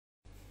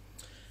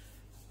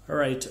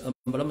Alright,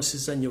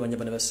 mbalamusiza nnyo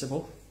banyabana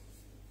basebo.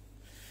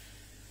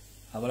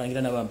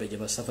 Abalangira n'abambeje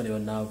basafa ne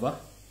banava.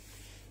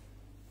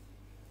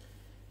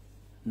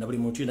 Na buli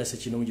muntu yina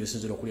sekinungi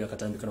osinzira okulya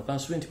akatambi kano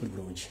kansuwenti buli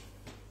bulungi.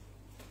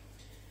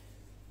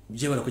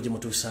 Je bala kujja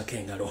mutuusaako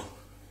engalo.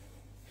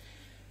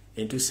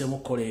 Entuuse mu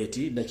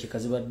koleti dakika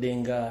zibadde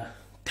nga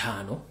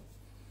 5.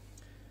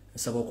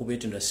 Nsaba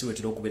okubeetunda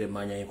siwetera okubeera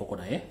emmanya y'enkoko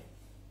naye.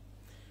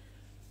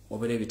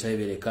 Obere ebitabe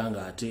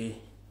berekanga ate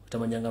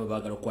utamanyanga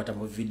baagala okukwata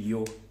mu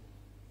video.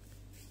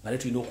 Ngale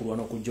tulina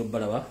okulwana okujja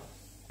balaba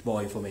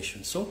tubawa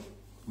information. So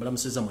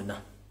mbalamusiza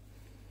mwenna.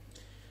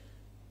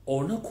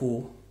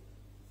 Olunaku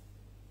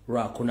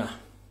lwakuna.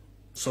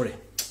 Sorry.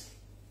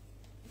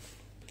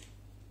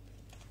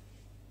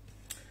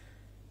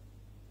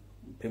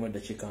 Pema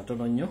dakika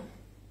ntono nnyo.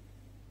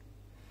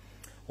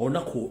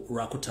 Olunaku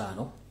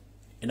lwakutaano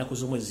ennaku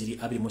z'omwezi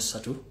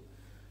 23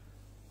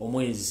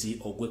 omwezi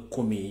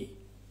ogw'Ekkumi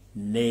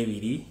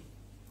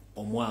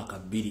omwaka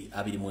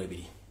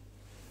 2022.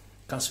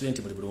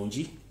 Kansuwenti buli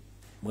bulungi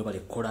mwebale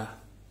kukola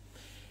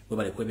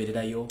mwebale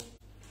kwebererayo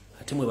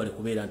ate mwebale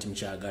kubeera nti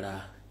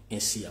mukyagala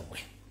ensi yammwe.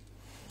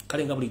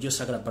 Kale nga bulijjo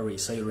sagala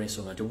baresa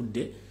y'olw'ensonga nti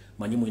obudde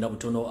manyi mulina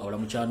butono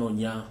abalamu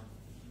kyanoonya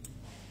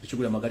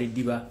ekigula magali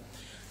ddiba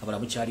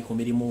abalamu kyali ku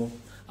mirimu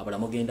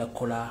abalamu genda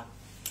kukola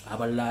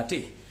abalala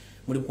ate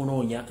muli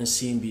kunoonya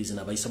nsimbi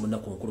zina bayisa mu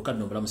nnaku nkulu kale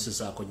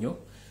nombalamusizaako nnyo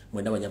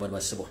mwenda banyabana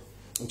basebo.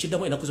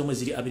 Nkiddamu ennaku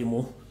z'omwezi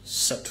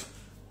 23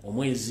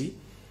 omwezi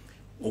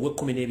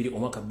ogw'Ekkumi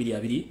omwaka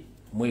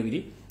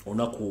 2022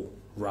 olunaku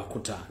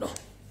lwakutaano.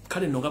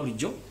 Kale nno nga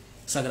bulijjo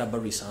sagala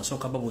barisa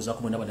nsooka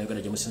babuuzaako mwena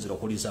bannayuganda gye musinzira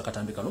okuwuliriza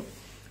akatambi kano.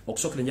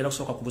 Okusookera njala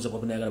kusooka kubuuza bwe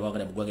bannayuganda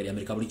bawagala mu ggwanga lya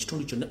Amerika buli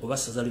kitundu kyonna oba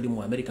ssaza liri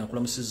mu Amerika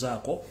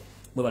nkulamusizaako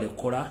mwebale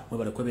kukola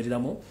mwebale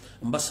kwebereramu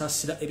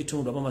mbasaasira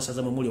ebitundu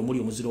abamasaza mwe muli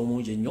omuziro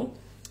omungi ennyo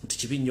nti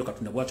kibi nnyo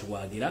Katonda bw'atyo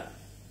bw'agera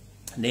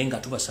naye nga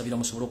tubasabira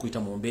musobole okuyita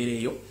mu mbeera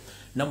eyo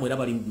nammwe era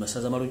abali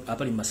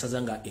mu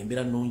masaza nga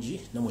embeera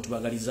nnungi nammwe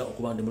tubagaliza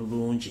okuba ndi mu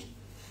bulungi.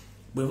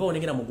 Bwe nva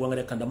onengera mu ggwanga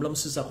lya Canada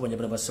mulamusizaako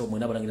banyabana basebo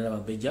mwena abalangira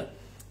n'abambejja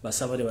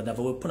basabale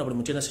badava wepuna buli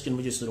muntu yenna sekintu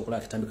mugisinzira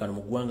okulaba akatambi kano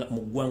mu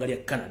ggwanga lya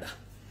Canada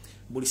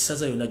buli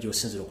ssaza yonna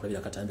gy'osinzira okulabira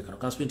akatambi kano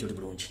kansuwenti oli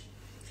bulungi.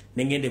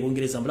 Nengende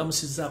Bungereza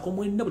mbulamusizaako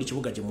mwenna buli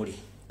kibuga gye muli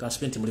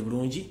kansuwenti muli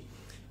bulungi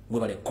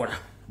mwebale kukola.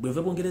 Bwe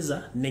nva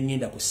Bungereza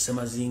nengenda ku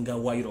Ssemazinga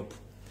wa Europe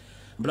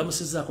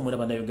mbulamusizaako mwena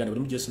bannayuganda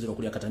buli gy'osinzira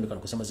okulya akatambi kano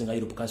ku Ssemazinga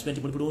Europe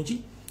kansuwenti muli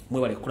bulungi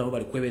mwebale kukola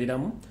mwebale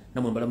kwebereramu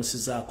nammwe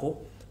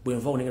mbulamusizaako. Bwe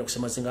nva onengera ku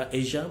Ssemazinga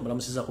Asia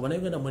mbulamusizaako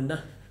bannayuganda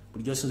mwenna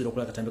buli gy'osinzira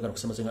okulya akatambi kano ku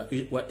Ssemazinga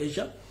wa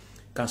Asia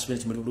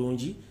kansuwenti muli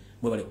bulungi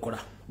mwebale kukola.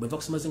 Bwe nva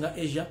ku Ssemazinga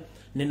Asia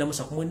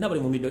nennamusa ku mwenna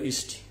bali mu Middle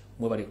East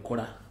mwebale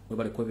kukola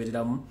mwebale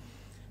kwebereramu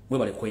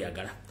mwebale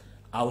kweyagala.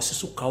 Awo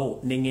sisukkawo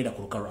nengenda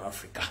ku lukalu lwa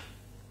Africa.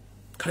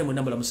 Kale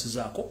mwenna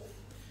mbulamusizaako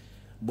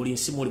buli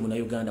nsi muli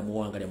munnayuganda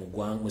muwangalya mu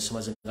ggwanga mu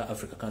Ssemazinga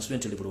Africa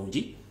kansuwenti oli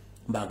bulungi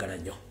mbaagala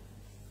nnyo.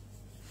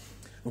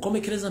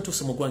 Nkomekereza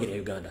ntuuse mu ggwanga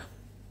lya Uganda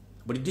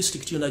buli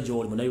district yonna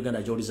gy'oli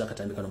munnayuganda gy'oliza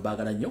akatambi kano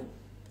mbaagala nnyo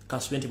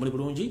kansuwenti muli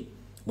bulungi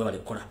mwebale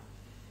kukola.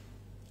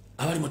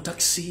 Abali mu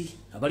taxi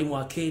abali mu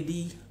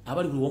arcade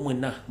abali buli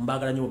womwenna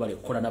mbaagala nnyo mwebale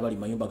kukola n'abali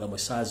mu mayumba gammwe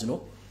saa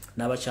zino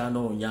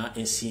n'abakyanoonya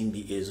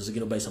ensimbi ezo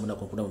zigenda bayisa mu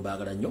nnaku nkuna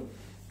mbaagala nnyo.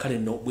 Kale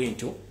nno bwe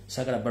ntyo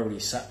saagala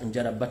barisa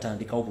njala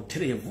batandikawo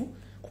butereevu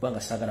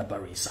kubanga saagala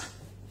barisa.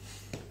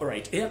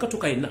 Alright,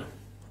 eyakatuuka yenna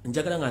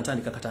njagala nga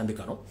ntandika katambi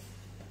kano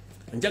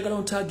njagala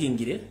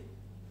ontagingire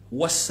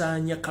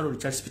Wasaanya Kaloli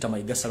Charles Peter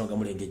Mayiga Salon nga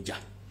mulengejja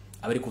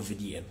abali ku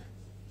VDM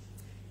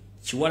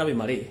Kiwalabe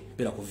Male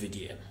bera ku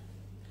VDM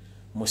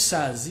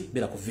Musaazi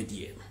bera ku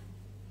VDM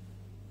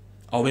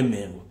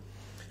Owememe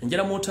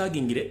njala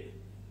montagingire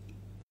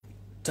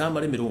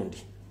Tamale Mirundi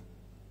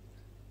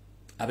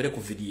abere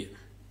ku VDM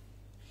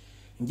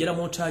njala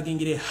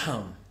montagingire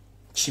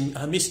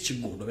Hamis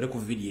Kigundo abere ku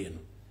VDM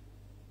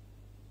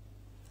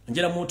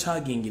njala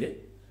montagingire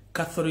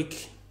Catholic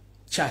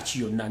Church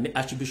yonna ne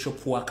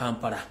Archbishop wa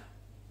Kampala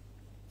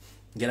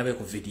njala be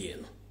ku VDM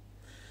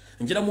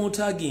njala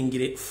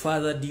montagingire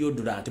Father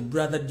Deodorant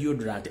Brother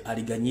Deodorant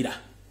aliganyira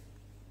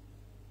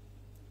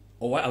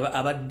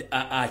owa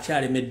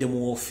akyalemedde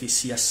mu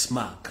office ya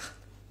SMAC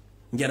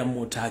njala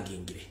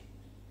montagingire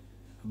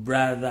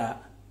Brother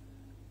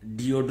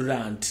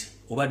Deodorant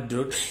oba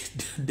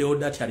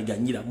Deodorant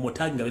aliganyira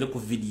motaginga bere ku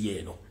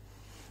VDM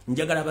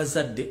njagala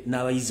abazadde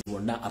n'abayizi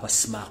bonna aba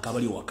SMAC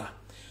abali waka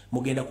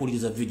mugenda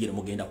kuwuliriza VDM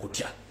mugenda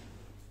kutya.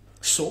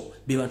 So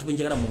be bantu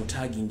benjagala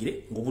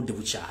montagingire ng'obudde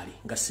bukyali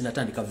nga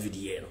sinatandika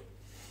VDM.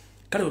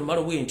 Kale bwe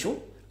mmala bwentyo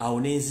awo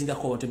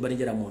nenzingako abantu bali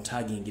njala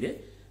montagingire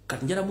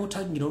kati njala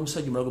montagingire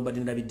omusajja omulala gwe mbadde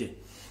ndabidde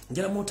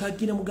njala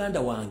montagingire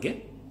muganda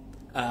wange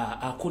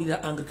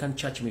akulira Anglican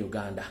Church mu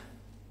Uganda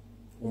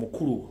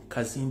omukulu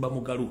Kazimba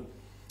Mugalu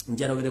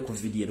njala were ku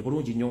VDM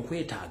bulungi nnyo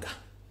nkwetaaga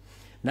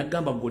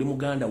nagamba gwe oli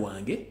muganda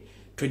wange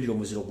twedira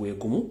omuziro gwe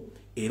gumu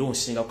era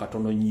onsinga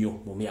katono nnyo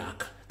mu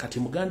myaka kati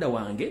muganda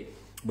wange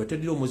bwe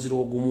twedira omuziro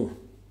ogumu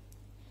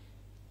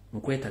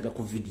nkwetaaga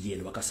ku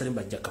VDM bakasale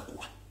mbajja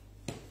kakuwa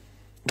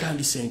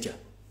kandi sentya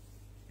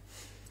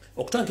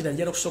okutandikira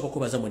njala kusooka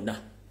kubaza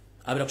mwenna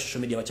abera ku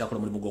social media bakyakola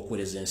mulimu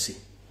gw'okuweereza ensi.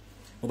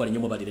 Mubali nnyo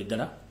mubalire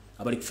ddala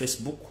abali ku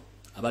Facebook,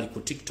 abali ku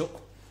TikTok,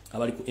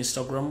 abali ku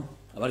Instagram,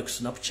 abali ku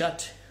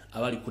Snapchat,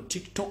 abali ku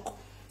TikTok,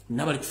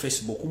 n'abali ku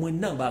Facebook.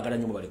 Mwenna mbaagala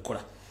nnyo mubali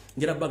kola.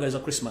 Njera bagaliza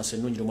Christmas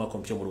ennungi n'omwaka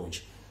omupya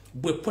omulungi.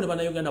 Bwe pone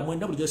bana Uganda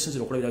mwenna bulijjo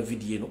sinzira okulabira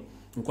video eno.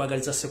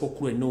 Nkwagaliza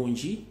Ssekukkulu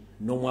ennungi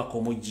n'omwaka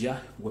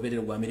omujja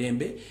gwebeerere gwa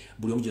mirembe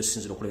buli omu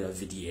gy'osinzira okulabira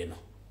video eno.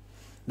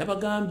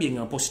 Nabagambye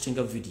nga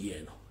mpostinga video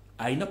eno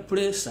alina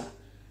pressure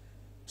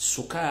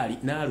sukaali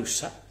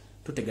n'alusa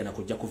tutegana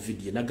kujja ku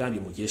video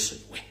nagambye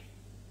mugyesonyiwe.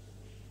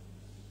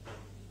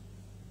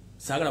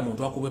 Saagala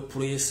muntu akube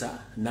pressure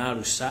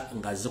n'alusa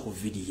ng'azze ku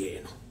video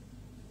eno.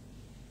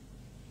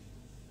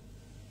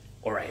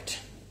 Alright,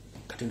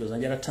 kati ndooza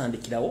njala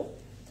tandikirawo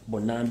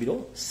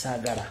bonnambiro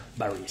saagala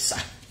baliisa.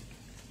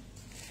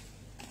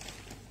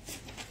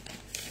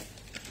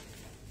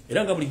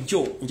 Era nga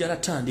bulijjo njala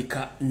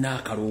tandika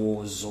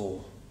n'akalowoozo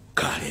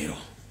ka leero.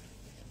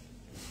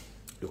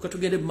 Lyoka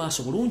tugende mu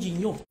maaso bulungi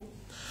nnyo.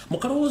 Mu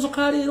kalowoozo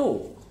ka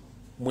leero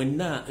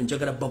mwenna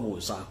njagala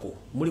babuuzaako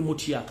muli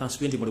mutya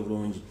kansipendi muli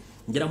bulungi.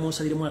 Njala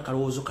munsaliremu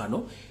akalowoozo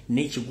kano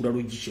n'ekigula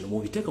luggi kino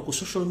mubiteeka ku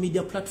social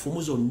media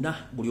platform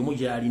zonna buli omu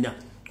gy'alina.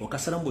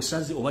 Okasalamu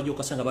busazi oba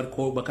gy'okasanga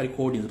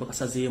bakalikodinze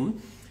bakasazeemu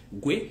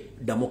gwe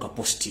ddamu ka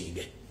posting.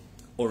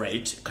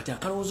 Alright, kati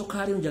akalowoozo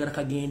ka leero njagala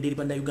kagende eri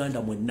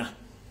bannayuganda mwenna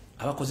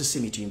abakozesa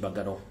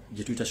emitimbagano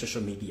gye tuyita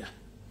social media.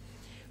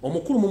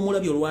 Omukulu mu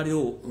mulabyo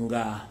olwaleero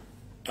nga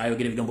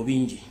ayogera ebigambo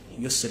bingi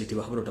yo seriti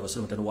bakabalo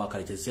tabasolo mutano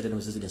wakale kyesere ne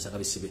muzizide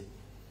nsakabisibe.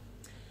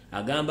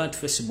 Agamba nti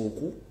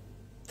Facebook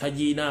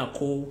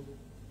taginaako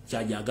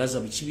kyajagaza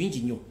bingi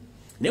nnyo.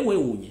 Ne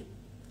weewuunye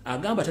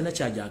agamba tana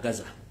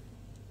kyajagaza.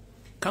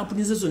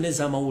 Kampuni ze zonna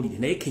ez'amawulire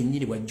naye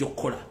kennyini bw'ajja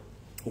okukola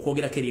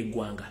okwogerako eri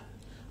eggwanga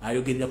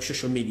ayogerera ku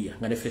social media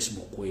nga ne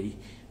Facebook eri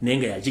naye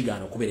nga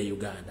yagigaana okubeera e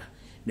Uganda.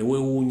 Ne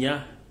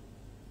weewuunya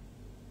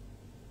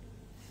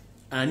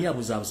ani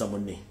abuzaabuza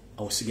munne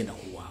awo sigenda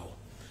kulwawo.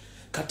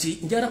 Kati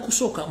njagala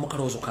kusooka mu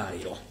kalowoozo ka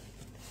leero.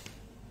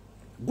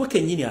 Gwe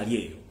kennyini ali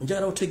eyo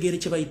njagala otegeere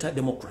kye bayita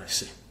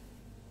democracy.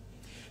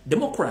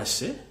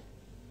 Democracy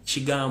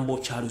kigambo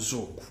kya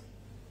Luzungu.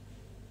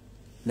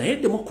 Naye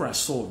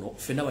democracy ono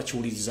ffenna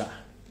bakiwuliriza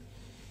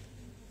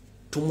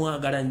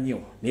tumwagala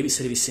nnyo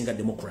n'ebiseera ebisinga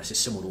democracy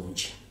si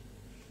mulungi.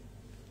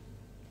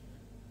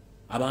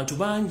 Abantu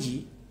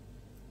bangi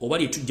oba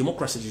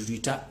democracy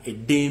tuyita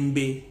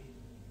eddembe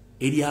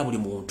erya buli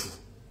muntu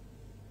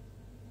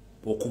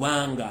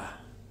okubanga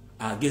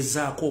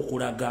agezaako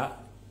okulaga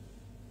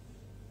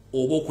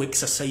oba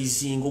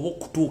okwekisasayizinga oba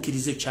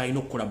okutuukiriza ekyalina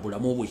okukola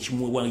bulamu obwo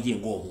ekimwewange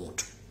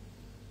ng'omuntu.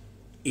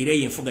 Era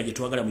y'enfuga gye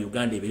twagala mu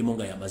Uganda ebirimu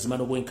nga y'amazima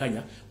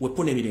n'obwenkanya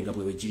weppona emirenga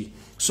bwe giri.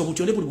 So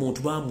butyonde buli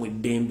muntu baamu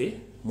eddembe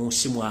mu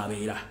nsi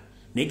mwabeera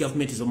naye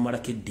gavumenti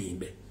zomumalako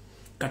eddembe.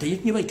 Kati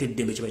nye bayita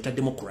eddembe kye bayita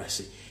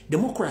democracy.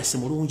 Democracy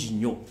mulungi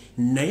nnyo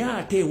naye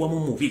ate ewamu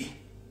mubi.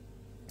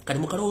 Kati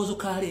mu kalowoozo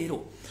ka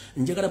leero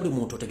njagala buli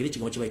muntu otegere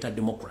ekigambo kye bayita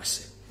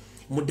democracy.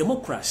 Mu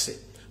democracy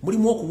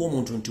mulimu okuba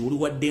omuntu nti oli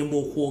wa ddembe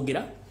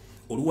okwogera,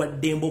 oli wa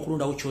ddembe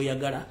okulondawo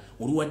ky'oyagala,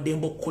 oli wa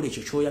ddembe okukola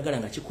ekyo ky'oyagala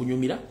nga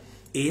kikunyumira,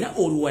 era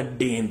oli wa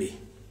ddembe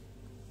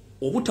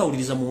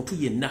obutawuliriza muntu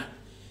yenna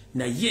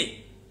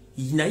naye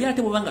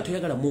ate bw'oba nga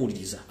toyagala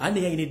muwuliriza ate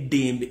naye alina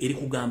eddembe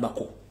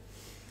erikugambako.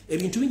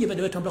 Ebintu bingi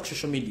ebadde bitambula ku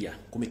social media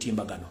ku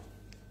mitimbagano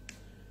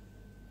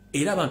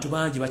era abantu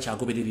bangi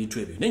bakyagoberera ebintu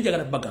ebyo. Naye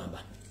njagala bagamba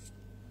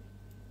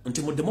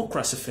nti mu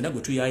democracy ffenna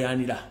gwe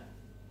tuyayaanira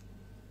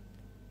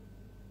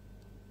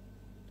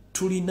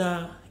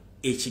tulina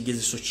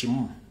ekigezeso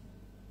kimu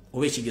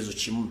oba ekigezo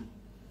kimu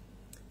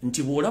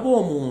nti bw'olaba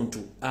omuntu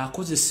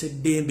akozesa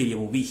eddembe lye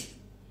bubi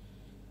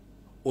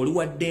oli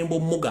wa ddembe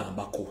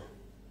omugambako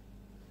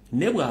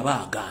ne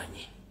bw'aba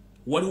agaanye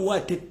waliwo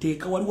ate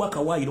etteeka waliwo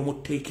akawaayiro mu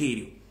tteeka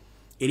eryo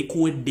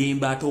erikuwa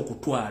eddembe ate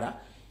okutwala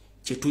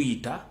kye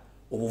tuyita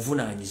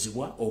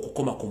obuvunaanyizibwa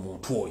okukoma ku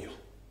muntu oyo.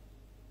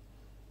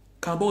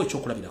 Kambawo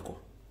ekyokulabirako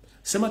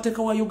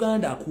ssemateeka wa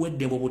Uganda akuwa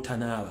eddembe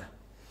obutanaaba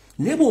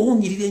naye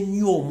bw'owunyirira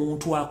ennyo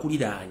omuntu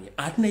akuliraanye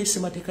ate naye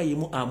ssemateeka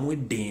yemu amuwa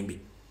eddembe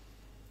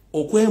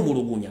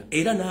okwemulugunya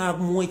era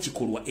n'amuwa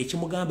ekikolwa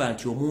ekimugamba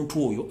nti omuntu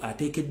oyo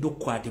ateekeddwa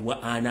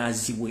okukwatibwa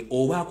anaazibwe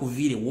oba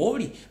akuviire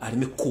w'oli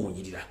aleme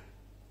kukuwunyirira.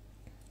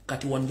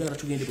 Kati wanjagala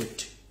tugende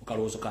bwette mu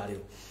kalowoozo ka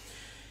leero.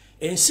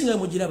 Ensi nga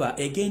mugiraba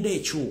egenda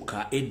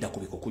ekyuka edda ku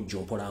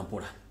bikokujjo mpola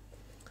mpola.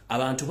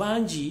 Abantu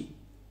bangi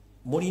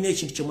mulina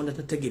ekintu kye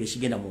munatategeera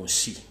ekigenda mu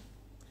nsi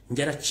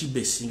njala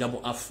kibesinga mu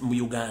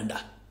Uganda.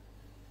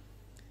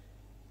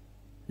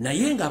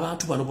 Naye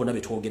ng'abantu bano bonna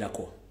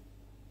betwogerako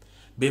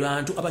be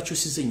bantu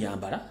abakyusiza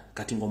ennyambala.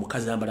 Kati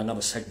ng'omukazi ayambala nga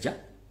musajja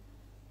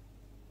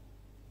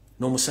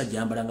n'omusajja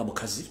ayambala nga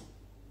mukazi,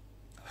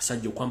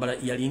 abasajja okwambala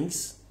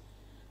earrings,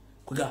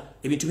 kuga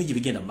ebintu bingi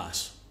bigenda mu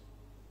maaso.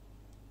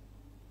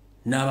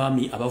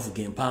 N'abaami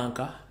abavuga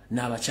empanka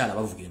n'abakyala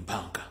abavuga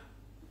empanka.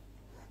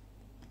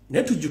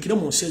 Naye tujjukire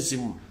mu nsi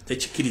ezimu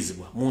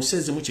tekikkirizibwa, mu nsi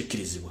ezimu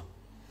kikkirizibwa.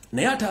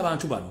 Naye ate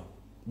abantu bano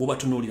bo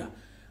batunuulira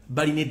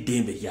balina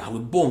eddembe lyabwe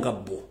bo nga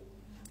bo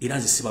era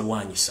nze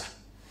sibalwanyisa.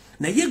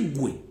 Naye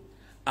ggwe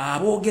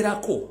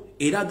Abogerako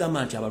era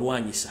agamba nti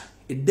abalwanyisa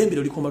eddembe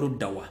likoma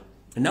luddawa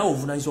nawe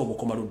ovunanyizibwa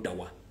obukoma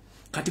luddawa.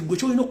 Kati gwe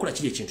kyolina okukola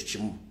kiri ekintu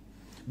kimu.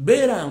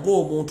 Beera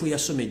ng'omuntu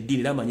eyasoma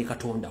eddiini era amanyi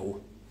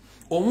Katondawo.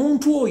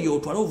 Omuntu oyo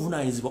otwala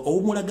obuvunanyizibwa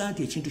obumulaga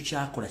nti ekintu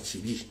kyakola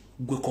kibi.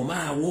 Gwe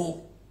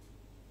komaawo.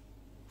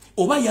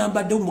 Oba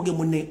yambadde bumuge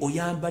munne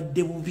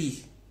oyambadde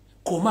bubi.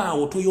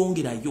 Komaawo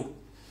toyongerayo.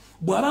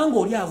 Bw'abanga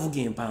oli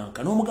avuga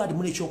empanka n'omugadi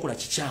mune ekyokola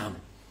kikyamu.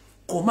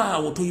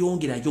 Komaawo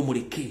toyongerayo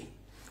muleke.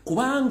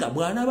 Kubanga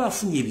bw'anaaba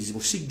afunye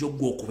ebizibu sijja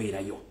gwe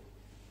okubeerayo.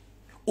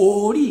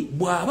 Oli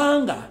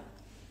bw'abanga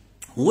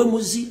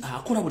muwemuzi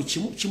akola buli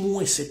kimu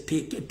kimuweesa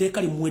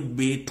etteeka limuwe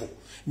ebbeeto.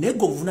 Naye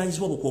gwe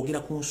obuvunanyizibwa bwokwogera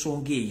ku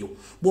nsonga eyo.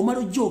 Bw'omala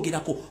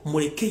ojjogerako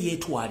muleke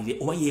yeetwalire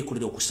oba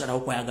yeekolere okusalawo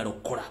kwayagala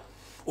okukola.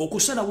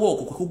 Okusalawo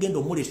okwo kwe kugenda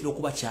omuleetera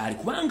okuba kyali.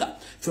 Kubanga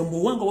ffe mu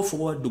buwangwa bwaffe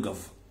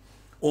obwaddugavu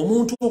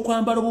omuntu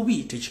okwambala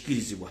obubi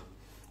tekikirizibwa.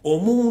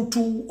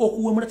 Omuntu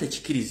okuwemula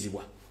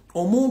tekikirizibwa.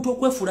 Omuntu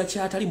okwefuula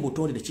kyatali mu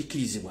butonde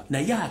tekikirizibwa.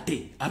 Naye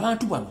ate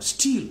abantu bano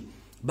still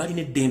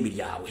balina eddembe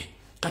lyabwe.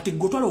 Kati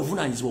gotwala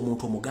obuvunanyizibwa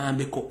omuntu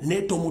omugambeko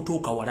ne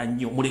tomutuuka wala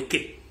nnyo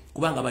muleke.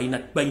 Kubanga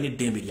balina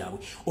eddembe lyabwe.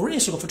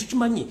 Olw'ensonga ffe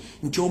tukimanyi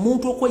nti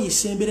omuntu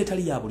okweyisa embeera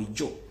etali ya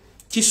bulijjo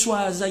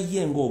kiswaza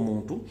ye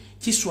ng'omuntu,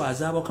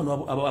 kiswaza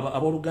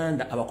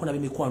abooluganda abakona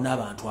b'emikwano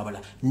n'abantu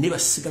abalala ne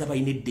basigala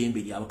balina eddembe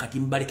lyabwe. Kati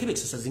mbaleke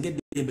bekisasazinga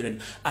eddembe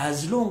lyabwe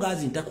as long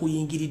as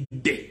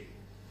ntakuyingiridde.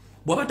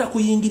 Bw'aba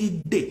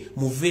takuyingiridde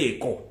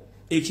muveeko.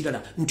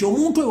 Ekirala nti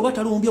omuntu oyo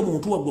batalumbye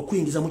omuntu waggwe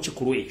kuyingiza mu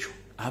kikulu ekyo.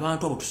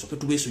 Abantu abo tusoke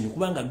tubeesonyi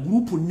kubanga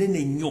group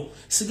nnene nnyo.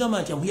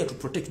 Sigamba nti I'm here to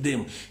protect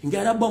them.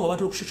 Njalabba mu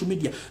abantu ku social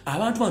media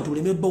abantu bantu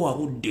buleme bba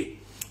wabudde.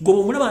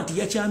 Gobo omulaba nti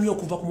yakyamye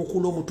okuva ku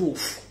mukulu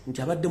omutuufu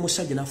nti abadde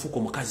musajja n'afuuka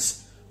omukazi.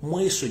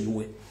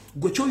 Mwesonyiwe.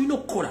 Gwe ky'olina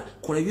okukola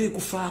kola byo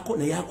ekufaako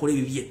naye akola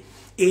ebibye.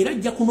 Era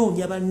ajja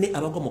kunoonya banne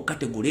abagwa mu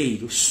kategori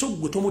eyo so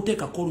gwe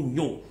tomuteekako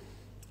nnyo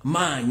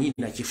maanyi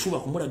na kifuba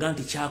kumulaga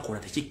nti kyakola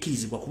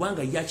tekikkirizibwa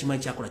kubanga ye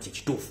akimanyi kyakola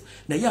kikituufu.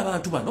 Naye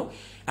abantu bano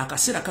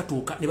akaseera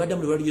katuuka ne badda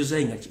mu radio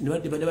zainga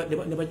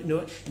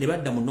ne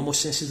badda mu normal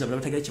senses zabo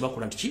bategera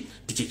kibakola nti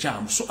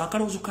kikyamu. So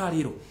akalowoozo ka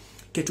leero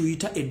ke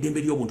tuyita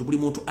eddembe ly'obuntu. Buli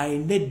muntu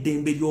ayina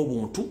eddembe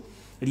ly'obuntu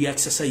lya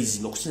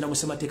exercise okusinziira mu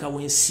ssemateeka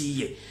w'ensi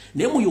ye.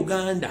 Naye mu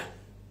Uganda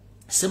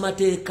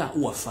ssemateeka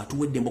waffe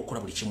atuwa eddembe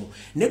okukola buli kimu.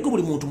 Naye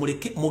buli muntu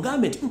muleke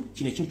mugambe nti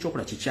kino ekintu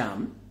kyokola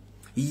kikyamu.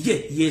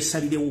 Ye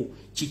yeesalirewo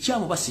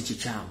kikyamu ba si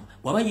kikyamu.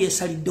 Bw'aba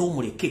yeesaliddewo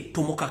muleke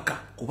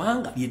tomukaka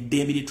kubanga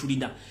ly'eddembe lye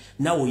tulina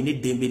naawe olina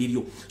eddembe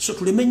liryo. So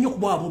tuleme nnyo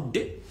kuba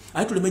budde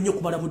ate tuleme nnyo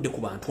kumala budde ku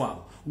bantu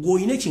abo.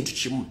 Gw'olina ekintu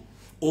kimu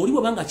oli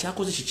bw'abanga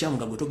kyakoze kikyamu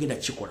nga gwe togenda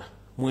kikola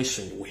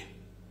mwesonyiwe.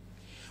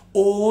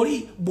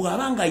 Oli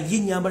bw'abanga ye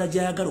ennyambala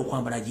gy'ayagala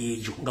okwambala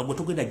yeeyo nga gwe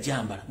togenda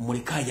gyambala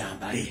muleke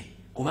ayambale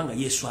kubanga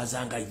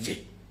yeeswazanga ye.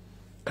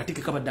 Kati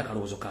ke kabadde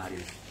akalowoozo ka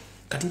leero.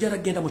 Kati njala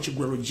genda mu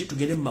Kigwalogi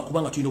tugende mu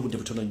makubanga tulina obudde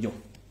butono nnyo.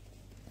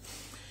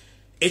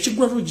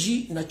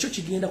 Ekigwalogi nakyo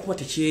kigenda kuba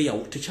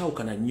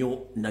tekyawukana nnyo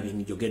na bye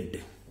njogedde.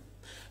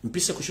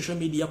 Mpise ku social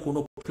media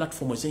kuno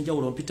platform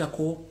ez'enjawulo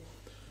mpitako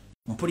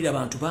mpulira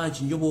abantu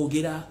bangi nnyo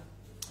boogera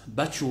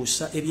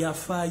bakyusa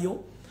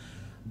ebyafaayo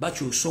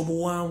bakyusa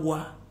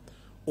obuwangwa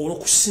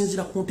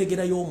olw'okusinziira ku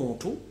ntegera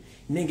y'omuntu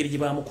n'engeri gye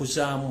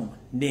baamukuzaamu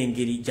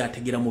n'engeri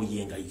gy'ategeramu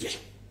ye nga ye.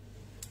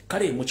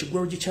 Kale mu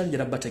Kigwalogi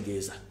kyanjala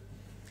bategeeza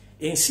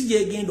ensi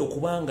gyegenda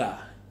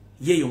okubanga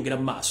yeeyongera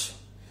mu maaso.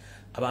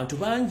 Abantu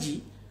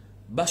bangi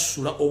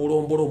basula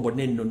obulombolombo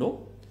n'ennono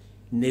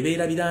ne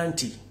beerabira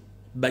nti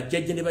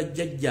bajjajja ne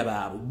bajjajja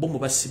baabwe bo mu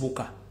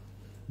basibuka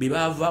be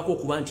baavaako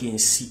okuba nti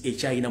ensi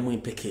ekyayinamu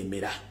empeka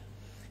emera.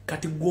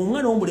 Kati gwe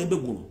omwana w'omulembe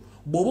guno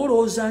bw'oba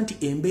olowooza nti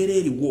embeera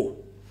eriwo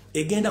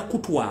egenda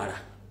kutwala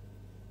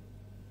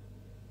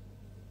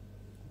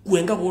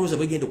gwenga bw'olowooza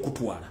bwegenda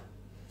okutwala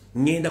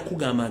ngenda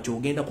kugamba nti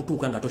ogenda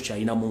kutuuka nga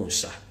tokyayinamu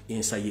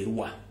ensa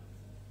yerwa.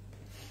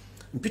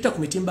 Mpita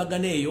ku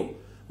mitimbagano eyo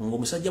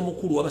ng'omusajja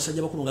mukulu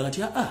w'abasajja bakulu nga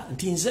nti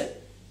nti nze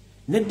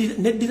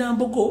neddira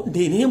mbogo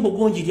naye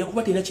embogo njirya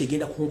kuba terina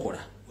kyegenda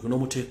kunkola. Oyo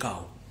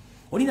n'omuteekaawo.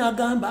 Oli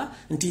n'agamba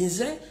nti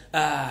nze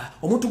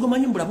omuntu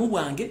gwemanyi mu bulamu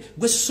bwange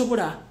gwe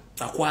sisobola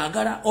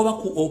akwagala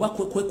oba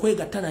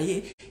kwegatta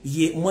naye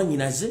ye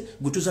mwannyinaze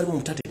gwe tuzalimu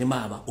mutate ne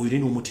maama. Oyo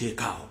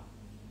n'omuteekaawo.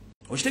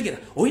 Okitegera?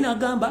 Oli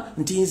n'agamba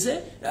nti nze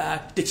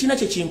tekirina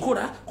kye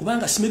kinkola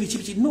kubanga sime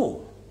biki. No,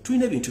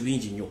 tulina ebintu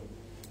bingi nnyo.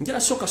 Njala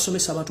sooka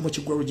somesa abantu mu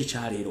Kigwalogi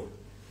kya leero.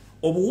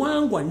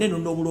 Obuwangwa nneno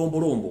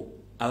n'obulombolombo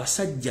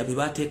abasajja be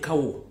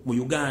baateekawo mu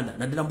Uganda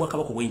naddala mu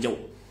Bwakabaka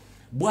obw'enjawulo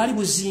bwali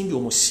buzimbye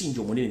omusingi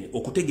omunene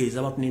okutegeeza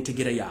abantu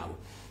n'entegera yaabwe.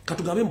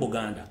 Katugambe mu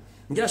Buganda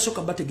njala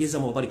sooka bategeeza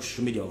mu bali ku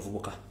social media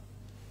abavubuka.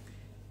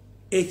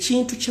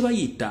 Ekintu kye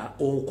bayita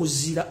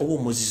okuzira oba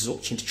omuzizo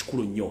kintu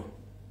kikulu nnyo.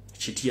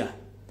 Kitya?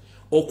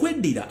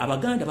 Okweddira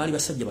Abaganda baali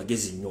basajja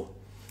bagezi nnyo.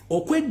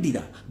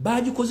 Okweddira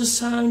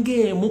baagikozesa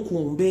ng'emu ku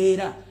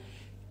mbeera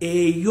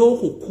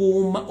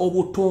ey'okukuuma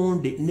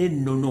obutonde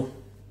n'ennono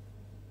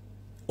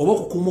oba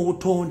okukuuma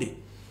obutonde.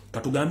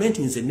 Katugambe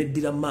nti nze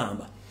neddira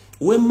mamba.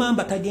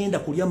 Ow'emmamba tagenda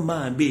kulya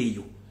mmamba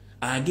eyo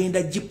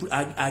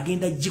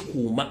agenda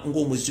jikuuma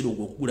ng'omuziro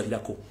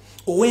gw'okugulabirako.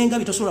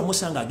 Ow'engabi tosobola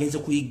musanga agenze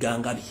kuyiga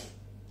ngabi.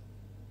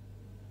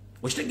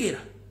 Okitegeera?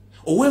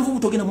 Ow'envubu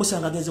togenda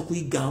musanga agenze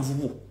kuyiga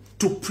nvubu.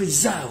 To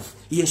preserve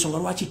y'ensonga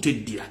lwaki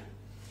tweddira.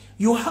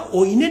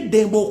 Oyina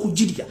eddembe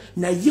okugirya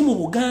naye mu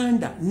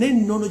Buganda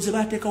n'ennono ze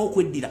baateekawo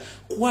okweddira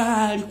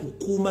kwali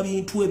kukuuma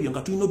bintu ebyo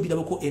nga tulina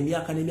obbirabako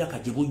emyaka n'emyaka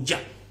gye bujja.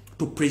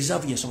 To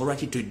preserve y'ensonga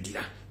lwaki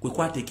tweddira kwe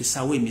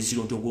kwateekesaawo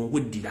emiziro nti ogwo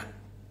ngweddira.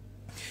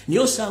 Niye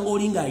osanga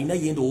olinga alina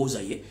ye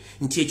endowooza ye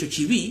nti ekyo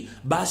kibi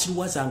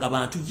baasiruwazanga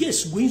abantu.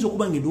 Yes, gweyinza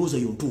okuba nga endowooza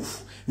yo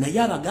ntuufu naye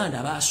Abaganda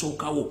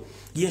abaasookawo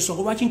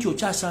y'ensonga lwaki nti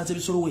okyasanze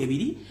ebisolo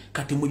ebiri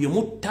kati mu bye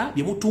mutta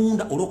bye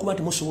mutunda olw'okuba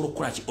nti musobola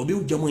okukola ki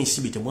obiwujjamu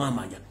ensimbi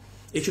temwamanya.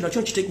 Ekyo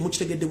nakyo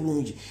mukitegedde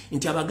bulungi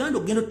nti Abaganda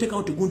okugenda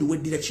okuteekawo nti gundi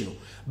weddira kino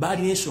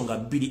baalina ensonga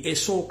bbiri.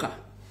 Esooka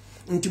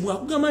nti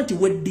bwakugamba nti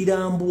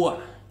weddira mbwa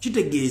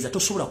kitegeeza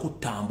tosobola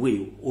kutta mbwa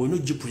eyo olina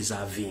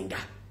ogipreservinga.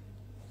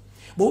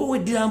 Bw'oba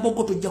weddira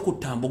mbogo tojja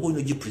kutta mbogo olina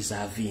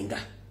ogipreservinga.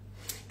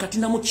 Kati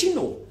na mu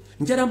kino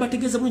njala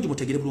mbategeeza bulungi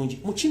mutegere bulungi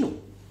mu kino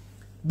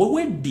bwe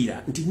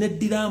weddira nti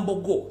neddira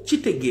mbogo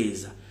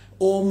kitegeeza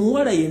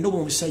omuwala yenna oba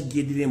omusajja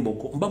yeddira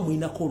embogo mba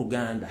mulinako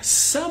Oluganda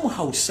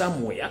somehow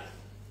somewhere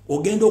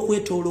ogenda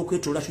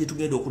okwetoola kye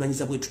tugenda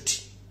okulanyiza bwe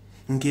tuti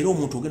ng'era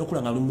omuntu ogenda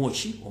okulanga lumu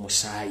ki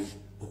omusaayi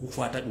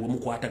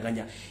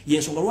omukwataganya.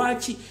 Y'ensonga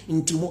lwaki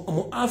nti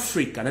mu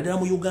Africa naddala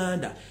mu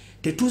Uganda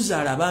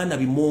tetuzaala abaana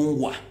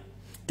bimongwa,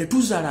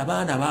 tetuzaala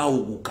abaana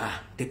baawuguka,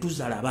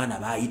 tetuzaala abaana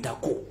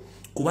baayitako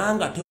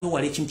kubanga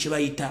twewala ekintu kye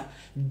bayita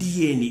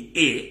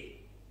DNA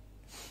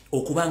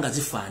okubanga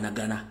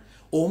zifaanagana.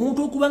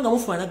 Omuntu okubanga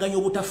mufaanaganya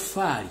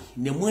obutafaali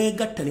ne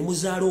mwegatta ne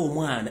muzaala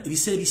omwana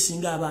ebiseera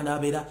ebisinga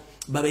abaana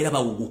babeera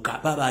bawuguka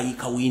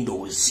babayika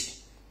Windows.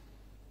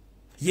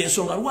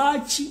 Y'ensonga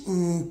lwaki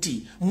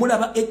nti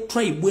mulaba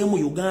tribe mu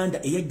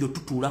Uganda eyajja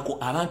otutuulako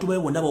abantu babe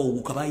bonna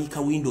bawuguka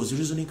bayika Windows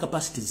reasoning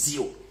capacity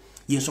zero.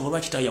 Y'ensonga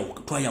lwaki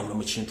twayawula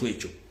mu kintu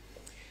ekyo.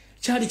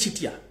 Kyali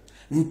kitya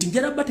nti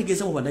njala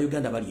bategeeza mu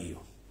Bannayuganda bali eyo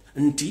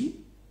nti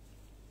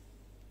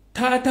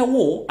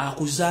taatawo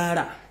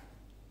akuzaala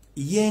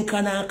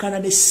yenkanankana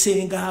ne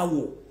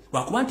ssengaawo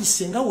lwakuba nti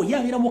ssengaawo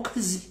yabeera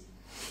mukazi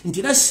nti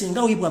era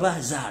ssengaawo ye bw'aba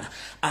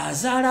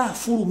azaala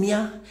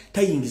afulumya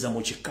tayingiza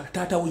mu kika,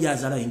 taatawo ye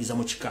azaala ayingiza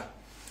mu kika.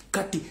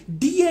 Kati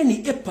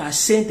DNA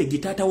percentage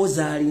taatawo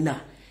zaalina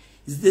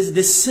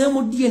the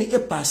same DNA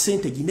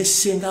percentage ne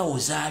ssengaawo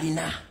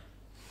zaalina.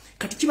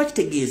 Kati kiba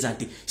kitegeeza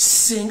nti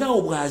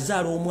ssengaawo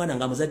bw'azaala omwana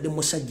ng'amuzadde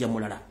musajja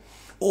mulala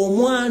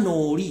omwana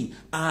oli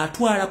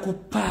atwala ku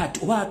paati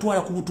oba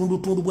atwala ku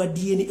butundutundu bwa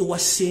DNA wa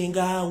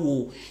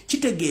ssengaawo.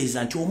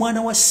 Kitegeeza nti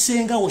omwana wa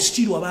ssengaawo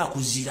sitiri aba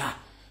akuzira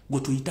gwe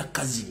tuyita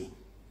kazini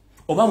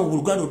oba mu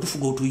Luganda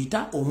otufuga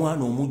otuyita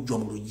omwana omujjwa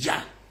mu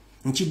luggya.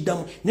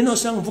 Nkiddamu nene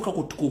osanga nvuka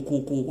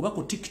kuba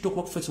ku TikTok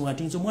oba ku Facebook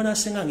ati nze omwana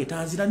asengange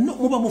tanzira no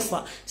muba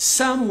mufa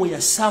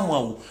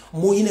somehow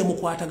muyine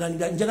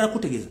mukwataganira. Njagala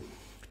kutegeeza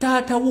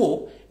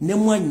taatawo ne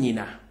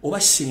mwannyina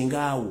oba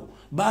ssengaawo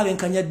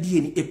babenkanya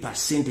DNA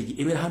percentage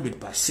ebeera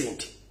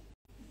 100%.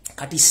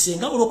 Kati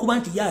ssengaawo olw'okuba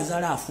nti ye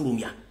azaala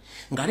afulumya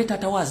ng'ate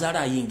taatawo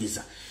azaala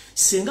ayingiza,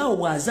 ssengaawo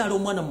bw'azaala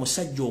omwana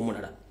musajja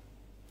omulala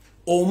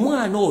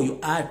omwana oyo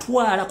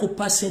atwala ku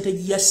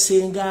percentage ya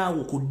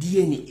ssengaawo ku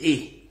DNA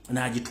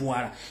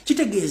n'agitwala.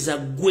 Kitegeeza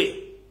gwe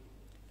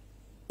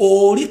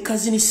oli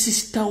kazini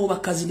sister oba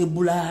kazini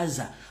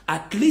brother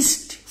at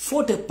least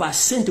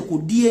 40% ku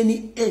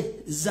DNA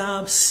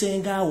za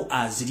ssengaawo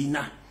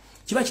azirina.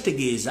 Kiba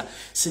kitegeeza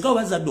ssengaawo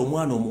bazadde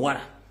omwana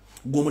omuwala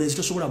gw'omulenzi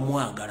tosobola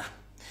mwagala,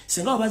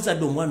 ssengaawo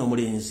bazadde omwana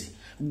omulenzi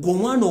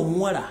gw'omwana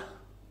omuwala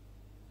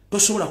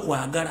tosobola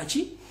kwagala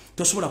ki,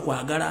 tosobola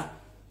kwagala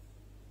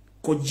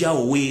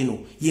kojjawo weeno.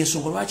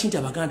 Y'ensonga lwaki nti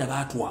Abaganda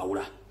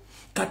baatwawula.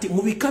 Kati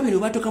mu bika bino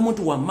bateekamu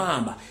nti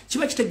Wamamba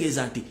kiba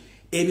kitegeeza nti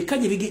ebika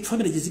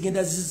famire gye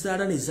zigenda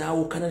zizaala ne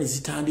zaawukana ne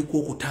zitandika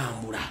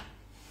okutambula.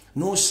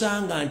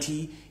 N'osanga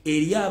nti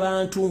eri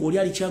abantu ng'oli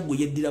ali Kyaggwe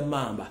yeddira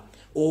Mamba,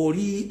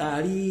 oli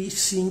ali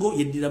Singo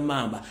yeddira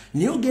Mamba,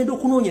 naye ogenda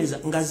okunoonyereza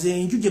nga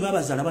zenju gye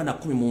babazaala abaana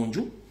 10 mu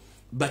nju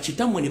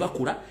bakitammwe ne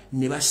bakula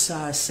ne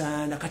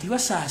basaasaana. Kati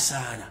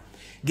basaasaana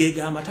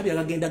gega amatabi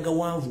agagenda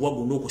gawanvu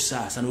wagonna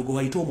okusaasa n'ogwo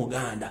bayita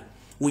Omuganda.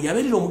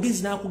 Weyabeerera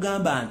omugezi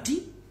n'akugamba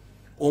nti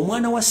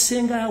omwana wa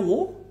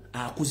ssengaawo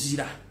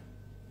akuzira,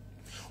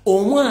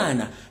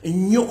 omwana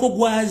nnyoko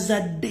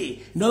gw'azadde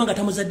noba nga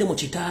tamuzadde mu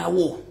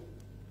kitaawo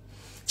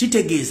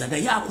kitegeeza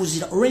naye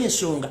akuzira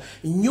olw'ensonga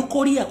nnyoko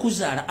oli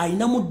yakuzaala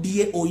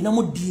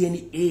oyinamu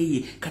DNA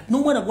ye. Kati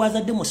n'omwana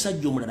gw'azadde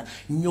musajja omulala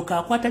nnyoko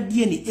akwata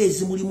DNA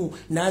ezimulimu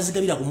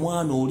n'azigabira ku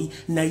mwana oli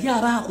naye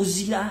aba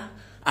akuzira,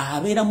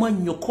 abeera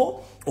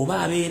mwannyoko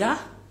oba abeera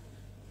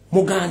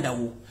muganda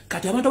wo.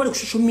 Kati abantu abali ku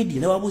social media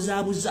ne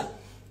babuzaabuza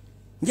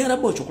njagala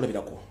bbo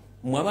ekyokulabirako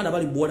mu abaana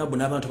bali mu Buwarabu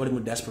n'abantu bali mu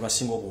diaspora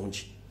basinga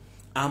obungi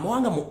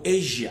amawanga mu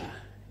Asia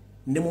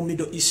ne mu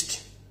Middle East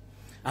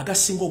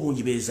agasinga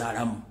obungi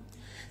beezaalamu.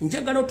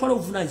 Njagala otwala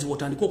obuvunaanyizibwa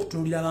otandika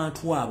okutunulira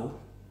abantu abo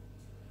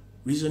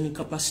reasoning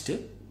capacity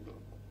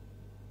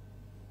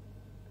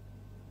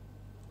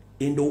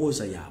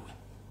endowooza yaabwe.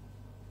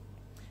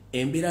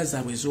 embeera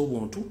zaabwe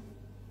ez'obuntu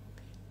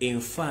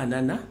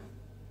enfaanana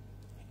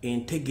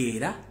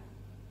entegeera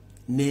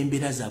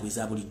n'embeera zaabwe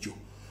za bulijjo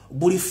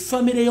buli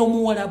famire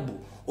y'omuwarabu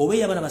oba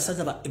ey'abaana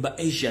basaza ba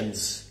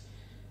Asians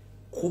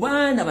ku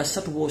baana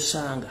basatu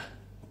b'osanga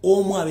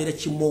omu abeera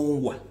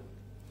kimongwa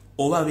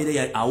oba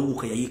abeera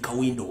awuuka yayiika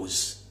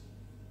Windows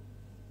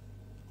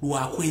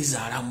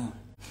lwakwezaalamu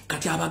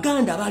kati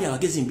abaganda abaali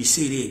abagezi mu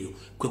biseera ebyo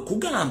kwe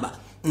kugamba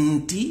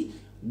nti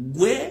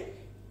gwe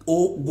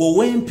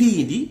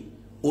ow'empindi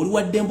oli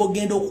wadde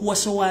ogenda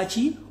okuwasa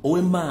waki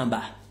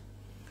ow'emmamba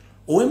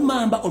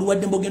oli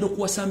wadde ogenda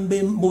okuwasa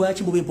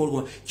mbaki mu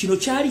b'empologoma kino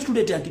kyali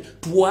tuleetera nti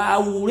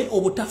twawule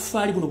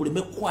obutaffaali buno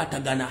buleme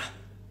kukwatagana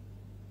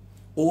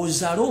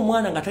ozaala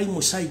omwana nga tali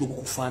musaayi gwe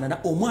gukufaanana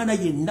omwana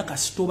yenna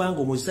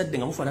kasitobanga omuzadde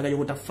nga mufaanaganya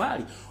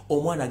obutaffaali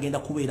omwana agenda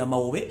kubeera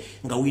mawobe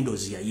nga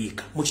Windows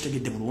yayiika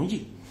mukitegedde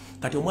bulungi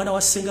kati omwana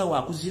wa ssenga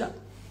waakuzira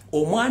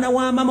omwana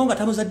wa mama nga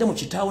tamuzadde mu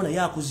kitaawo naye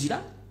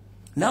akuzira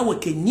naawe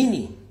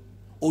kennyini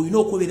olina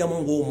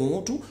okwebeeramu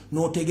ng'omuntu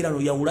n'oteegera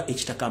n'oyawula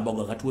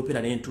ekitakambaga nga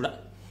tuwepera n'entula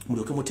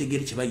mulyoke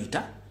muteegere kye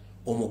bayita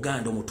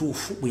omuganda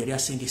omutuufu bwe yali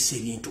asengesa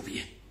ebintu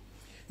bye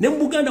ne mu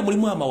Buganda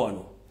mulimu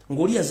amawano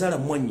ng'oli yazaala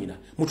mwannyina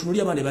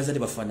mutunuli abaana bazadde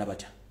bafaana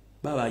batya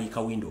baba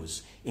ayiika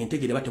Windows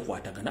entegere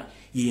batekwatagana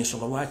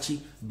y'ensonga lwaki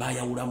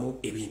bayawulamu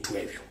ebintu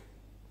ebyo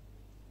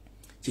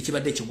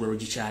kikibadde ekigulalo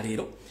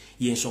gikyaleero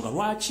y'ensonga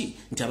lwaki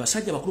nti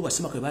abasajja bakulu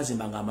basemaka bwe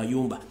bazimbanga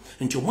amayumba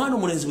nti omwana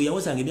omulenzi bwe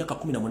yawazanga emyaka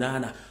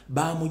 18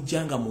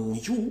 baamujjanga mu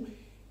nju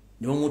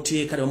ne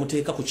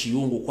bamuteeka ku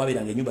kiyungu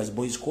okwabeeranga ennyumba zi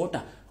boys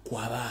quarter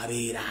kwaba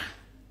abeera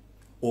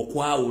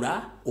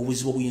okwawula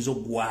obuzibu obuyinza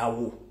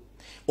oggwawo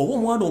oba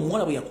omwana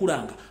omuwala bwe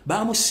yakulanga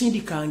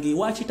baamusindikanga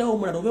ewakitawo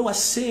omulala oba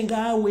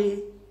ewasengaawe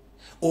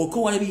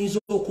okowala ebiyinza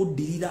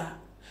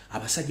okuddirira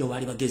abasajja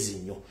baali bagezi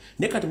nnyo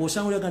naye kati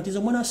bw'osanga olaga nti nze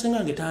omwana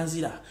wasengange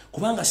tanzira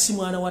kubanga si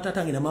mwana wa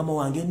taatange na maama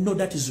wange no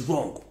that is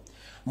wrong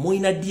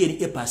mulina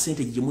DNA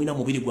percentage gye mulina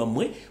mubiri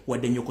gwammwe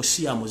wadde nnyoko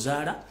si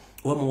yamuzaala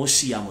oba muwo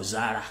si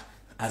yamuzaala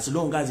as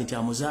long as nti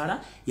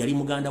amuzaala yali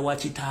muganda wa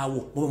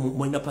kitaawo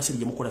mulina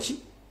percentage gye mukola ki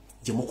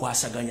gye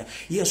mukwasaganya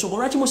y'ensonga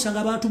lwaki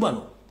musanga abantu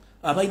bano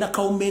abalina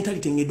kawo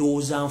mentality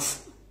ng'endowooza nfu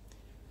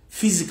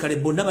physically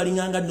bonna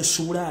balinganga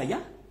nnosulaaya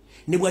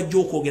ne bwajja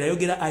okwogera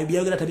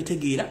byayogera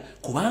tabitegeera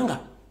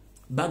kubanga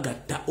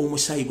bagatta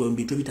omusaayi gwe mu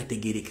bintu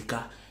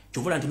ebitategeerekeka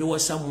kyovula nti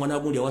bewasa mwana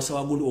gundi awasa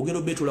wagundi ogenda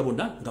obeetula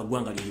bonna nga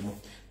ggwanga lirimu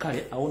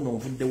kale awo nno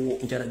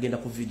nvuddewo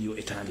nkyalagenda ku vidiyo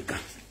etandika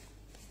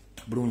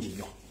bulungi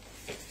nnyo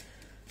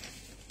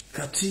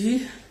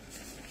kati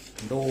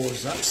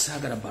ndowooza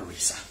saagala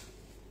balwisa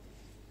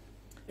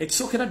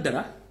ekisookera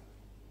ddala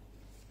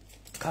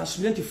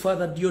kansubire nti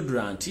father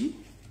deodorant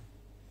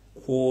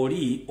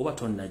kwoli oba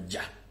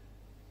tonnajja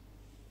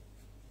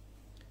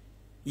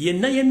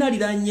yenna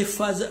aliranye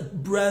father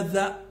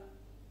brother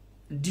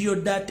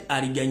deodorant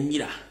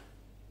aliganyira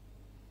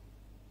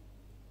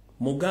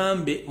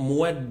mugambe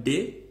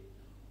muwadde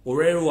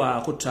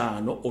olwelwako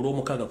 5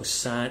 olw'omukaaga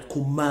ku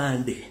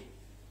Mande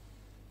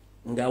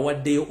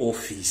ng'awaddeyo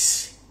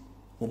office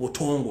mu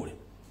butongole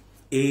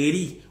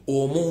eri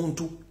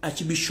omuntu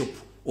archbishop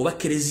oba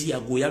kereziya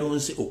gwe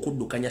yalonze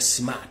okuddukanya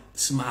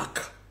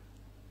smaka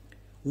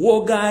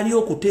woogaali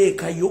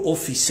okuteekayo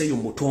office eyo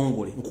mu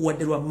butongole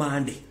nkuwadde lwa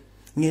Mande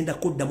ngenda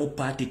kuddamu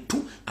party 2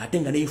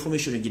 ate nga ne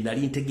information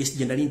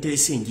gye nali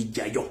nterese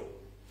njijjayo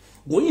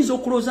gwoyinza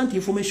okulooza nti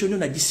information yo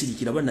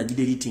nagisirikira oba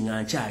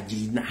nagideletinga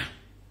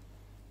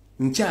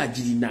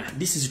nkyagirina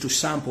this is to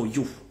sample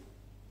you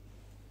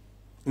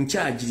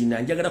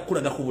nkyagirina njagala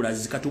kulaga ku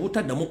bulazi kati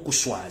obutaddamu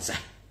kuswaza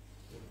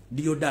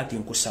deodorant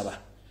nkusaba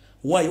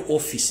wayo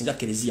office nga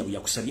kereziya bwe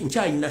yakusabye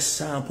nkyalina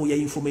sample ya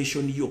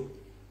information yo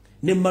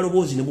ne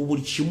maloboozi ne mu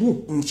buli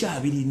kimu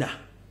nkyabirina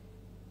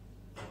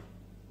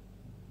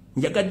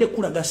njagadde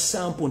kulaga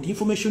sample nti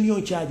information yo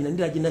nkyagina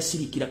ndira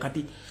sirikira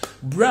kati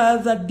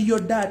brother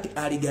deodorant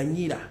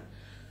aliganyira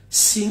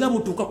singa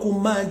butuuka ku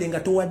Mande nga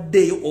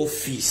towaddeyo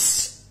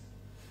office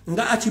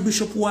nga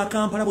archbishop wa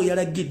Kampala bwe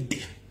yalagidde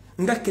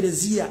nga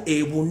kereziya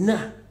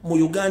ebuna mu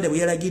Uganda bwe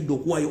yalagidde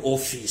okuwayo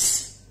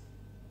office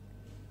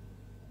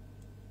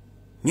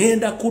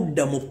ngenda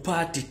kudda mu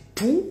party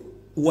 2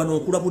 wano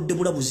nkulabudde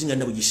bulabuzi nga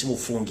nabwe gisimu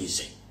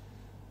fungize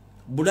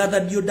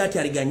brother deodorant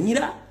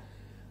aliganyira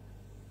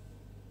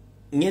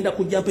ngenda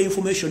kujjampa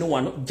information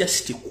wano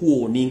just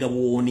kuoninga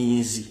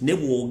buoninzi ne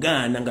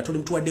bwogaana nga toli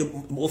mtuwadde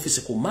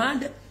office ku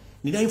Mande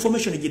nina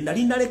information gye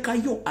nali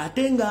nalekayo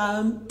ate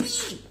nga mbi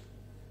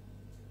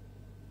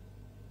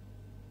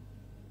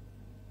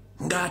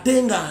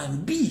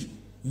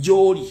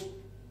gy'oli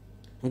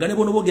nga ne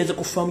bono bogenze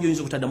ku faamu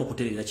yoyinza okutaddamu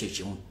okutereera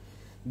kyekimu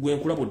gwe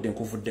nkulabudde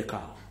nkuvuddeko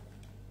awo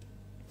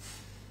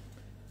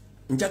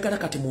njagala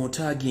kati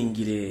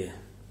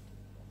muntagingire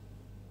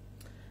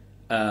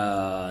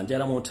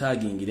njala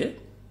muntagingire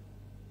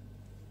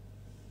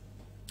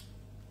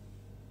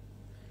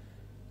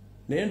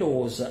naye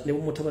ndowooza ne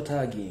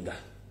bumutabataaginga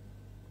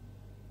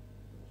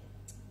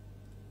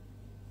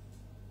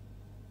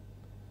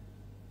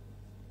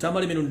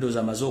tamala emirundi ndowooza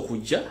amaze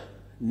okujja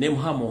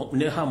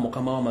ne hamu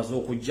mukama we amaze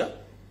okujja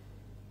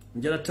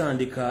njala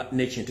tandika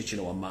n'ekintu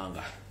kino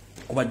wammanga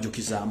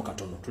kubajjukizaamu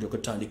katono tulyoke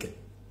tutandike.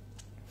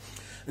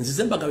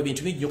 Nzize mbagamba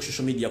ebintu bingi nnyo ku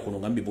social media kuno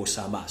nga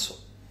mbiboosa amaaso.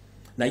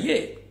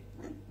 Naye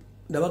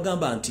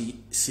nabagamba nti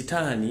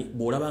sitaani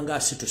bw'olaba nga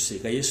asituse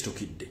nga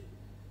yeesitukidde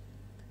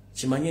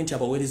kimanye nti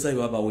abaweereza be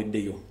baba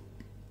baweddeyo.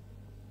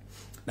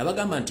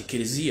 Nabagamba nti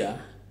Kereziya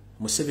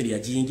Museveni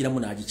yagiyingiramu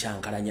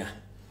n'agicyankalanya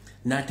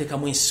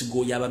n'ateekamu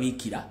ensigo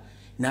y'ababiikira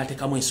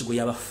n'ateekamu ensigo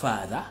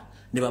y'abafaatha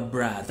ne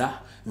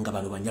babrother nga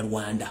bano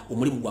Banyarwanda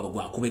omulimu gwabwe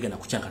gwakubegana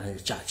kucyankalanya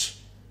church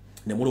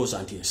ne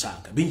mulowooza nti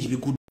ensanga bingi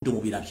bigudde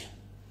mu birabye.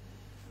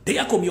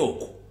 Teyakomye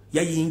okwo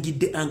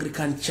yayingidde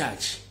Anglican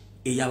Church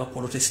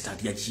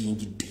ey'Abaprotestant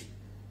yagiyingidde.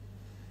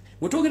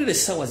 Bwe twogerera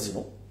essaawa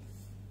zino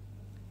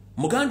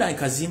muganda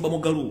Kazimba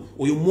Mugalu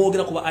oyo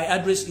mwogera kuba I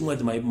address him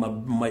with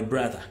my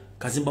brother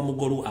Kazimba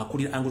Mugalu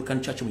akulira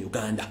Anglican Church mu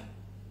Uganda.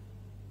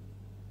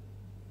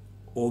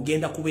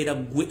 Ogenda kubeera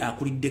gwe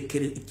akulidde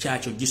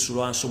church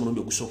ogisulwanso omulundi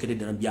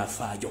ogusookeredde na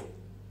byafaayo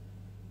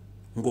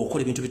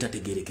ng'okola ebintu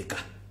bitategeerekeka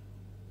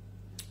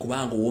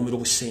kubanga owoomera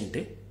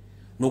obusente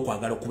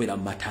n'okwagala okubeera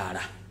mu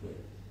mataala.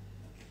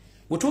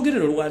 Bwe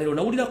twogerera olwaleero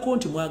nawulirako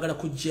nti mwagala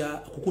kujja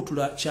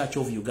kukutula Church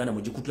of Uganda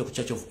mugikutule ku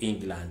Church of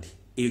England.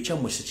 Eyo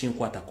kyammwe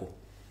sikinkwatako.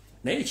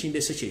 Naye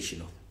ekindese kye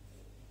kino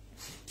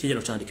kijja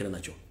tutandikira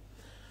nakyo.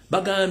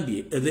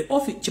 Bagambye the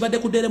office kibadde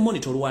ku Daily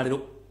Monitor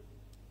olwaleero.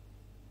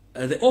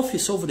 The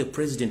office of the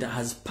president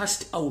has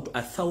passed out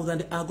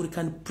 1,000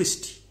 Anglican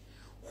priests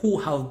who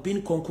have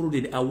been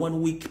concluded a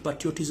 1-week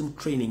patriotism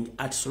training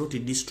at Soroti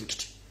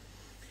district.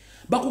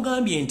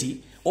 Bakugambye nti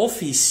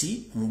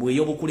office mbwe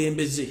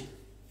y'obukulembeze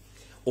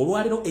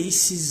olwaleero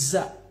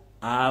eyisizza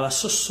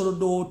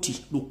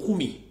abasosolodooti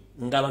 1,000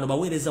 nga bano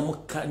baweereza mu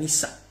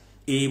kanisa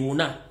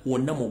ebuna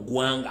wonna mu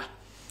ggwanga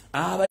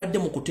abadde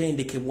mu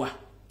kutendekebwa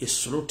e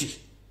Soroti.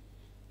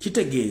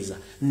 Kitegeeza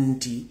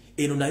nti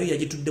eno nayo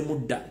yagitudde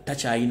mudda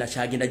takyayina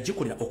kyagenda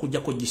gikolera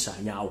okujjako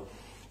gisaanyaawo.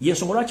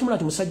 Yensonga lwaki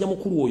mulati musajja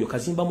mukulu oyo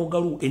Kazimba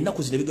Mugalu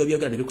ennaku zino ebigambo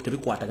byagala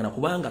tebikwatagana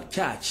kubanga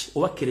church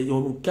oba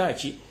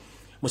church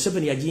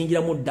Museveni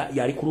yagiyingira mudda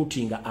yali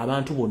kurutinga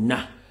abantu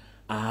bonna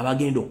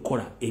abagenda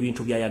okukola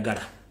ebintu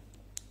byayagala.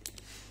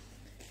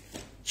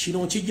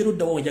 Kino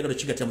kijjeruddawo njagala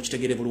kigatira mu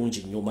kitegeere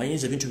bulungi nnyo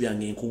mayinza ebintu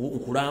byange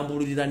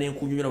nkulambulirira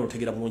n'enkunyumira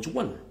n'otegeera bulungi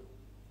wano.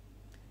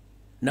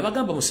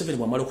 Nabagamba Museveni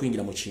bw'amala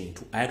okuyingira mu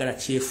kintu ayagala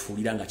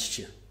kyefuulira nga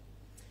kiki.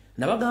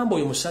 Nabagamba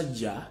oyo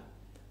musajja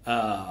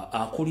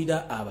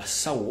akulira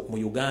abasawo mu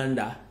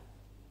Uganda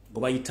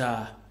gwe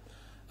bayita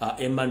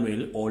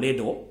Emmanuel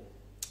Oledo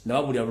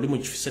nababulira luli mu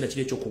kiseera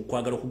kiri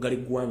ekyokwagala okuggala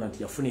eggwanga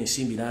nti yafuna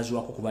ensimbi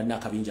n'aziwako ku banne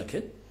akabinja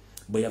ke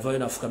bwe yavaayo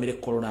n'afukamira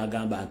ekkolona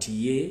agamba nti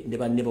ye ne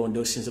banne bonde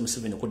osinze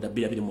Museveni okudda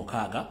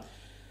 2026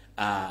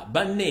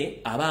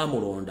 banne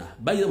abaamulonda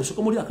bayiza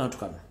musoko muli akantu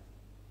kano.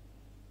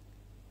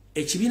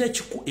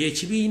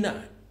 Ekibiina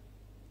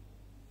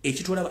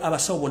ekitwala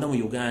abasawo bonna mu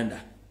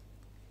Uganda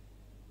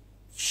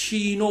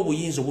kiina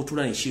obuyinza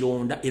obutula ne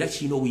kironda era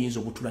kiina obuyinza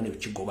obutula ne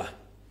kigoba.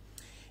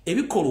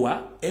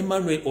 Ebikolwa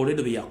Emmanuel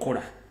Oledo bye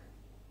yakola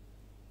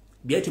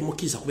byali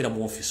temukkiriza kubeera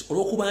mu office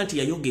olw'okuba nti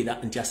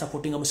yayogera nti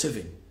asupportinga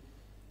Museveni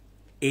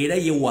era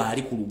ye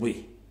waali ku lubwe.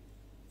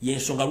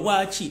 Yensonga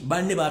lwaki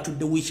banne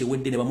baatudde wiiki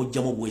ewedde ne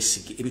bamugjamu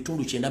obwesige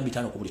ebitundu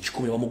 95 ku buli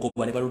 100 ne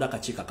bamugoba ne balonda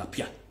akakiiko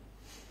akapya.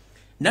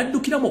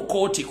 Naddukira mu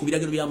kooti ku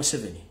biragiro bya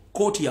Museveni.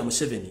 Kooti ya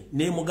Museveni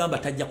n'emugamba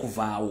tajja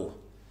kuvaawo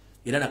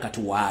era nakati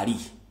waali.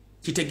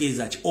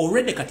 Kitegeeza ki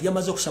already kati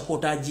yamaze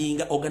okusupporta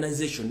ajinga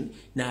organization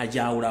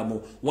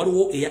n'ajawulamu.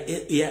 Waliwo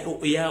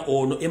eya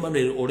ono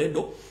Emmanuel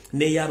Oledo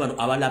n'eyabano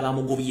abala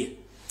bamugobye.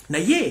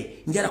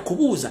 Naye njala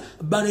kubuuza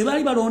bano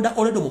baali balonda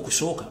Oledo mu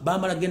kusooka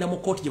baamala genda mu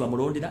kooti gye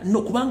bamulondera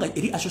no kubanga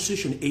eri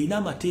association erina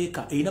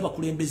amateeka erina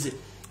bakulembeze.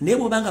 Naye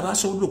bw'obanga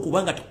basobola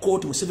okubanga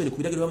kooti Museveni ku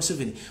biragiro bya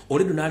Museveni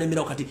Oledo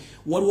n'alemerawo kati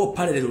waliwo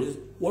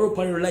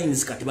parallel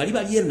lines kati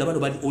bali eno na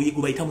bano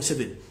oyigwe bayita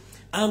Museveni.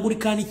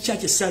 Anglican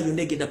Church essaawa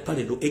yonna egenda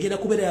parallel egenda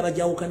kubeera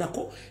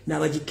yabajawukanako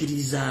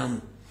n'abagikkiririzaamu.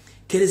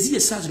 Kereziya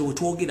essaawa zino we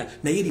twogera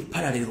naye eri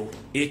parallel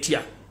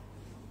etya.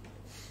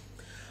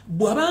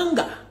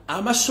 Bw'abanga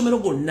amasomero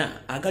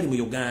gonna agali mu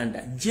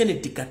Uganda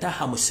Janet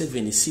Kataha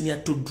Museveni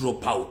senior to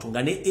drop out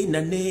nga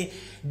ne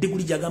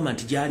diguli gyagamba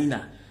nti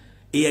gyalina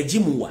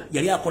eyagimuwa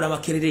yali akola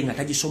makerere nga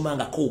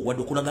tagisomangako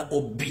wadde okulaga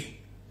obbi.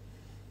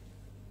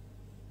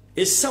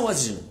 Essaawa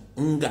zino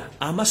nga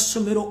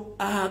amasomero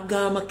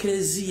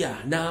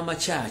ag'amakereziya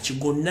n'amakyaki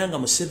gonna nga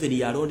Museveni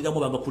yalonderamu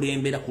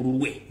bagakulembera ku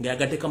lulwe nga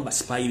yagateekamu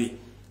basipayi be.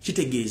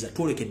 Kitegeeza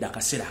twolekedde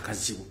akaseera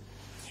akazibu.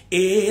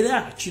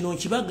 Era kino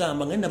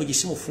kibagamba nga nabo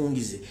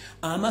gisimufungize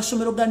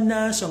amasomero ga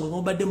Nansangwe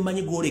ng'obadde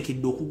mumanyi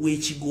goolekedde okugwa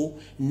ekigo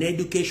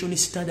n'education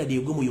standard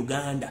egwe mu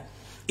Uganda.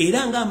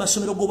 Era nga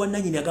amasomero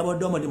g'obwannannyini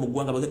agabadde amade mu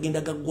ggwanga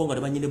bagagenda gaggwanga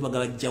ne bannyine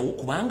bagabajjawo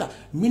kubanga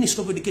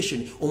Minister of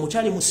Education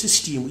omukyali mu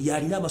system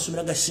yalina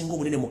amasomero agasinga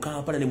obunene mu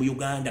Kampala ne mu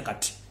Uganda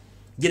kati.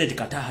 Janet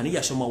Kataha ni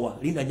yasoma wa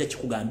linda ajja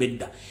kikugamba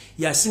edda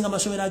yasinga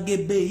amasomero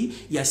ag'ebbeeyi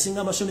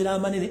yasinga amasomero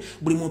amanene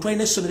buli muntu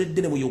alina essomero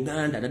eddene mu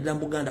Uganda naddala mu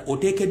Buganda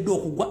oteekeddwa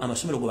okugwa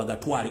amasomero go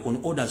bagatwale on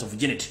orders of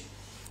Janet.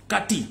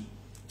 Kati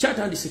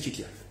kyatandise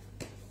kitya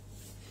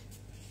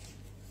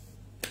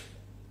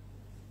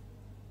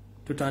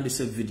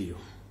tutandise video.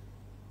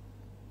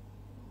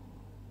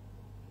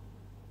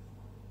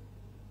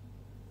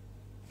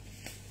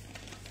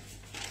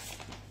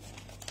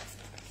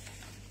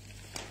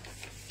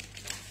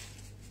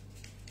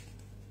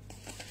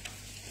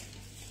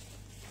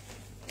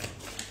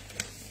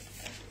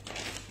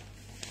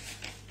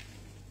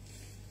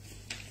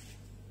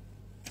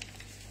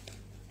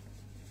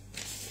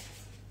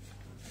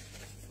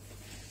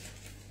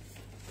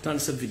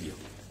 Tutandise video.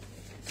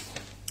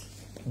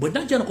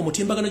 Bwenajja ku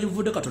mutimbagano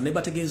gy'ovudde Katonda ne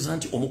bategeeza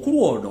nti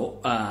omukulu ono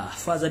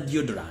Father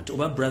Deodorant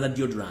oba Brother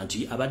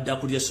Deodorant abadde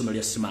akulira essomero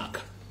lya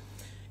Smaka.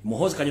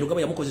 Muhoozi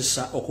Kanyirugaba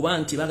yamukozesa okuba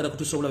nti baagala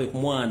kutuusa obulabe ku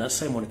mwana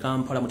Simon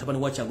Kampala mutabani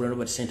wa Kyagulanyi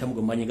Robert Ssentamu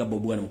gwe mmanyi nga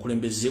Bwino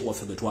mukulembeze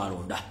waffe gwe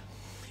twalonda.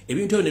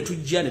 Ebintu ebyo ne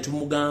tujja ne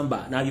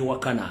tumugamba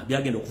n'abyewakana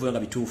byagenda okuvuga nga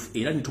bituufu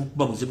era ne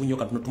tumukuba buzibu nnyo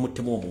katono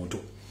tumuttemu omuntu.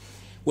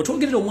 We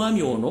twogerera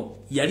omwami ono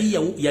yali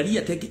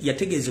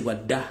yategeezebwa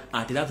dda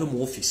ate ave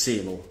mu ofiisi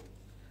eno.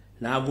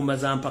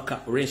 N'agumaza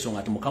mpaka olw'ensonga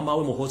ati mukama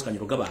we Muhoozi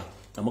Kanyirugaba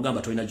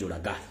amugamba tolina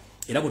gy'olaga.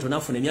 Era bwe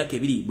tonaafuna emyaka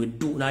ebiri bwe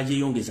ddu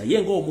n'agyeyongeza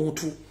ye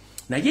ng'omuntu.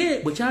 Naye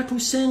bwe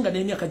kyatuusenga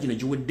n'emyaka gino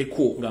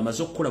giweddeko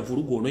ng'amaze okukola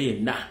vulugu ono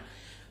yenna.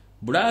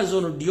 Bulaazi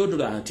ono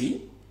Deodorant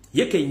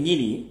ye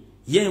kennyini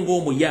ye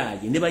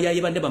ng'omuyaaye ne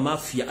bayaaye banne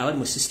bamafiya abali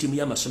mu sisitimu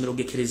y'amasomero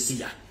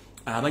g'Ekereziya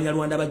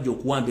Abanyarwanda bajja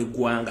okuwamba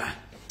eggwanga.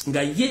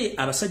 Nga ye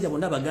abasajja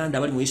bonna Abaganda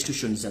abali mu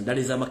institutions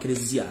endala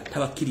ez'amakereziya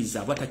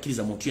tabakkiriza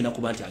bwatakkiriza muntu yenna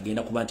kuba nti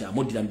agenda kuba nti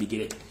amuddira mu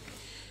bigere.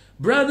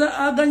 Brother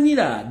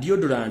aganyira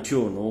Deodorant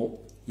ono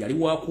yali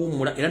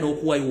wakuwummula era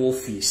n'okuwaayo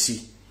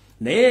ofiisi.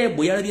 Naye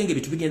bwe yalabye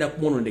ng'ebintu bigenda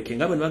kumwonondeka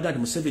nga bwe ne bagamba nti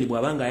Museveni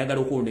bw'abanga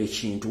ayagala okwonona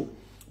ekintu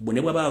bwe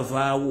ne bw'aba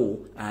avaawo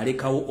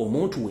alekawo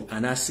omuntu we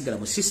anaasigala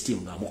mu system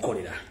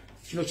ng'amukolera.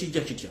 Kino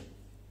kijja kitya.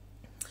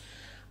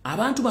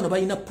 Abantu bano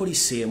balina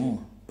poliisi emu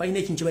balina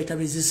ekintu kye bayita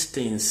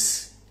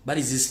resistance.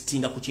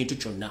 Baresistinga ku kintu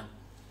kyonna.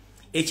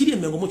 Ekiri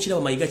emmengo mu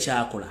kiraba Mayiga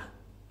kyakola.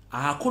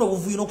 Akola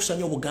obuvuyo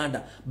n'okusanya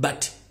Obuganda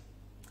but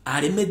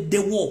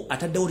alemeddewo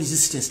ataddewo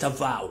resistance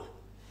tavaawo.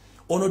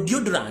 Ono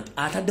Deodorant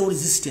ataddewo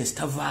resistance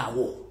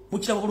tavaawo.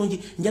 Mukiraba bulungi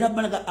njala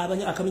balaga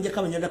akaminja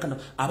k'Abanyarwanda kano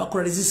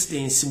abakola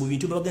resistance mu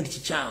bintu babaga nti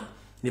kikyamu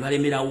ne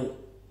balemerawo.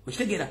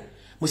 Okitegeera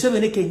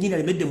Museveni kennyini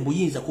alemedde mu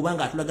buyinza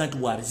kubanga atulaga nti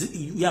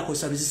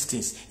yakozesa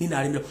resistance nina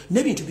alemerawo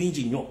n'ebintu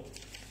bingi nnyo.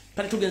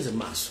 Kale tugenze mu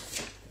maaso.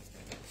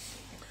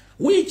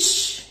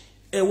 Which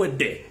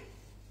ewedde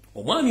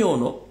omwami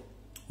ono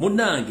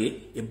munnange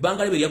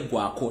ebbanga lye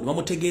lyaggwako ne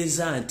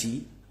bamutegeeza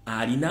nti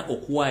alina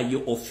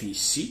okuwaayo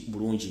ofiisi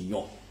bulungi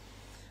nnyo.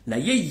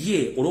 Naye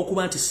ye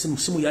olw'okuba nti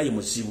simu yaye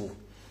muzibu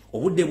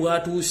obudde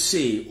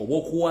bwatuuse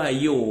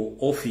obw'okuwaayo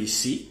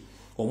ofiisi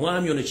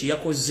omwami ono kye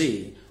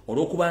yakoze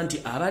olw'okuba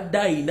nti abadde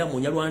ayina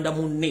munyarwanda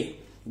munne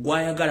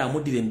gw'ayagala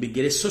amuddire mu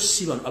bigere so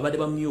si bano abadde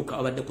bamyuka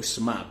abadde ku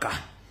Smaka.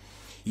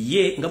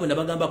 Ye nga bwe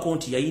nabagambako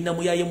nti yayina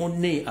muyaye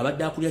munne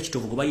abadde akulira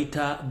kitovu gwe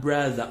bayita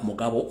Brother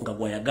Mugabo nga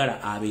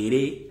gw'ayagala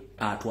abeere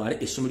atwale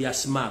essomero lya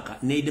Smaka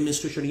ne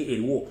demonstration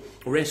eriwo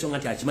olw'ensonga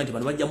nti akimanyi nti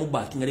bano bajja mu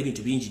baakinga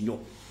n'ebintu bingi nnyo.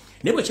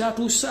 Naye bwe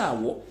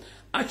kyatuusaawo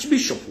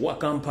Archbishop wa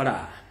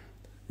Kampala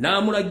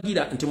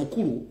n'amulagira nti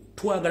mukulu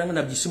twagala nga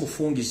nabwe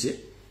gisimufungize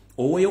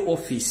oweeyo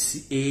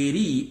ofiisi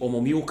eri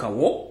omumyuka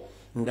wo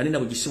nga nina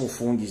bwe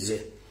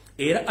gisimufungize.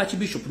 Era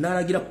Archbishop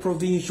n'alagira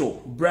Provincial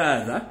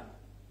Brother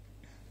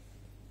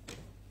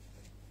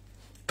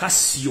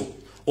Kasio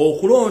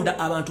okulonda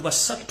abantu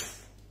basatu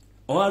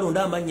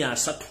owalonda amannya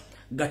asatu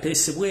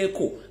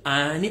gateesebweko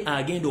ani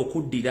agenda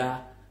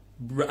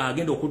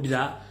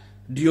okuddira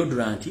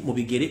Deodorant mu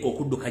bigere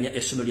okuddukanya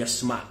essomero lya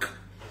Smaka.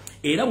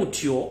 Era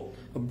butyo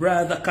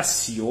Brother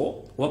Kasio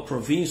wa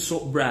Provincial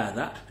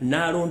Brother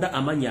n'alonda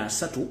amannya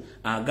asatu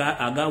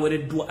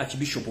agawereddwa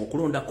Archbishop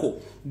okulondako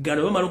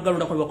gano bamala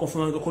okugalondako ne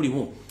bakonfirmangako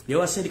limu ne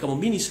basindika mu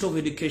Ministry of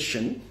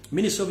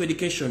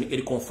Education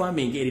eri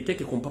confirming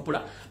eriteeke ku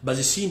mpapula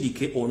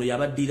bazisindike ono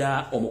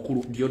yabaddira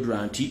omukulu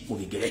Deodorant mu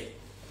bigere.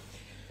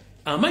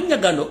 Amannya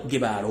gano ge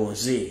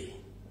balonze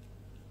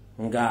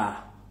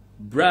nga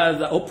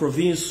Brother o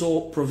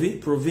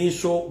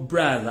Provincial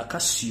Brother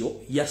Kasio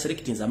ya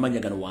selectinza amanya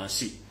gano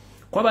wansi.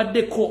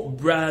 Kwabaddeko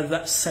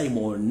Brother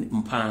Simon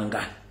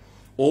Mpanga.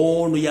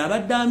 Ono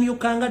yabadde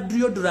amyukanga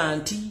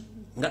Deodorant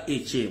nga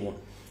ekyebo.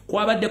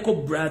 Kwabaddeko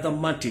Brother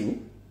Martin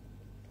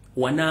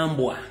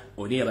Wanambwa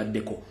oni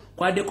yabaddeko.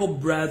 Kwabaddeko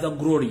Brother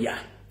Gloria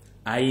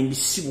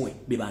ayimbisibwe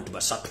be bantu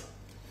basatu.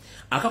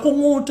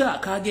 Akakungunta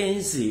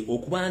kagenze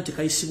okuba nti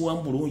kayisibwa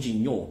bulungi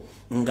nnyo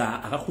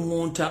nga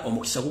akakungunta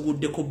omukisa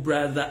guguddeko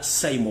Brother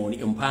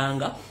Simon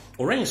Mpanga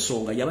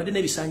olw'ensonga yabadde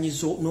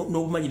n'ebisaanyizo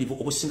n'obumanyirivu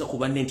obusinga ku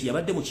banne nti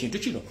yabadde mu kintu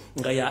kino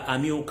nga ya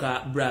amyuka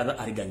Brother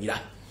aliganyira.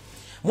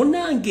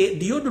 Munnange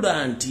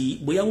Deodorant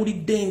bwe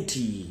yawulidde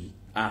nti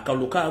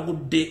akalulu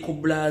kagudde ku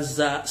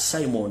Brother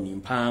Simon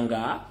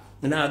Mpanga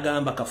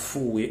n'agamba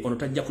kafuuwe ono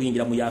tajja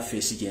kuyingira mu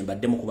yafeesi gye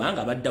mbaddemu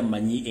kubanga abadde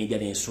amumanyi endya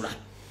n'ensula.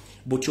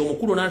 Butyo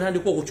omukulu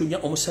n'atandika okucunya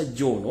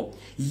omusajja ono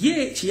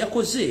ye kye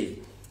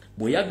yakoze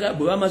bwe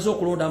bamaze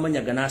okulonda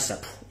amannya gana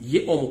asatu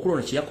ye omukulu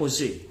ono kye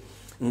yakoze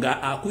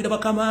nga akwira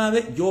bakama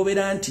be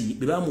gy'obeera nti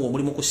be bamuwa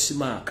omulimu ku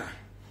Smaka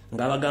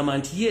ng'abagamba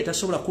nti ye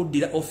tasobola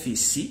kuddira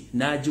office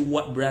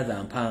n'agiwa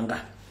brother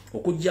Mpanga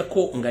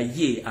okujjako nga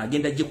ye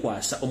agenda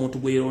gikwasa omuntu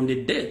gwe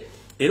yerondedde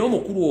era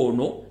omukulu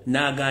ono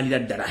n'agaanira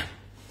ddala.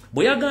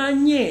 Bwe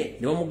yagaanye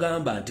ne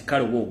bamugamba nti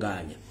kale oba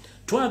ogaanye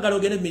twagala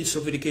ogende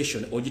Ministry of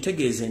Education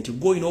ogitegeeze nti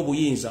gw'olina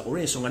obuyinza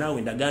olw'ensonga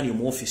naawe ndagaanira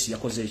mu office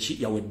yakoze eki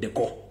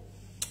yaweddeko.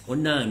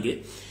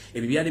 Onnange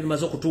ebyo byali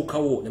bimaze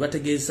okutuukawo ne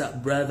bategeeza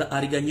brother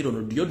Aliganyira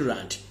ono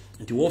Deodorant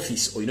nti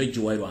office olina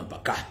ogiwairwa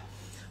mpaka.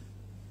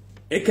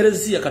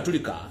 Ekereziya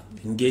Katolika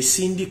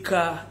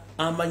ng'esindika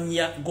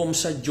amanya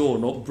g'omusajja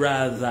ono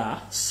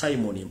brother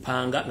Simon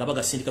Mpanga nga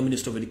bagasindika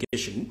Ministry of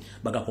Education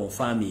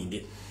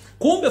bagakonfirming.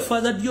 Kumbe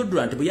Father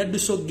Deodorant bwe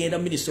yadduse okugenda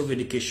Ministry of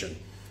Education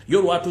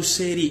yo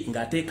lwatuseeri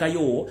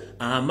ng'ateekayo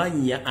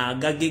amanya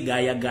agage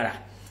g'ayagala.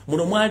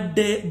 Muno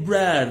mwadde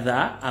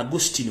brother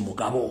Agustin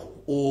Mugabo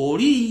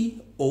oli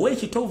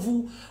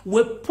ow'ekitovu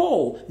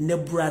wepo ne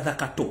brother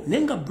Kato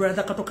nenga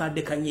brother Kato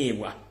kadde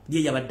kanyeebwa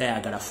ye yabadde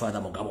ayagala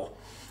Father Mugabo.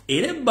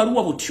 Era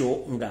ebbaluwa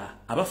butyo nga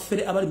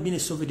abafere abali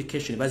Ministry of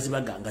Education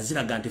bazibaga nga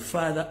ziraga nti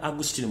Father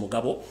Agustin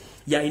Mugabo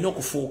yalina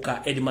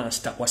okufuuka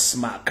headmaster wa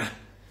SMAC.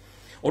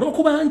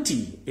 Olw'okuba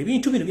nti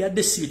ebintu bino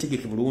byadde si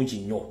bitegeke bulungi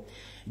nnyo.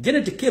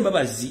 Janet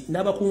Kembabazi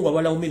n'abakungu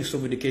abala mu Ministry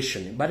of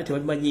Education bali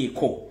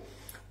tebabimanyiiko.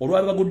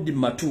 Olwabagudde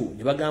matu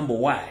ne bagamba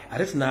why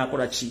ate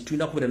tunaakola ki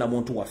tulina kubeera na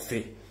muntu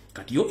waffe.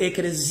 Kati yo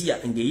ekereziya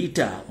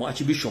ng'eyita mu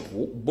Archbishop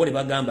bo ne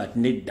bagamba ati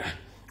nedda.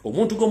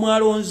 Omuntu gwe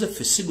mwalonze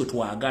ffe si gwe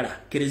twagala.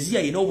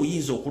 Kereziya yina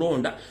obuyinza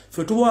okulonda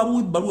ffe tubawa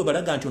ebbaluwa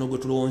balaga nti ono gwe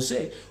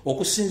tulonze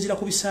okusinziira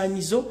ku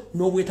bisaanyizo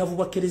n'obwetaavu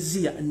bwa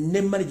kereziya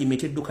ne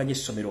management eddukanya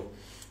essomero.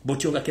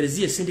 Botyo nga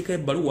kereziya esindika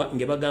ebbaluwa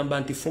ng'ebagamba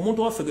nti ffe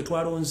omuntu waffe gwe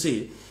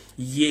twalonze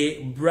ye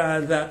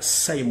brother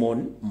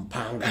Simon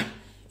Mpanga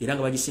era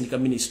nga bagisindika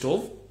Ministry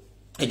of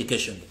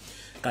Education.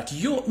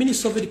 Kati yo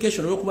Ministry of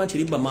Education olw'okuba nti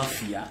limba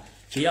mafia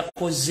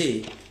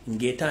kyeyakoze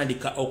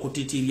ng'etandika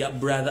okutitirya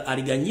brother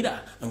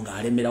Aliganyira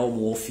ng'alemerawo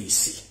mu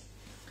office.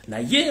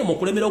 Naye mu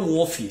kulemerawo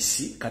mu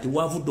office kati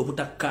wavudde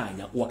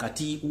obutakkaanya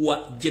wakati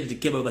wa Janet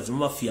Kembabazi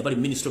mafia bali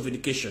Ministry of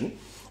Education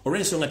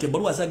olw'ensonga nti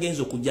ebbaluwa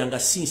zagenza okujja nga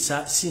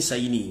sinsa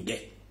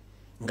yininge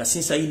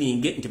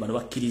nti bano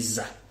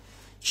bakkiriza.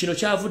 Kino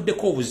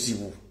kyavuddeko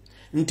obuzibu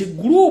nti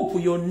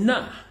group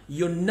yonna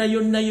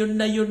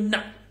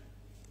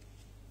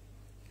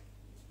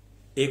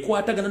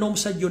ekwatagana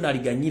n'omusajja ono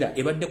Aliganyira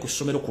ebadde ku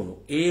ssomero kuno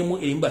emu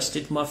erimba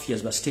state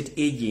mafias ba state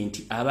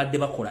agent abadde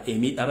bakola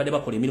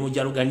emirimu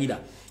gya Luganyira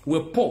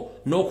wepo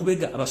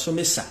n'okubega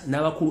abasomesa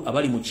n'abakulu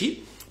abali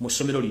mu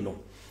ssomero lino.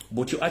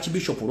 Butyo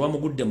Archbishop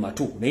olwamugudde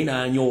matu naye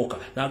n'anyooka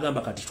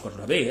n'agamba kati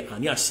tukatulabe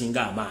ani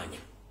asinga amaanyi.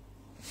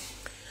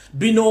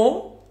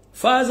 Bino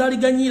Father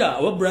Aliganyira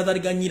oba brother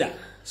Aliganyira,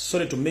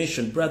 sorry to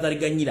mention brother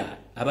Aliganyira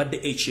abadde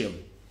HM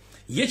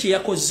ye kye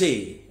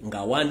yakoze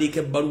ng'awandiika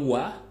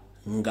ebbaluwa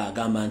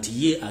ng'agamba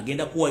nti ye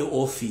agenda kuwayo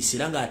office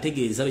era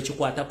ng'ategeeza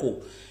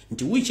bekikwatako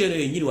nti wiiki eno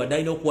yennyini wadde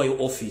alina okuwayo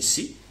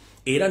office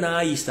era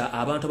n'ayisa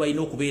abantu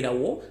balina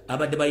okubeerawo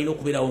abadde balina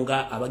okubeerawo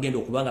nga abagenda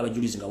okuba nga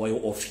abajulizi nga wayo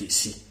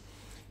office.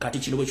 Kati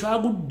kino bwe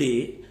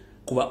kyagudde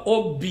kuba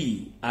OB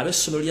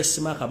ab'essomero lya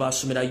SMAC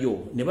baasomerayo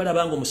ne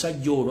balaba nga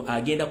omusajja ono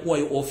agenda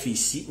kuwayo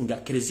office nga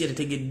kereziya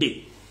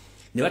tetegedde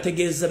ne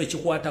bategeeza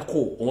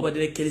bekikwatako omubadde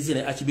ne kereziya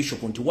ne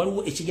Archbishop nti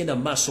waliwo ekigenda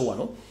mu maaso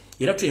wano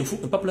era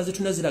empapula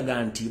zetuna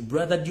ziraga nti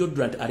brother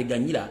Deodorant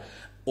Aliganyira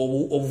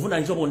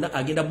obuvunaanyizibwa bwonna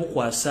agenda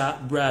bukwasa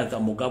brother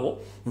Mugabo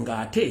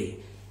ng'ate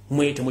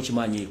mwete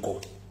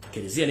mukimanyiiko.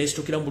 Kereziya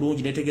n'esitukira mu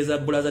bulungi netegeeza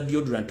brother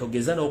Deodorant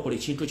togeza n'okola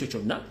ekintu ekyo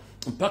kyonna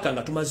mpaka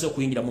nga tumaze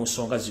okuyingira mu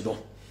nsonga zino.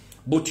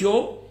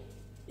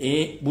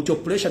 Butyo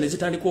pressure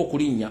nezitandika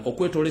okulinnya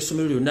okwetoola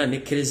essomero lyonna ne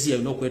kereziya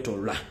yonna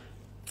okwetoola.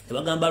 Ne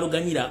bagamba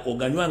Aliganyira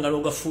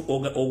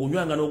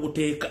ogunywanga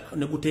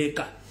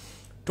n'oguteeka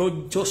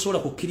tosobola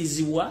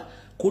kukkirizibwa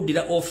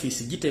kuddira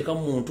office giteeka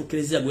mu muntu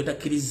kereziya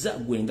gwetakkiriza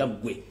gwenga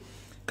gwe.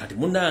 Kati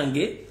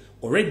munange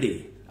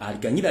already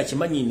Aliganyira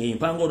akimanyi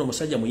ng'empanga ono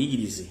omusajja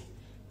muyigirize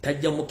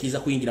tajja mukkiriza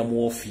kuyingira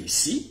mu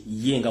office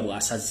ye nga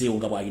bw'asazeewo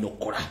nga bw'alina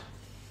okukola.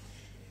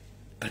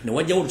 Kati ne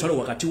wajjawo olutalo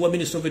wakati wa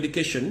Ministry of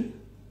Education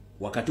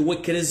wakati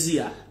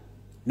w'ekereziya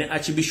ne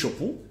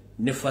Archbishop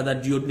ne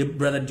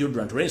brother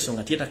Deodorant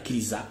olw'ensonga nti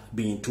yetakkiriza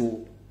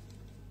bintu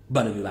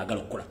bano bye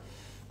baagala okukola.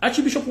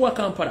 Archbishop wa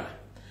Kampala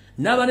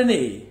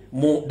n'abanene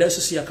mu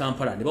diocese ya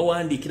Kampala ne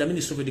bawandiikira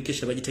Ministry of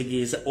Education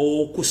bagitegeeza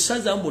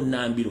okusaza mu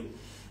nnambiro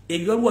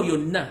ebibaluwa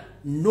byonna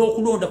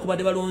n'okulonda ku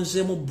badde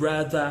balonzeemu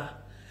brother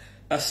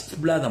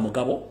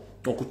Mugabo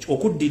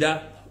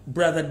okuddira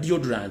brother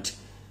Deodorant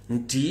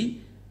nti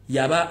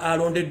yaba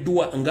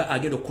alondeddwa nga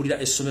agenda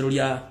okukulira essomero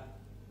lya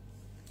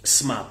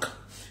SMAC.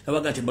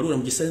 Abaga nti baluwa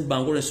mugisane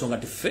bangolo ensonga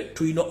nti ffe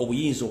tulina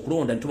obuyinza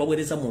okulonda nti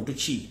tubaweereza muntu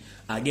ki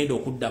agenda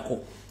okuddako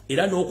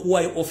era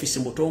n'okuwaayo office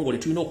mu butongole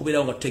tulina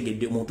okubeerawo nga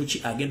tutegedde muntu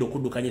ki agenda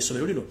okuddukanya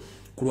essomero lino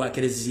ku lwa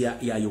kereziya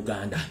ya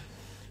Uganda.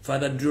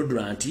 Father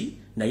Deodorant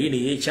naye ne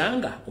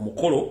yeekyanga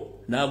omukolo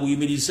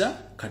n'aguyimiriza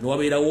kati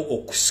wabeerawo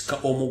okusika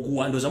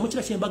omuguwa. Ndowooza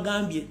mukira kye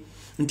mbagambye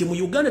nti mu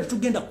Uganda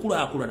tetugenda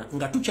kukulaakulana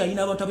nga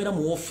tukyalina abantu abeera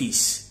mu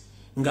office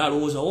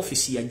ngalowooza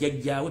office ya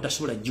jjajjaawe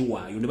tasobola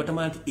giwaayo ne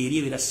batamanya nti eri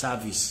ebeera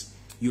service.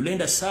 You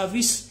render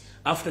service,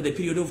 after the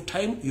period of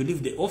time you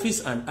leave the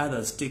office and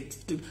others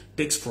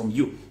takes from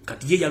you.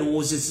 Kati ye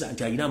yalowoozezza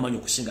nti alina amaanyi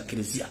okusinga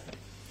Eklezia.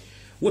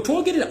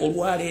 Wetwogerera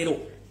olwaleero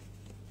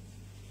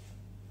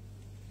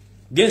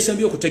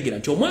gyensembi okutegeera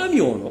nti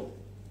omwami ono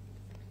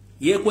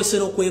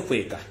yeekwesera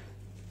okwekweka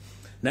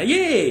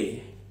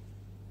naye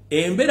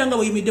embeera nga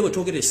bweyimidde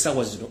bwetwogerera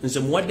essaawa zino nze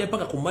muwadde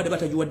paka ku mmadde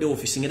batagiwadde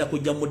office ngenda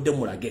kujja mudde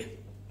mulage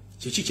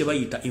kiki kye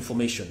bayita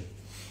information.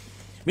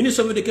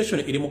 Minister of Education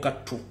eri mu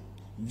kattu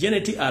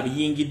Janet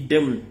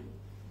abiyingiddemu.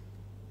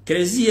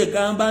 Eklezia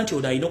egamba nti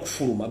ono alina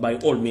okufuluma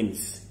by all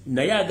means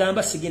naye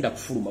agamba sigenda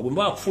kufuluma bwe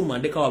mba kufuluma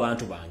ndekawo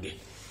abantu bange.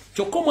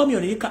 Kyokka omwami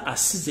ono yeka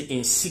asize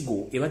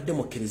ensigo ebadde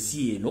mu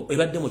Eklezia eno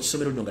ebadde mu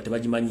kisomero nga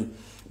tebagimanyi.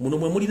 Muno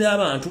mwe mulira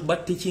abantu ba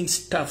teaching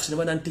staffs ne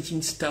bana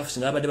teaching staffs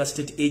nga abadde ba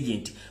state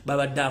agent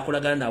babadde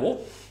akolagana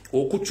nabo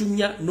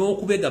okucunya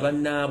n'okubega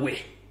bannaabwe.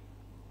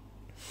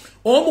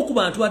 Omu ku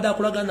bantu badde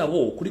akolagana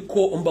nabo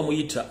kuliko omba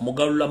muyita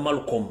Mugalula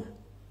Malcolm.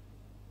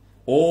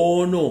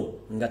 Ono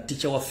nga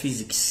teacher wa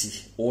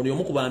physics. Ono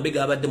omu ku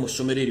bambega abadde mu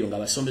ssomero eryo nga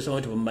abasomesa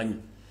bamwe tebamanyi.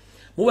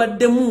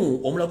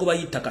 Mubaddemu omulago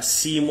bayita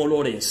Kasimo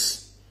Lawrence.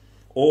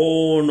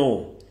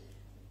 Ono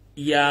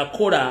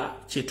yakola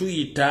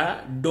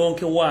kyetuyita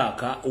donke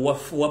waka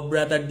wa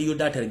brother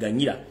Diodata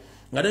Ganyira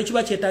nga nyo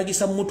kiba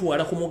kyetaagisa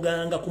mutwala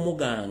kumuganga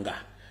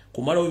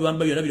kumala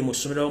bibamba byonna biri mu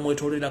ssomero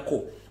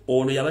bamwetolerako.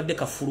 Ono yabadde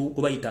kafulu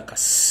gwe bayita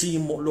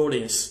Kasimo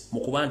Lawrence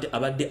mu kuba nti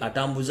abadde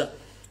atambuza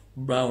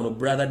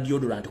brother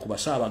Diodorant ku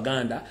basaaba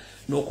Baganda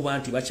n'okuba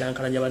nti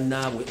bakyankalanya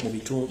bannaabwe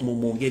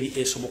mu ngeri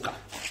esoboka.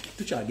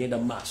 Tukyagenda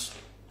mu maaso.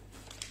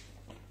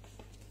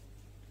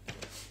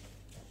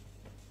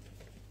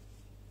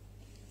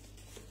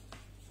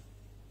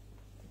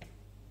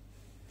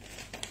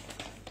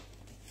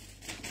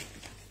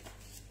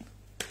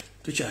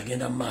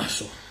 Tukyagenda mu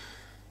maaso.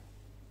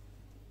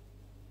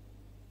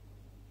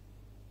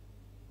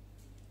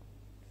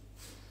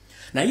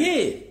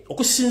 Naye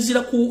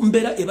okusinziira ku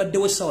mbeera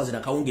ebaddewo essaawa zino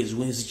akawungeezi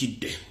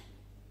wenzijidde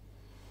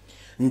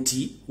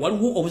nti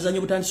waliwo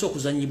obuzannyo butandise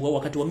okuzannyibwa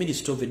wakati wa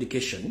Minister of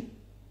Education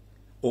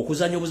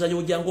okuzannya obuzannyo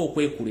bujjanga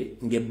okwekule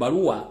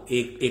ng'ebbaluwa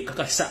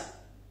ekakasa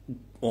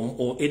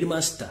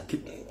Headmaster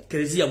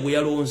Eklezia gwe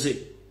yalonze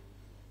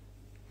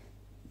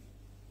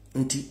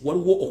nti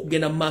waliwo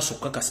okugenda mu maaso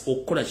okukakasa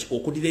okukola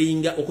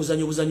okudirainga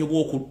okuzannya obuzannyo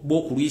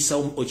bw'okulwisa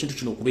ekintu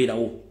kino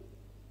okubeerawo.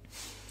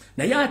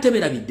 Naye ate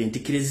berabidde nti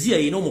Eklezia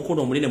yina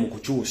omukono omunene mu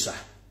kukyusa.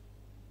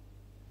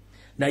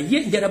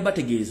 Naye njala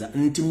bategeeza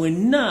nti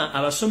mwenna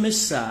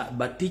abasomesa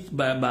ba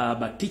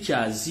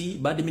teachers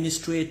ba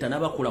administrator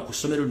n'abakola ku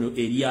ssomero lino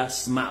erya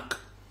SMAC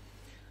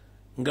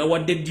nga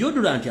wadde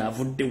Diodorant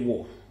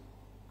avuddewo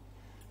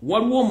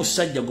waliwo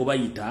omusajja gwe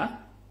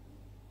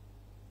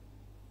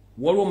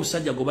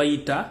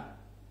bayita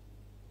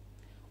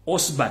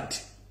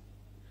Osbat.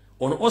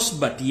 Ono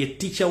Osbat ye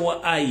teacher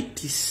wa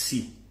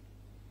ITC.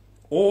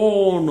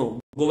 Ono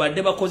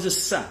gobadde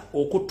bakozesa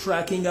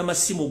okutracking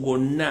amasimu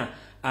gonna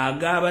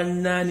agaba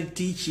nani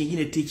teaching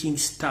ne teaching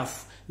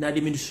staff na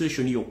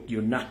administration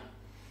yonna.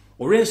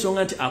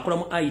 Olw'ensonga nti akola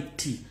mu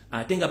IT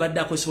ate nga badde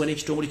akozesebwa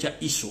n'ekitongole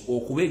kya ISO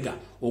okubega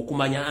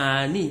okumanya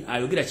ani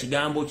ayogera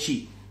kigambo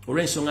ki.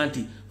 Olw'ensonga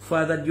nti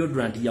Father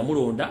Diodorant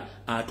yamulonda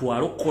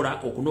atwala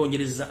okukola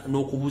okunoonyereza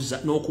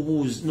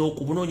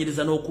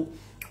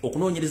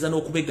okunoonyereza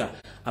n'okubega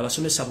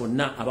abasomesa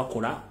bonna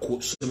abakola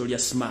ku ssomero lya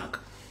SMAC.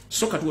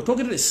 So kati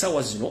wetwogerera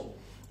essaawa zino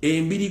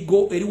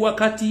embirigo eri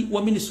wakati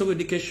wa Minister of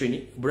Education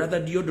brother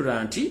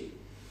Diodorant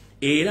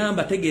era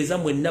mbategeeza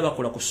mwenna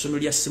bakola ku ssomero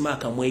lya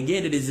SMAC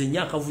mwegendereze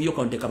nnyo akavuyo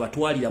kano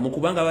tekabatwalira mu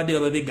kubanga badde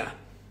bababega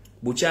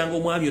bukyanga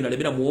omwami ono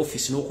alebera mu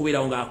office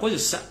n'okubeerawo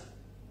ng'akozesa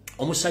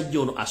omusajja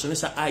ono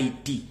asomesa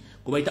IT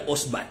gwe bayita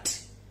Osbat.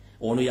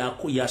 Ono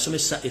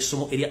yasomesa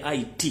essomo erya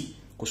IT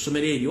ku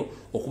ssomero eryo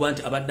okuba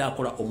nti abadde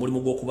akola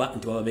omulimu gw'okuba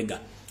nti bababega.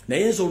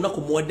 Naye nze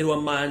olunaku muwadde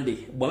lwa Monday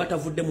bw'aba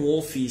tavudde mu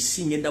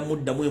office ngenda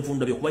muddamu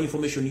envunda byokuba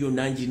information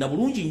yonna njirina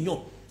bulungi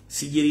nnyo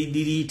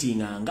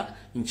sigiriitinganga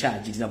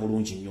nkyagirina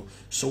bulungi nnyo.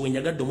 So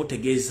wenyagadde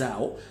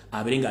omutegeezaawo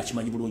abeere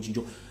ng'akimanyi bulungi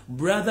nnyo.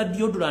 Brother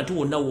Diodorant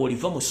wonna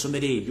w'oliva mu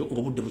ssomero eryo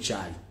ng'obudde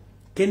bukyali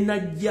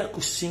kenajja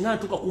kusinga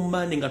ntuuka ku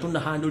Monday nga tonna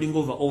handling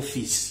over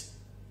office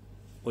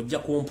ojja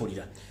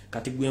kumpulira.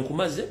 Kati gwe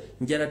nkumaze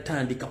njala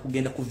tandika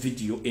kugenda ku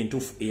video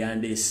entuufu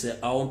eyandeese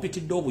awo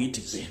mpitidde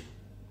obuyitize.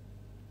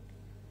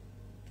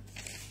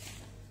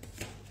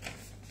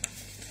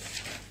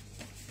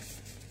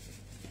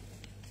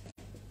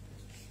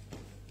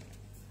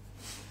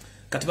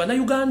 Kati bana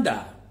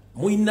Uganda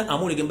muina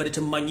amulege mbale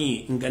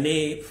temanyi nga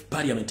ne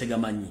parliament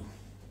tegamanyi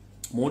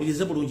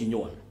muwulirize bulungi nnyo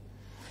wano.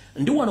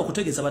 Ndi wano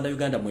okutegeeza bana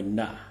Uganda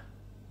mwenna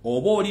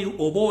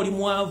oba oli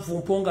mwavu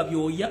mponga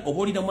byoya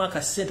oba olina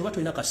mwaka ssente oba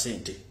tolina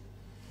kasente.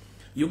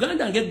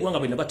 Uganda ng'eggwanga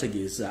bwe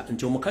nabategeeza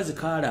nti omukazi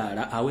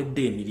kaalaala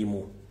awedde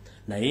emirimu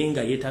naye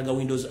nga yeetaaga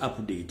Windows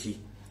update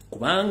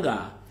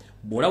kubanga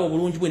bw'olaba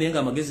bulungi bwe naye nga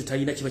amagezi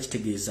talina kiba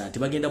kitegeeza nti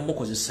bagenda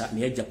mukozesa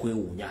naye ajja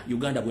kwewuunya.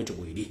 Uganda bwetyo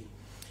bweri.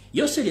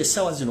 Yoseri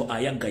essaawa zino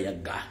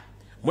ayaggayagga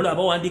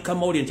mulaba wandika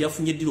mawulire nti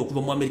yafunye deal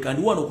okuva mu America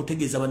ndi wano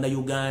okutegeeza bana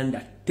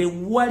Uganda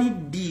tewali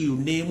deal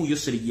n'emu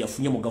yosere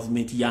yafunye mu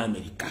government ya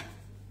America.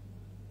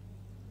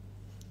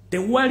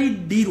 Tewali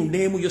deal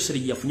n'emu yosere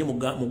yafunye mu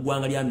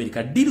gwanga lya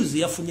America. Deal ze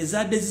yafunye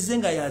zadde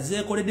zizenga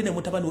yazeekoledde ne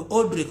mutabani we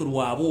Audrey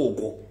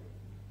Lwabogo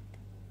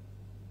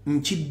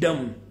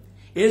nkiddamu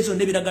ezo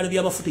nebiragalo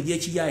by'amafuta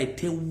by'ekiyaye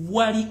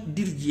tewali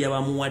deal gye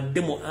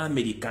yabamuwadde mu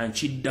America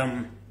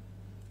nkiddamu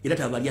era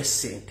tabalya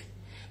sente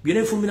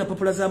byonna bifulumira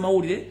papula za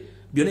mawulire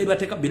byonna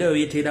bibateka birayo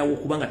yeteerawo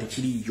kubanga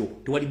tekiriyo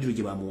tewali deal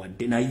gye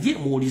bamuwadde naye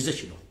muwulize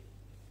kino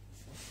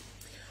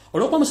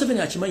olwokuba Museveni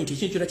akimanyi nti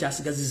ekintu kyonna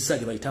kyasigazizza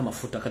gye bayita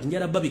amafuta kati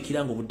njala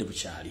babikiranga obudde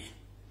bukyali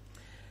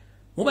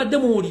mubadde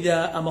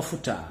muwulira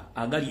amafuta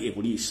agali e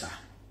Buliisa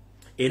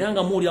era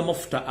nga muwulira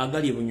amafuta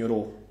agali e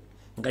Bunyoro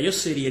nga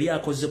Yoseri yali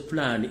akoze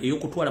plan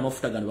ey'okutwala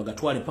amafuta gano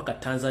bagatwale mpaka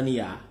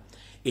Tanzania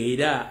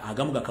era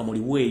agamu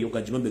gakamulibweyo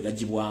gajimbe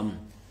gajibwamu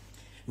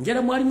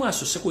njala mwali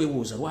mwasose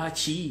kwebuuza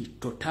lwaki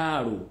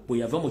Totalo bwe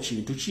yava mu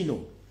kintu kino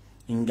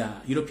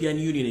nga European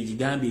Union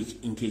egigambye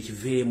nke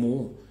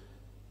ekiveemu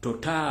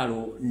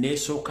Totalo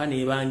nesooka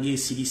nebanga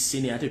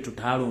esirise ne ate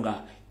Totalo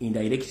nga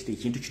indirect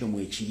ekintu kino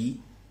mwekiri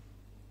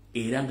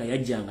era nga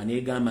yajjanga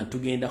negamba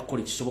tugenda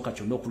kukola ekisoboka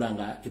kyonna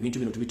okulanga ebintu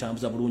bino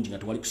tubitambuza bulungi nga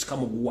tewali kusika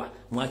muguwa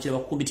mwakira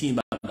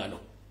bakukumbitimba ngano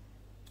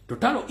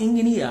Totalo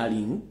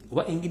engineering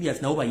oba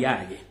engineers nabo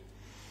bayaye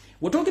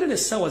wetwogerera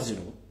essaawa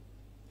zino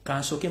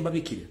kansooke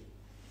mbabikire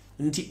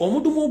nti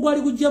omudumu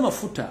ogwali gujja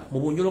amafuta mu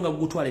Bunyoro nga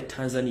gutwale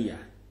Tanzania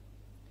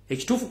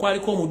ekituufu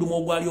kwaliko omudumu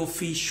ogwali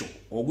official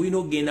ogulina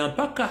okugenda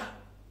mpaka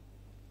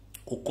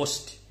ku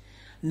coast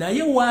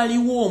naye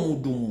waliwo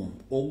omudumu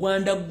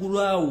ogwanda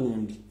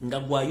ground nga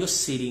gwa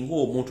Yoseri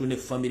ng'omuntu ne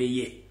family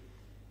ye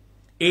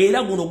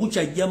era guno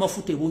gukyajja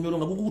amafuta e Bunyoro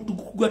nga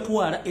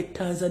gugatwala e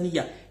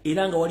Tanzania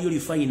era nga waliyo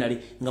refinery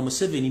nga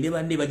Museveni ne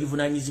banne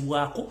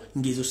bagivunaanyizibwako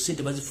ng'ezo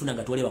ssente bazifuna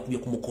nga twali bakubye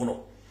ku mukono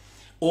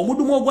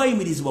omudumu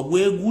ogwayimirizibwa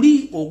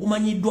gweguli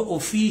ogumanyiddwa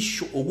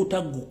official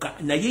ogutagguka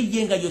naye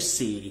ye nga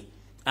Yoseri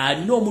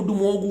alina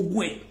omudumu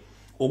ogugwe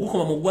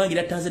ogukoma mu ggwanga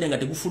lya Tanzania nga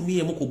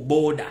tegufulumiyemu ku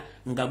border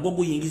nga gwo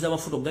guyingiza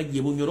amafuta gajja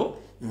e Bunyoro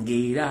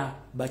ng'era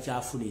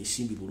bakyafuna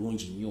ensimbi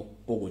bulungi nnyo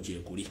ogwo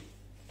gye guli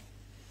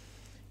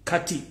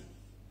kati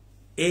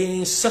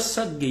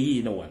ensasagge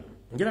yiino wano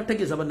njala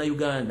tegeeza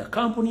bannayuganda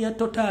kampuni ya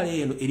Total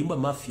eno erimu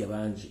mafia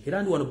bangi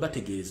era ndi wano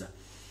bategeeza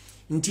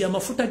nti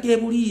amafuta g'e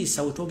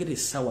Buliisa wetwogera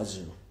essaawa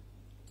zino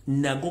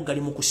nago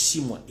gali mu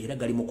kusimwa era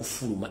gali mu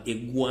kufuluma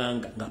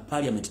eggwanga nga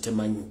parliament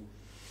temanyi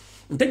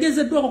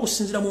ntegeezeddwako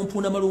kusinzira mu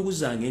mpuuna malungu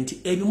zange nti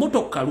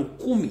ebimotoka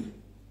 1,000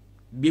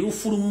 bye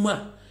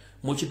bifuluma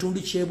mu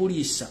kitundu ky'e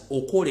Buliisa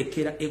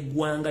okwolekera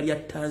eggwanga lya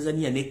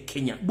Tanzania ne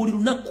Kenya buli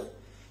lunaku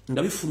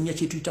nga bifulumya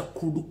kye tuyita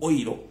crude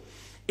oil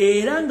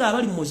era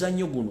ng'abali mu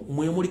muzannyo guno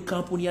mwe muli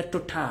kampuni ya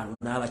Total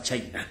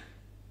n'Abachina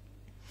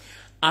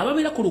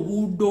ababeera ku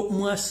luguudo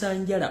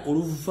mwasanjala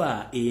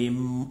oluva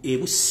e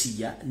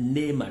Busia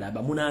ne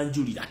Malaba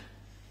munanjulira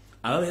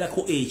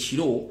ababeerako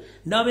ekiro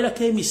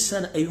n'ababeerako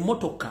emisana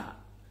ebimotoka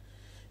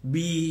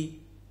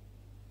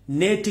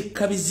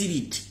neetikka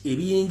biziriti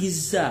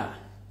ebiyingiza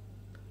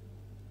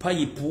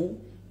payipu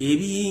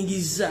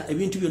ebiyingiza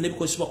ebintu byonna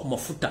ebikozesebwa ku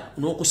mafuta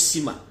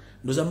n'okusima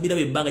ndoza mubira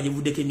bebbanga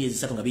gyevuddeko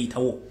emyezi 3 nga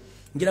biyitawo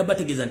ngira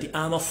bategeeza nti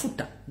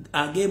amafuta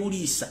ag'e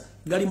Buliisa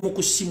gali mu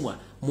kusimwa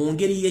mu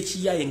ngeri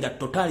y'ekiyaye nga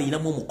Total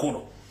inamu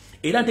omukono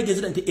era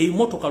ntegeeza nti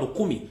ebimotoka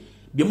 1,000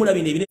 bye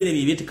mulabina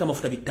ebinene byetika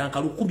amafuta bitanka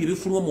 1,000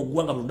 bifuluma mu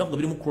ggwanga buli lunaku nga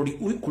biri mu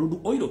crude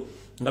oil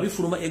nga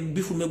bifuluma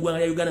eggwanga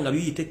lya Uganda nga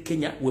biyite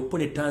Kenya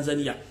wepone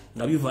Tanzania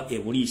nga biva e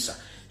Buliisa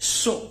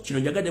so kino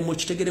njagadde mu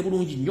kitegere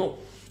bulungi nnyo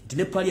nti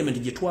ne parliament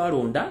gye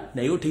twalonda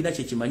naye terina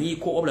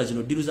kyekimanyiiko wabula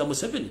zino ddiru za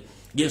Museveni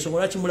gyensonga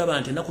lwaki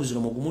mulaba nti ennaku zino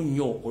mugumu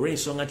nnyo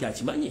olw'ensonga nti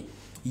akimanyi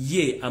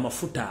ye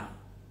amafuta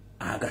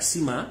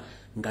agasima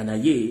nga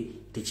naye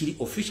tekiri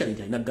official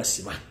nti alina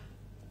gasima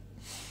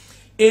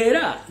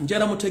era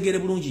njala mutegere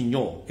bulungi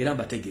nnyo era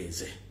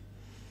mbategeeze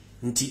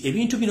nti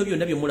ebintu bino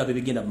byonna bye mulaba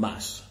bigenda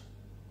maaso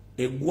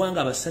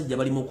eggwanga abasajja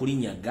bali mu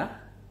kulinyaga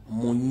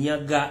mu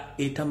nyaga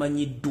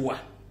etamanyiddwa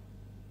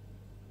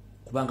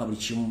kubanga buli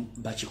kimu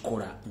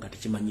bakikola nga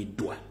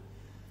tekimanyiddwa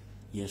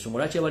yensonga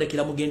lwaki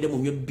abalekera mugende mu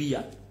nywe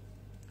bbiya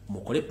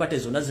mukole pate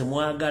zonna ze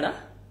mwagala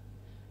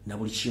na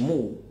buli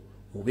kimu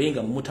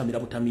mubenga mumutamira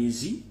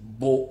butamizi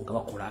bo nga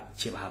bakola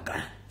kye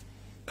baagala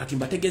kati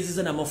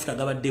mbategeezeza n'amafuta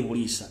gabadde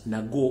Buliisa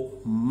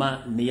nago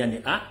ma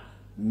neyane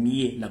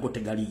mie nago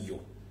tegaliyo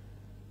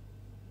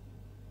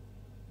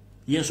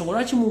yensonga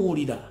lwaki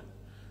muwulira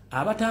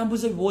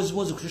abatambuza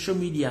ebibozibozi ku social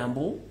media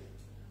mbu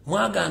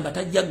mwagamba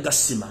tajja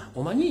gasima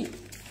omanyi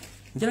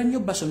njala nnyo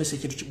basomesa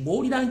ekintu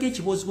bw'owuliranga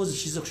ekibozibozi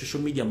kize ku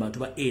social media mu bantu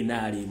ba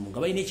NRM nga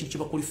balina ekintu kye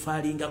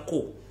bakulifaalingako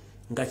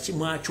nga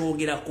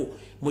mwakyogerako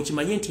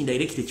mukimanye nti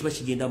indirect kiba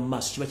kigenda mu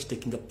maaso kiba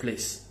kitakinga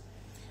place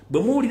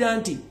bwe muwulira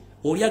nti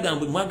oli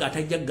agamba mwaga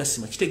atajja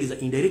gasima kitegeeza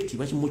indirect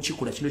kiba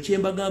mukikola kino kye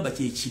mbagamba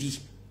kyekiri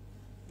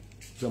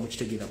kiba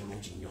mukitegeera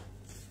bulungi nnyo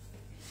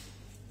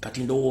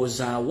kati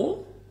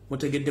ndowoozaawo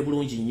mutegedde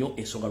bulungi nnyo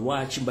ensonga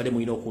lwaki mbadde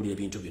mulina okuwulira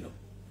ebintu bino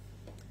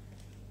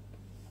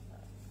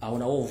awo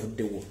nawo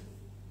ovuddewo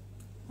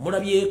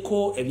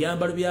mulabyeko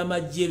ebyambalo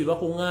by'amagye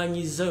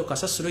bibakuŋŋaanyiza yo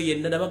kasasiro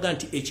yenna nabaga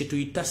nti ekyo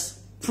tuyita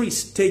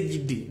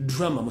pre-staged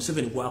drama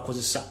Museveni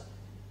gwakozesa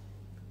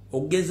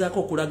okugezaako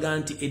okulaga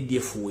nti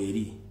ADF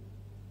weeri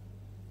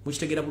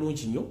mukitegera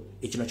bulungi nnyo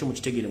ekyo nakyo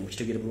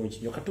mukitegere bulungi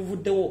nnyo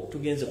katuvuddewo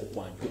tugenze ku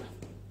kwanjula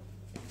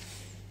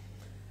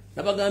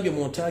nabagambye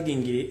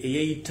muntagingire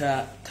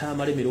eyeeyita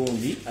Tamale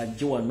Mirundi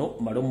ajje wano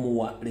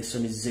malomuwa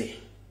lesoni ze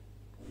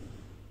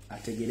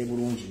ategere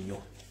bulungi nnyo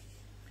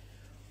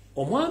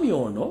omwami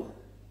ono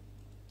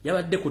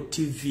yabadde ku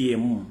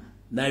TVM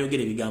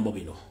n'ayogera ebigambo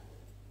bino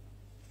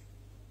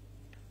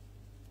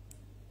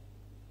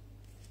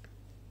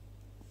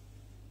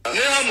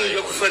nehamu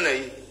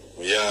yakufanayi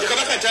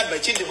yakabaka tabba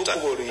kindi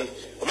bukubolu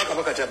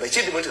omakabaka tabba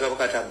kindi mwe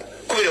kabaka tabba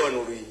kubire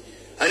wano oluyi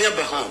ani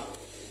Abraham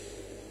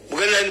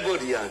muganda ni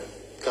bodi yani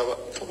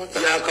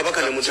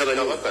kabaka ne mutabani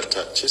kabaka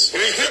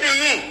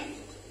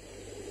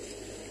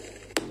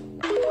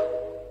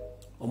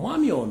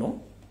omwami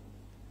ono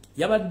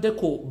yabadde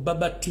ku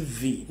Baba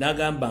TV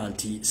n'agamba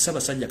nti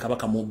Ssaabasajja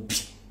Kabaka mubbi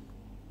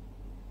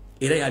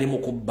era yali mu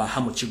kubba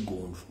mu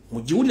Kigundu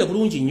mugiwulira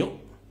bulungi nnyo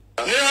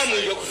nehamu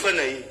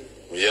yakufanayi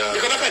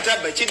yakabaka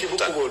tabba kindi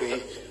bukubolu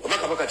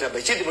omakabaka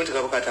tabba kindi mwe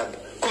kabaka tabba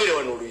kubire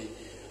wano oluyi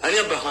ani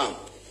Abraham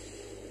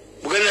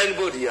muganda ni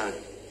bodi yani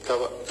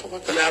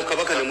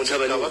kabaka ne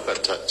mutabani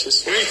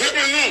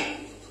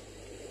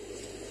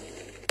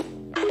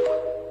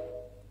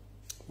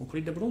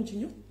mpulidde bulungi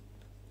nnyo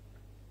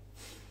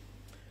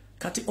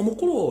kati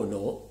omukulu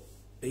ono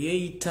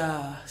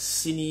yeeyita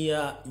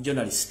senior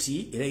journalist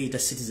era yeeyita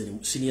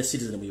senior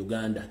citizen mu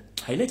Uganda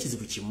alina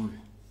ekizibu kimu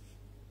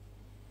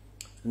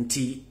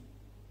nti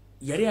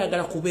yali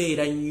ayagala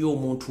kubeera nnyo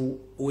omuntu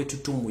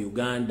ow'ettutumu mu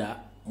Uganda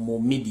mu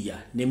media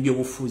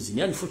n'ebyobufuzi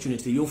naye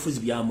unfortunately ebyobufuzi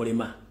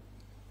byamulema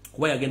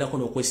kuba yagendako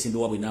n'okwesimba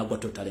ewaabwe n'agwa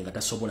totale nga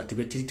tasobola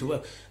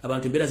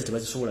abantu embeera ze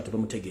tebazisobola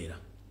tebamutegeera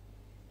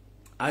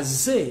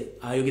azze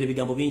ayogera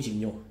ebigambo bingi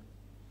nnyo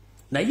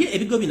naye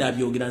ebigo bino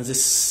abyogera nze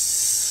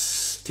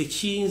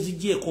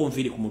tekinzigyeko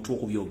nviiri ku muntu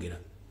okubyogera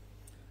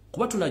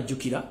kuba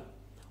tunajjukira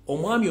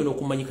omwami ono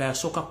okumanyika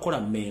yasooka kukola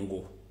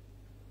Mmengo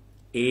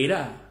era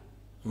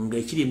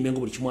ng'ekiri Mmengo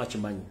buli kimu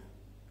akimanyi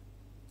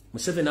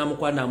Museveni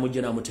n'amukwata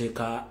n'amujja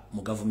n'amuteeka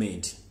mu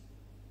gavumenti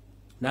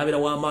n'abeera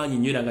w'amaanyi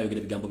nnyo era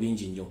ng'ayogera ebigambo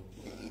bingi nnyo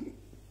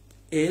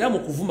era mu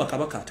kuvuma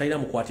kabaka talina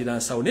mukwatira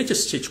nsawo n'ekyo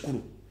si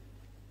kyekikulu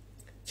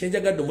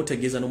kyenjagadde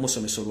omutegeeza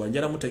n'omusomesa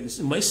olwanjala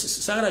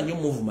saagala nnyo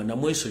muvuma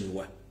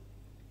namwesonyiwa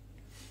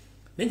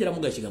naye njala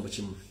muga ekigambo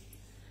kimu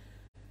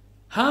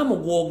hamu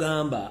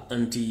gw'ogamba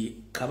nti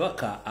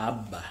kabaka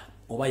abba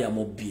oba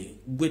yamubbye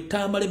gwe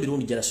Tamale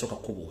Mirundi gy'alasooka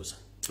kukubuuza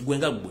gwe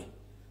nga gwe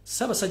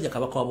Ssaabasajja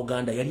Kabaka wa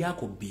Buganda yali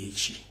akubbye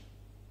eki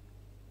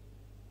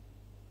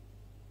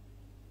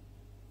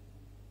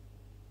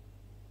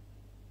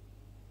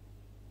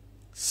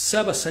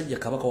Ssaabasajja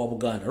Kabaka wa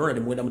Buganda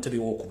Ronald Muwenda Mutebi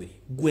w'okubiri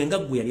gwe nga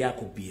gwe yali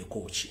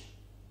akubbyeko ki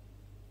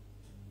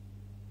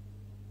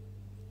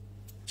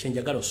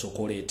kyenjagala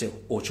osooka oleete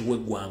okiwa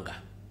eggwanga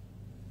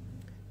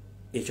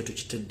ekyo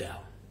tukitedde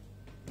awo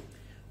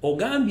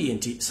ogambye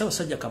nti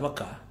Ssaabasajja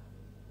Kabaka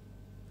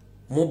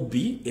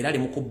mubbi era ali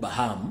mu kubba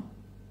hamu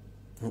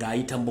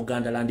ng'ayita mu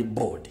Buganda Land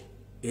Board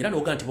era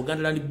n'ogamba nti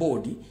Buganda Land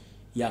Board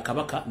ya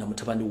Kabaka na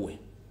mutabani we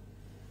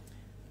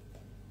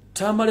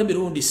Tamale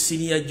Mirundi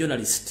senior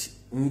journalist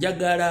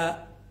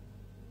njagala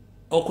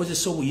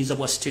okozesa obuyinza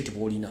bwa state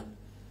bw'olina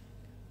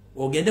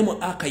ogende mu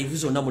archive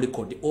zonna mu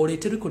record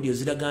oleete record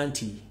eziraga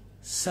nti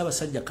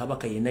Ssaabasajja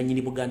Kabaka ye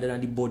nannyini Buganda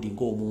Land Board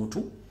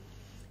ng'omuntu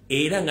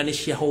era nga ne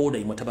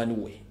shareholder mutabani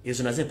we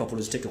ezo nazo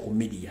empapula ziteeke ku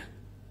media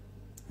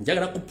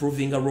njagala ku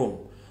proving wrong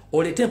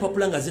oleete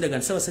empapula nga ziraga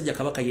nti Ssaabasajja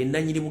Kabaka ye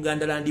nannyini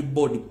Buganda Land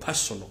Board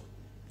personal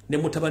ne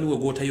mutabani we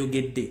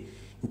gw'otayogedde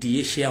nti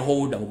ye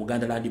shareholder mu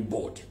Buganda Land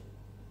Board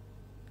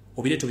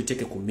obireeto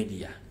biteeke ku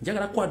media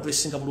njagala ku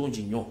addressinga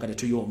bulungi nnyo nga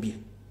tetuyombye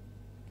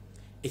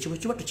ekyo bwe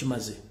kiba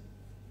tukimaze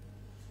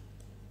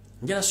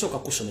njala sooka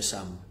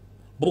kusomesaamu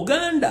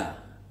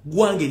Buganda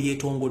gwange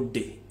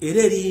lyetongodde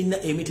era erina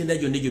emitendera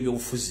gyonna egyo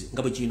by'obufuzi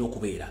nga bwe girina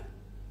okubeera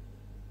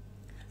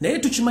naye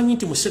tukimanyi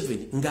nti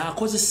Museveni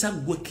ng'akozesa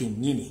ggwe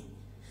kennyini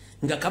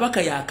nga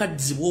Kabaka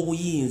yaakadzibwa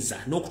obuyinza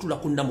n'okutula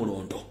ku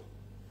Namulondo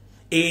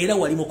era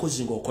wali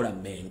mukozi ng'okola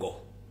Mmengo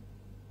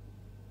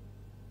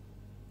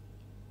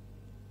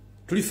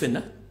tuli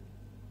ffenna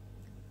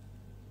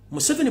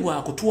Museveni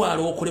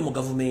bw'akutwala okole mu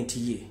gavumenti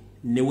ye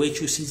ne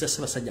weekyusiza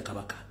Ssaabasajja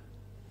Kabaka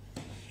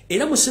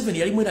era Museveni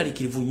yali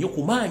mweraliikirivu nnyo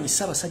ku maanyi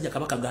Ssaabasajja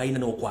Kabaka g'alina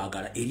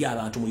n'okwagala eri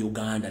abantu mu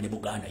Uganda ne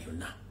Buganda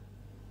yonna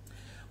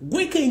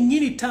gwe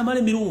kennyini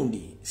Tamale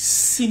Mirundi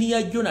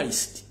senior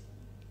journalist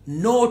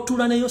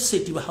n'otula neyo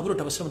seti bahabula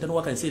tabasira mutano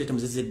wakansi era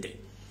temuzizedde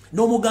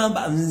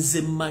n'omugamba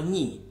nze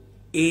mmanyi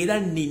era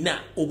nina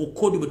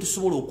obukodi bwe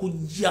tusobola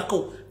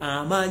okuggyako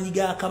amaanyi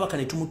ga Kabaka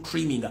ne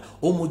tumutreaminga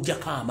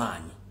omuggyako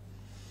amaanyi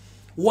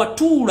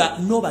watuula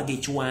n'obaga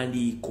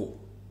ekiwandiiko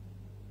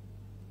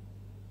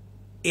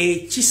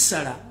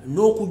ekisala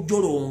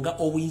n'okujolonga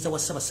obuyinza bwa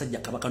Ssaabasajja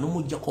Kabaka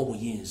n'omuggyako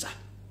obuyinza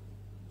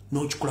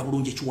n'okikola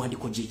bulungi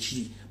ekiwandiiko gye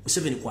kiri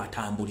Museveni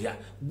kwatambulira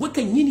gwe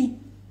kennyini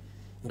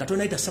nga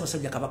tonaita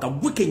Ssaabasajja Kabaka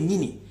gwe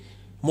kennyini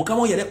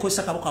mukama yali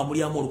akozesa Kabaka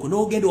amulyamu olukwe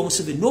n'ogenda wa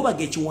Museveni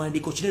n'obaga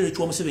ekiwandiiko kinene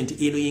ekya Museveni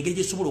nti eno y'engeri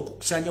gyesobola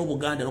okusanyawo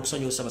Buganda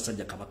n'okusanyawo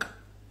Ssaabasajja Kabaka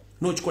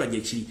n'okikola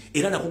gye kiri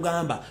era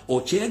nakugamba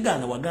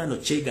okyegaana wagaana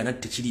okyegaana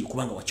tekiri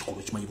kubanga wakikola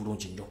okimanyi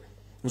bulungi nnyo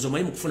nze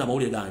omanyi mu kufuna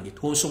amawulire gange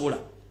tonsobola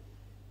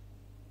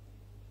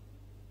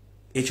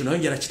ekyo nayo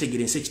njala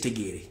kitegere ensi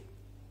ekitegeere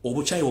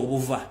obukyayi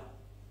obuva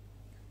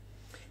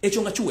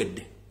ekyo nga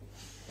kiwedde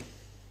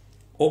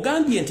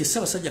ogambye nti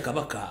Ssaabasajja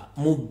Kabaka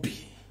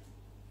mubbi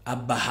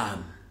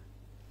Abraham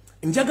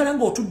njagala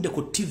ng'otudde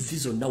ku TV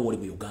zonna woli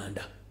mu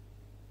Uganda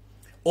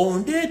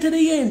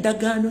ondeetereyo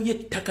endagaano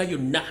y'ettaka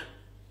yonna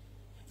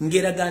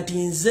ngeraga nti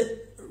nze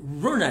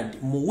Ronald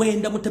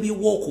Muwenda Mutebi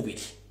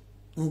w'okubiri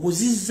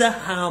nguzizza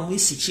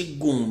Hamisi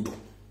Kiggundu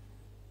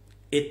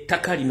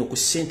ettaka lino ku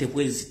ssente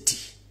bweziti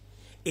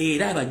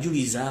era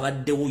abajuliza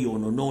abaddewo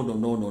yono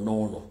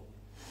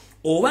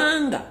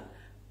obanga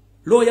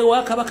looya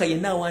wa Kabaka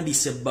yenna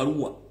awandiise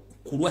ebbaluwa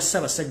ku lwa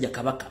Ssaabasajja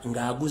Kabaka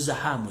ng'aguza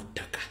Hamu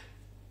ettaka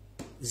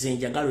ze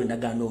njagala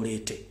endagaano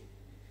oleete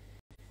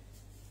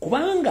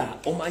kubanga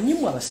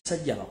omanyimu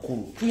abasajja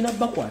abakulu tulina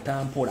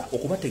bakwata mpola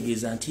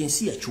okubategeeza nti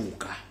ensi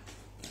yakyuka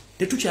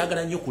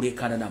tetukyagala nnyo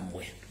kuleekaana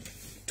nammwe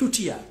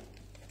tutya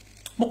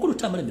mukulu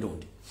Tamale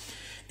Mirundi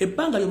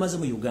ebbanga lyomaze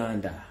mu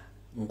Uganda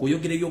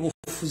ng'oyogera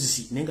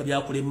ebyobufuzi naye nga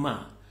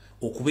byakulema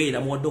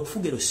okubeera muwadde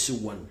okufugero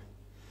C1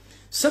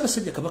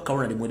 Ssaabasajja Kabaka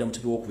Ronald Muwenda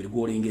Mutebi w'okubiri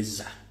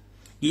gw'olengezza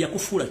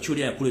yakufuula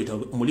kyoli yakuleeta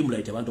mulimu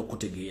laita abantu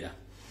okutegeera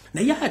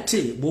naye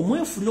ate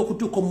bw'omwefulira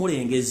okutuuka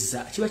omulengezza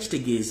kiba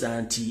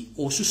kitegeeza nti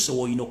osusse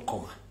w'olina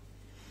okukoma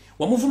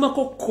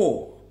wamuvumako ko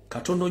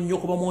katono nnyo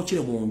kuba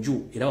mwokere mu nju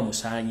era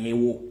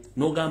bamusaanyeewo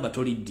n'ogamba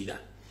toliddira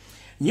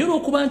naye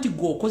olw'okuba nti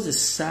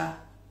gw'okozesa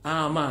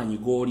amaanyi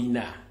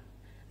g'olina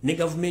ne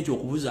gavumenti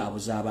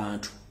okubuzaabuza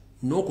abantu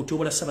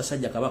n'okutyobola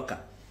Ssaabasajja Kabaka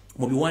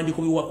mu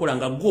biwandiiko byewakola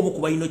nga gw'omu ku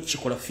balina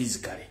okukikola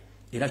fizikale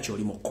era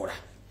ky'oli mu kukola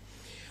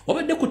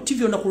wabadde ku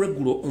TV olunaku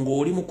lw'eggulo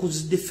ng'oli mu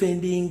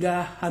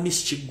kuzidefendinga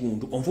Hamisi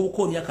Kiggundu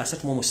omuvubuka w'emyaka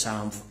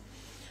 37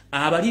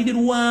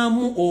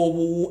 abalirirwamu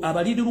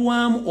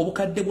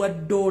obukadde bwa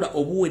 $11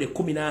 obuwere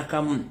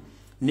 11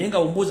 naye nga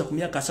bw'omubuuza ku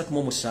myaka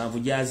 37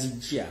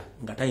 gy'azijja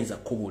nga tayinza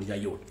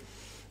kukubuulirayo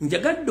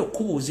njagadde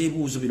okubuuza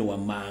ebibuuzo bino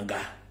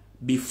wammanga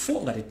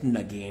before nga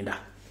tetunnagenda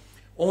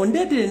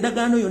ondeetera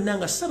endagaano yonna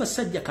nga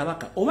Ssaabasajja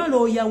Kabaka oba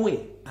looya we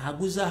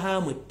aguza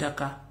Hamu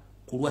ettaka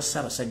ku lwa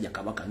Ssaabasajja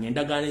Kabaka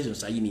ng'endagaano ezo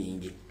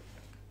nsayiniingi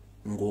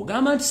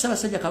ng'ogamba nti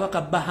Ssaabasajja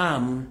Kabaka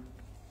Bahamu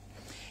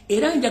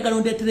era njagala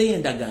ondeetereyo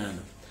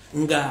endagaano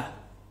nga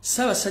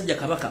Ssaabasajja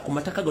Kabaka ku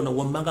mataka gonna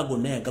wammanga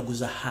gonna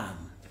yagaguza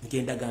Hamu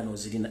ng'endagaano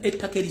zirina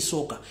ettaka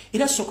erisooka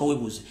era sooka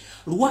webuuze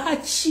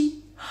lwaki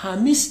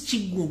Hamisi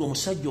Kiggundu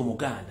omusajja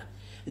Omuganda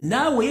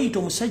naawe yeeyita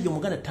omusajja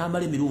Omuganda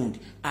Tamale Mirundi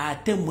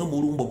ate mmwe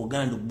mulumba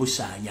Buganda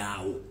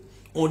busaanyaawo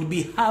on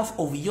behalf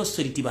of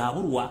Yoseriti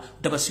Baburwa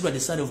Tabasirwa the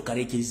son of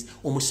Karekezi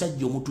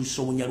omusajja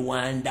omutuusa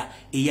Omunyarwanda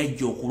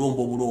eyajja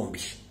okulomba obulombi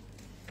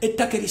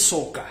ettaka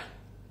erisooka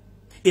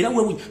era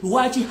wewe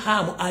lwaki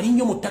Hamu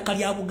alinnyo mu ttaka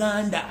lya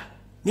Buganda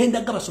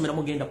nendaga basomera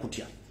mugenda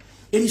kutya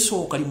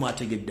erisooka limu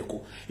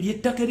ategeddeko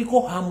lyettaka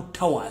eriko Hamu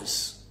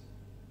Towers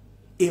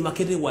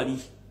Makerere wali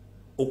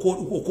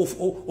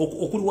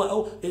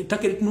okuliwa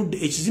ettaka eritunudde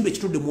ekizimbe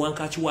ekitudde mu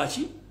Wankaaki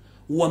waki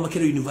wa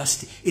Makerere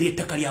University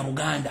ery'ettaka lya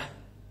Buganda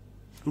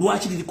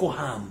lwaki liriko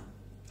Hamu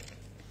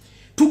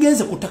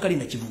tugenze ku ttaka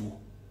lina Kivubu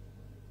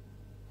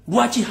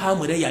lwaki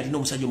Hamu era yalina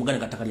omusajja Omuganda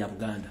nga ttaka lya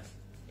Buganda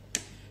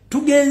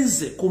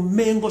tugenze ku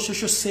Mengo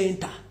Social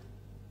Center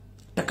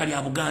ttaka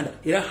lya Buganda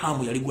era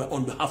Hamu yaligula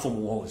on behalf of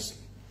Muhoozi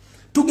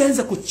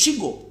tugenze ku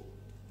Kigo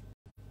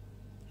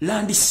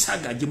Land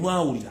Saga gye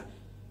mwawulira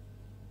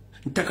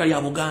ttaka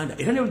lya Buganda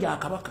era nero lya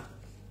Kabaka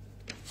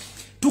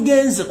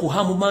tugenze ku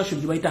Hamu Mansion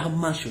gye bayita Hamu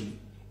Mansion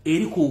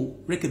eri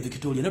ku Lake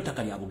Victoria nero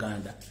ttaka lya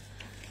Buganda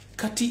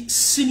kati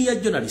senior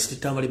journalist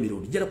Tamale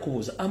Mirundi jara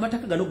kubuuza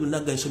amataka gano gonna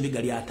gansomye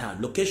gali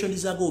 5 location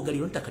zago gali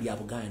ttaka lya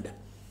Buganda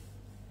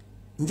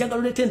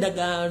njagala olete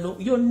endagaano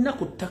yonna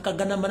ku ttaka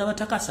gana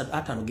mataka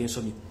 5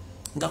 gensomye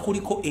nga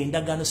kuliko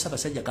endagaano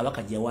Ssaabasajja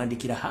Kabaka gye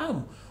yawandikira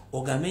Hamu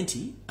ogambe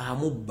nti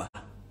amubba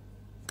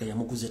nga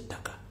yamuguza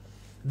ettaka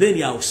then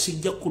yawo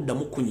sijja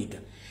kuddamu kunyiga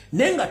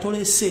naye nga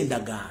toleese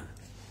endagaano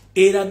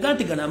eraga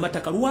nti gana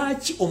amataka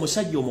lwaki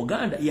omusajja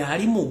Omuganda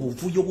yali mu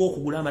buvuyo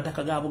bw'okugula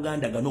amataka ga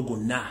Buganda gano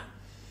gonna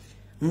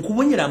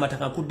nkubonyera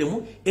amataka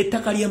kuddemu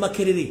ettaka lya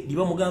Makerere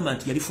liba mugamba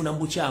nti yalifuna mu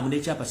bukyamu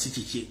n'ekyapa si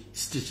kiki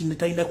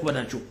talina kuba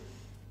nakyo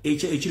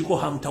ekiriko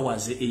Hamu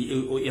Towers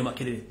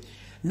Makerere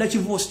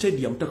Nakivubo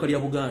Stadium ttaka lya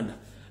Buganda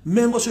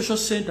Mengo Social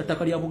Center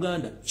ttaka lya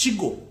Buganda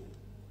Kigo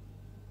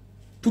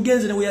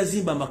tugenze ne we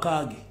yazimba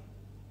amakage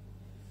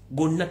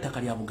gonna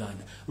ttaka lya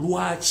Buganda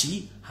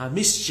lwaki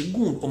Hamisi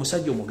Kiggundu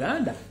omusajja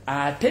Omuganda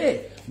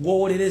ate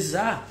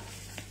gwowolereza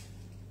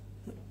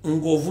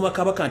ng'ovuma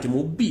Kabaka nti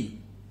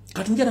mubbi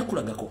kati njala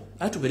kulagako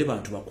atubere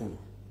bantu bakulu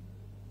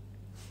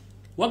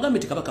wagambye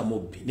nti Kabaka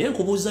mubbi naye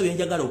nkubuuza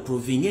byenjagala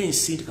oproving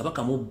ensi nti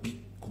Kabaka mubbi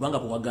kubanga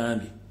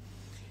bwewagambye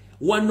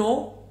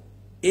wano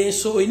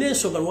Eso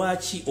ensonga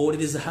lwaki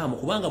olereza hamu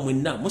kubanga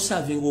mwenna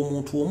musavinga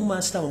omuntu omu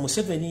master mu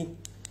Museveni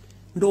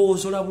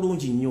ndowooza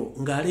bulungi nnyo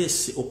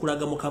ng'Aleese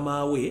okulaga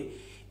mukama we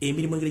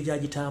emirimu engeri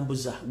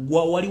gyagitambuza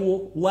gwa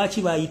waliwo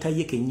lwaki bayita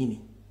ye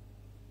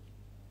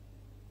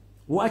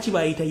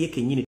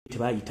kennyini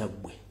tebayita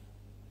ggwe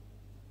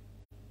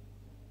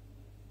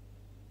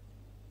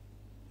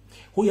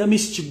huya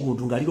Miss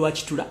Kigundu ng'ali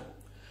lwakitula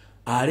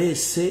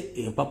Aleese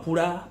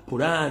empapula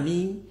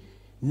pulaani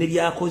ne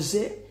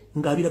byakoze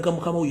ng'abiraga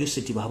mukama we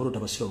Yoseti babalota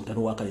basira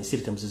omutano wa kale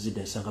nsiri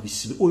tamuzizidde nsanga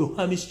bisibe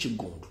oyo Miss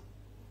Kigundu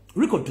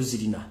record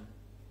tuzirina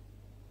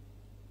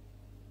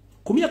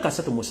ku myaka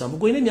 37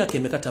 gwe n'emyaka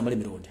emeka tamale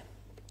mironde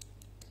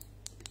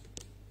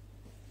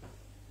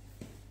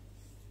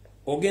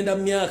ogenda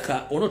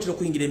myaka onotera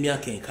kuyingira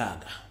emyaka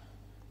enkaaga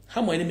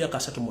hamwe n'emyaka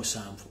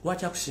 37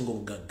 lwaki akusinga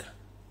obugagga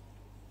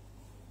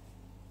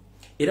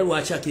era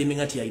lwaki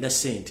akiriminga nti yalina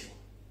ssente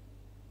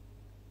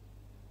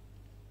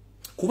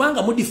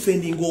kubanga mu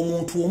defending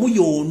omuntu omu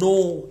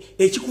yono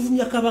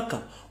ekikuvumya kabaka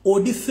o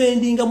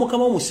defending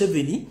mukama wa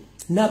Museveni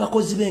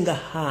n'abakozi benga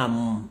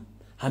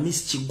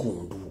Miss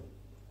Kigundu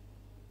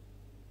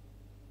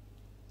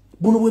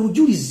buno bwe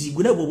bujulizi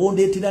gwe nabo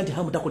bondeetera nti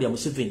Hamu takolya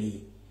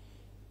Museveni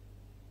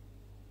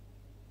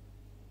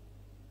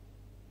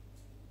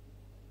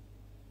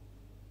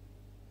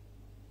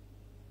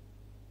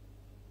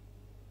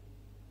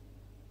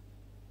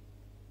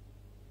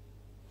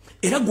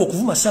era gwe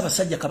okuvuma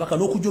Ssaabasajja Kabaka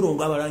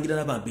n'okujolonga abalangira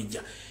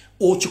n'abambejja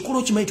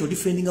okikolo kimanyi nti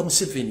odifendinga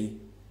Museveni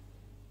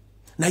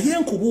naye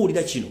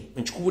nkubuulira kino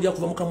nkikubuulira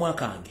kuva mu kamwa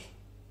kange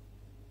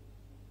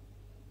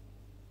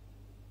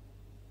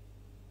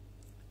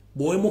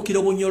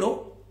bw'owemukira Bunyoro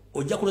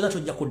ojja kuloza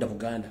tojja kudda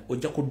Buganda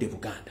ojja kudda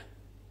Buganda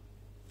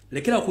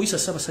lekera okuyisa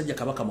Ssaabasajja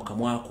Kabaka mu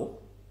kamwako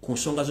ku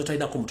nsonga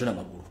zotalinako mutwe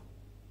n'amagulu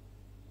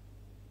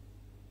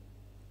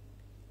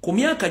ku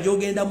myaka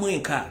gy'ogendamu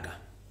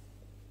enkaaga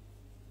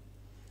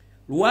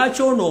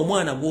lwaki ono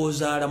omwana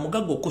gwozaala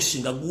mugagga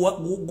okusinga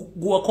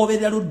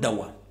guwakoberera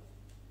luddawa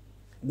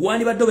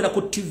gwandibadde obera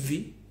ku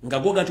TV nga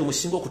gwoga nti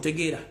omusinga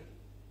okutegeera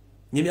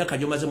n'emyaka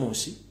gy'omaze mu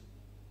nsi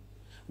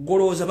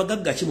golowooza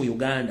bagagga ki mu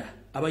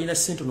Uganda abalina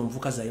ssente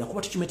n'omuvuka zaira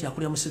kuba tukimeti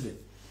akulira Museveni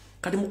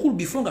kati mukulu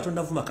before nga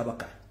tonnavuma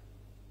Kabaka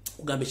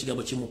kugamba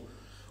ekigambo kimu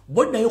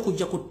boddayo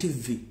okujja ku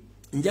TV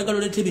njagala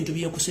oleeta ebintu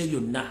byenkusa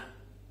byonna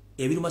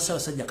ebiruma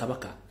Ssaabasajja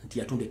Kabaka nti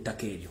yatunda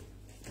ettaka eryo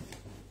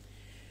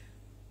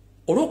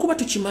olw'okuba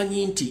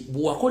tukimanyi nti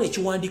bw'akola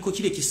ekiwandiiko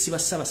kiri ekisiba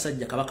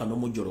Ssaabasajja Kabaka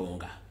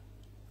n'omujolonga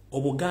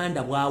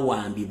Obuganda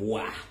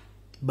bwawambibwa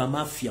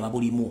bamafiya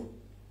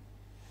babulimu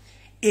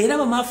era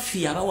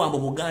bamafiya bawamba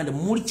Buganda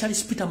muli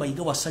Charles Peter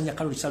Mayiga wasanya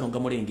Kaloli Salonga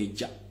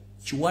Mulengejja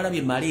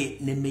Kiwalabye Male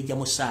ne Meja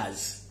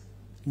Musaazi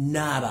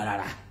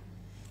n'abalala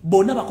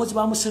bonna bakozi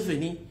ba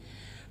Museveni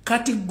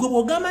kati gwe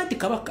bw'ogamba nti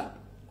Kabaka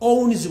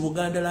owns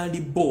Buganda Land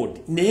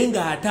Board naye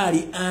ng'ate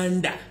ali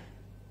under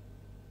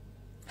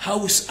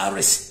house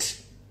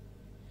arrest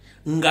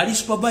ngali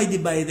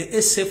supervised by the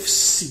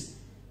SFC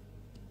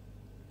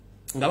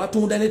nga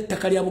batunda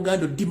n'ettaka lya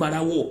Buganda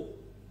dimalawo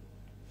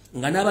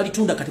nga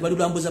n'abalitunda kati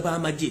balulambuza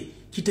b'amagye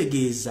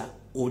kitegeeza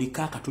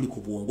olikaaka tuli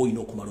ku bwongo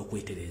olina okumala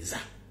okwetereza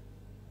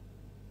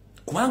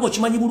kubanga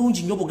okimanyi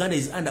bulungi nnyo Buganda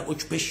is under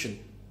occupation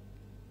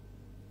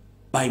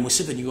by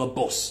Museveni, your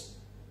boss.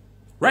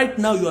 Right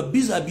now you are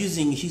busy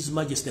abusing His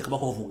Majesty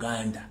Kabaka of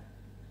Uganda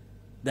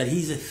that he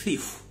is a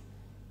thief.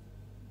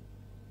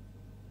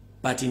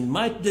 But in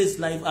my today's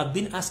life,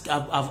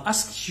 I've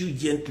asked you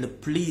gently,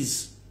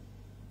 please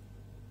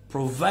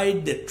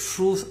provide the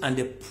truth and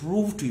the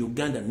proof to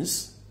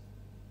Ugandans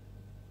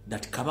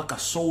that Kabaka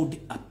sold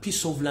a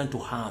piece of land to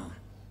harm.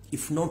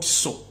 If not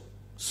so,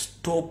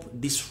 stop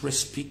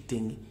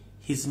disrespecting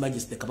His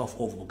Majesty Kabaka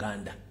of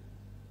Uganda.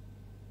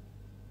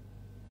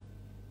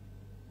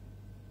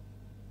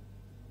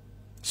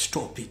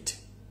 Stop it.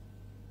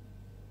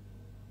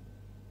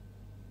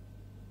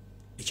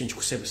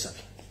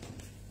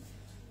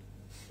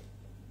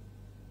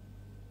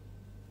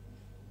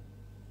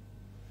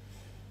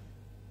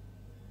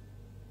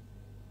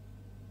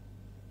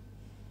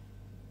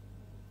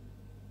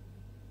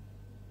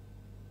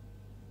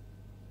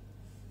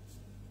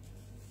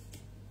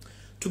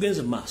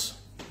 Tugenze maaso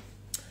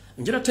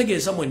njira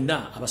tegeeza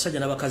mwenna abasajja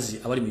n'abakazi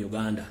abali mu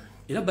Uganda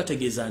era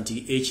bategeeza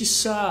nti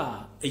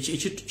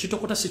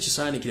kitokota si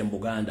kisaanikire mu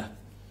Buganda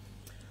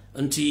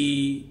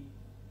nti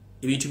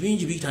ebintu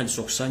bingi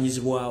bitandise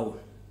okusaanyizibwawo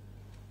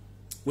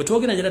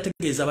wetwogera njira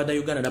tegeeza abadda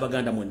Uganda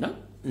n'Abaganda mwenna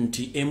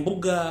nti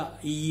embuga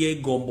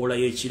y'egombola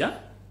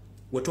y'ekira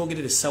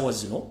wetwogerera essaawa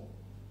zino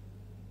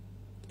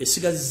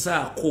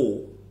esigazaako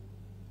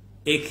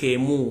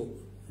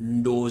ekemu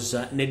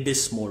ndoza ne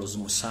decimals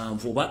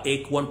musanvu oba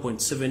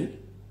 1.7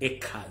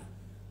 acre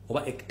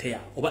oba hectare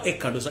oba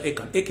acre ndoza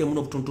acre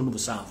muno butuntundu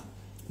busanvu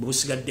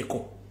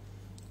busigaddeko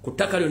ku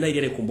ttaka lyonna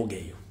eryali ku mbuga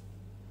eyo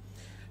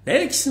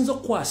naye ekisinza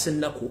okukwasa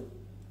ennaku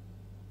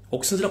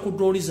okusinzira ku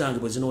drooli zange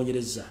bwe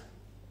zinoonyereza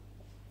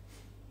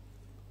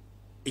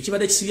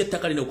ekibadde kisibye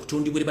ettaka lino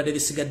okutundibwa eribadde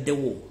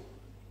lisigaddewo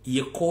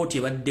ye kooti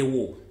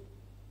ebaddewo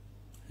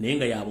naye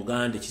nga ya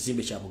Buganda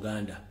ekizimbe kya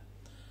Buganda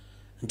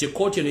nti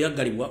kooti eno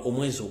yaggalibwa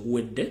omwezi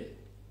oguwedde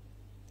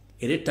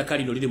era ettaka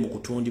lino liri mu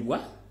kutundibwa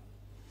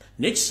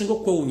n'ekisinga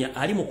okwewuunya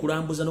ali mu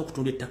kulambuza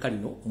n'okutunda ettaka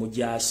lino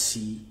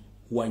mujaasi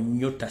wa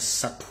nnyota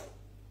 3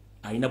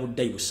 alina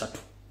buddayi 3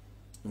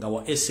 nga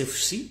wa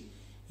SFC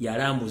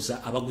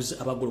yalambuza abaguzi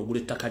abagula ogula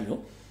ettaka lino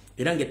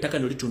era ng'ettaka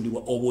lino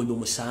litundibwa obuwumbi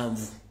 7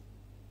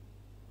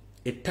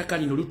 ettaka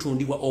lino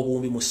litundibwa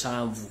obuwumbi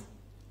 7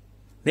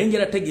 naye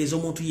njala tegeeza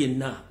omuntu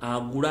yenna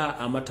agula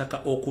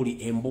amataka okuli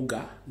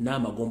embuga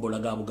n'amagombola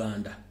ga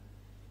Buganda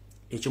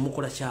ekyo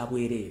mukola kya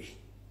bwereere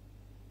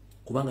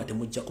kubanga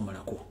temujja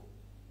kumalako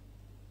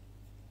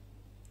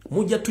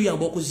mujja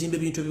tuyamba okuzimba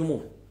ebintu bimu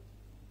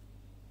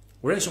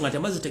olw'ensonga nti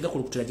amazzi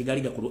tegakulukutira gye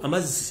gaali gakulu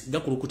amazzi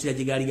gakulukutira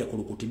gye gaali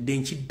gakulukutidde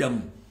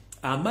nkiddamu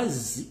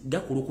amazzi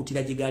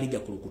gakulukutira gye gaali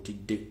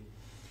gakulukutidde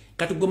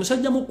kati gwe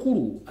musajja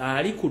mukulu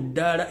ali ku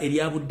ddaala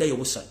erya buddayo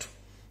 3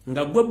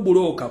 nga gwe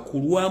bulooka ku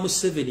lwa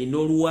Museveni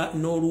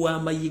n'olwa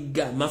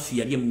Mayiga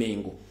mafia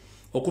ly'Emmengo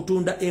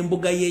okutunda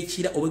embuga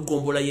y'ekira oba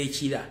eggombola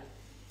y'ekira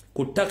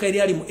ku ttaka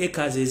eryali mu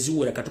acres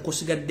eziwera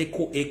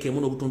katukusigaddeko eka emu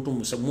n'obutuntu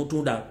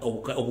mutunda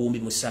obuwumbi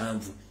 7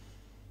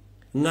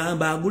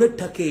 ngamba agula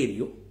ettaka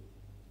eryo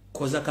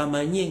koza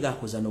kamanye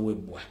ng'akoza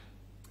n'owebbwa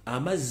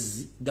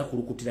amazzi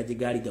gakulukutira gye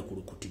gaali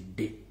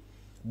gakulukutidde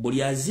buli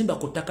azimba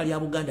ku ttaka lya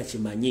Buganda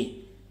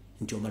kimanye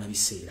nti omala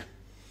biseera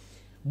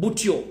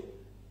butyo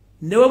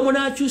newe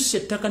munakyusa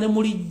ettaka ne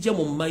mulijja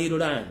mu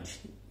Maryland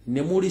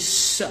ne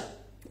mulissa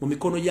mu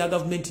mikono gya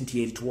gavumenti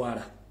nti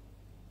eritwala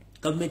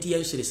gavumenti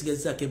yayo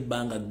seresigazaako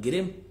ebbanga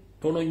gerem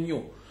tono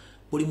nnyo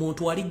buli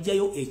muntu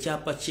walijjayo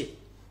ekyapa kye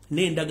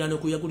n'endagaano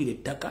kuyagulira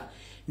ettaka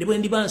ne bwe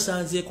ndiba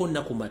nsanzeeko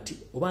Nakumati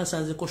oba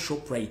nsanzeeko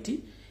Shoprite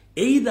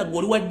either gwe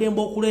oli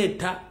waddemba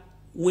okuleeta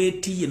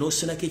weetiye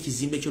n'osenako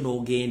ekizimbe kyo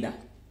n'ogenda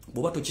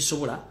bw'oba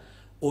tokisobola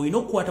olina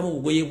okukwatamu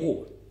obugoye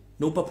bwo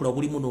n'obupapula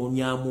bulimu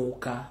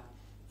n'onyamuuka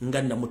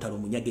nga namutalo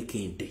munyage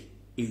kente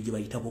eyo gye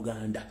bayita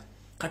Buganda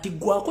kati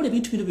gwakola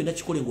ebintu bino byonna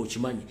kikole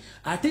ng'okimanyi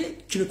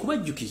ate kino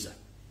kubajjukiza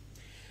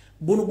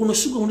guno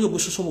si gwe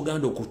ogusosa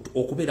Buganda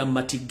okubeera mu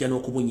matigga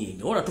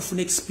n'okubunyeenya wala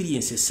tufuna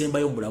experience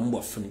esembayo mu bulamu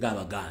bwaffe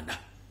ng'Abaganda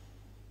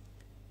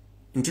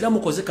nti era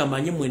mukoze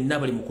kamanye mwenna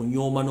bali mu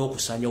kunyooma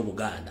n'okusaanya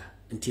Obuganda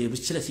nti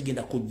ebiseera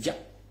kigenda kujja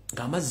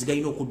ng'amazzi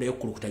galina okuddayo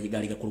okukulukuta gye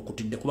gaali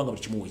gakulukutidde kubanga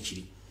buli kimu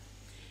weekiri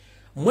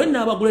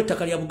mwenna abagula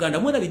ettaka lya Buganda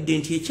mwerabidde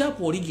nti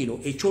ekyapa oligino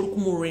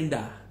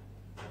eky'olukumu00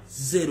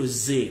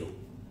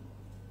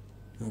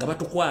 nga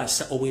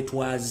batukwasa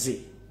obwetwaze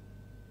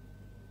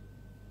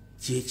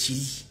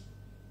kyekiri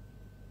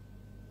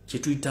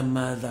kyetuyita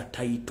mother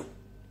title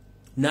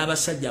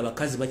n'abasajja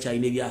abakazi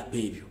bakyalina ebyapa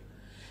ebyo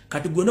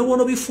kati gwe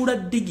n'obona bifuula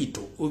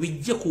digital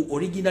obijje ku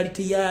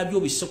originality yabyo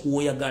bisse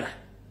kuwoyagala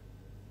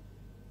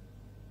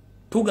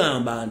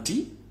tugamba nti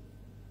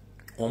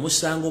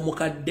omusango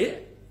omukadde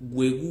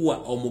gwe guwa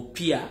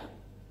omupya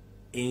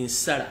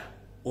ensala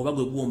oba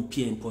gwe guwa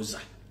omupya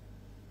empoza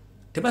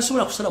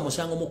tebasobola kusala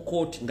musango mu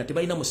kooti nga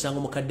tebalina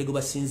musango mukadde gwe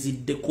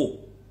basinziddeko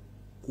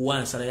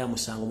kuwa nsala ya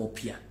musango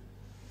mupya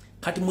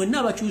kati mwenna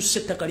abakyusa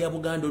ettaka lya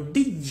Buganda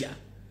odijja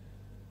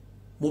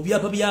mu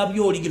byapa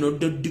byabyo oligino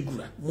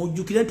doddigula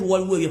mujjukire nti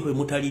waliwo ebyapa bye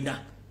mutalina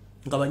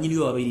nga banyini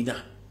byo babirina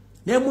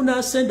naye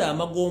munaasenda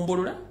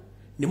amagombolola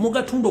ne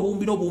mugatunda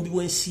obuwumbi n'obuwumbi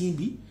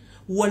bw'ensimbi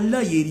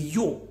wallahi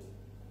eriyo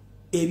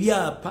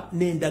ebyapa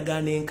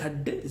n'endagaano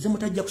enkadde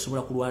zemutajja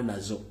kusobola kulwana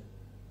nazo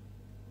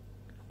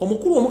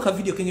omukulu omu ka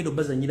video kengendo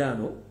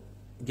bazanyiraano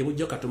gye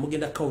mujja kati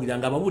mugenda kawulira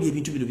nga ababuli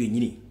ebintu bino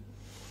byennyini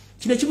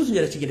kino ekibuzo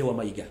njala kigende wa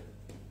Mayiga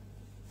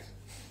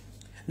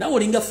nawe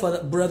olinga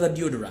brother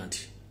deodorant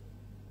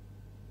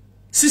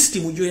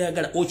system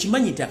gyoyagala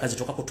okimanyi nti akazi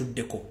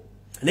tokakutuddeko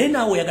naye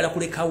naawe oyagala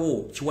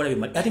kulekawo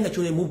kiwalabe ate nga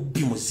kyole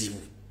mubbi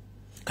muzibu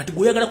kati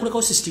gwoyagala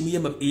kulekawo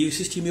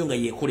system yo nga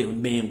yeekole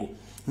Mengo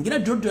ngira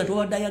deodorant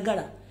wabadde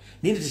ayagala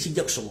naye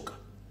tekijja kusoboka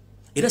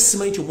era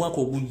simanyi nti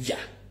omwaka ogujja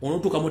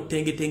onotuuka mu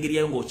ttengetenge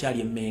lyayo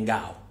ng'okyali Emmengo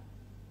awo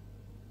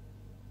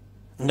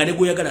nga ne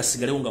gwoyagala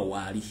asigalewo nga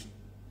waali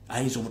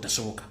ayinza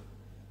obutasoboka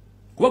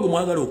kuba gwe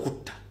mwagala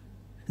okutta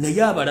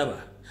naye abalaba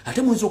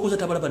ate muyinza okoza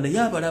tabalaba naye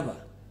abalaba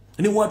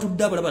ne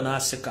watudde abalaba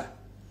n'aseka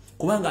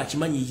kubanga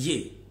akimanyi ye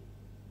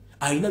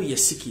alina bye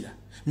yasikira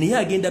naye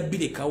agenda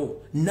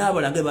birekawo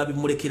n'abalanga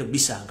babimulekera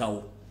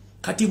bisangawo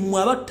kati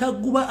mmwe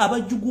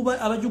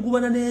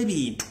abajugubana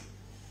n'ebintu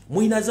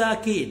mulina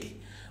zaakede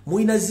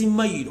mulina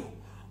zimayiro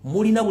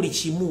mulina buli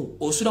kimu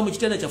osula mu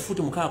kitanda kya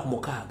futi 6 ku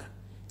 6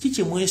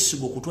 kiki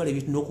mwesiga okutwala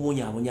ebintu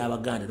n'okubonyaabonya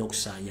Abaganda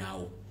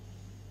n'okusaanyaawo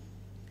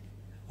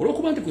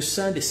olw'okuba nti ku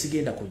Sande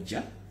sigenda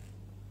kujja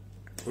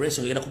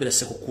olw'ensonga egenda kubeera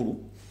Ssekukkulu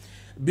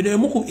bino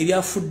ebimu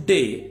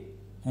ebyafudde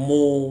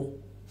mu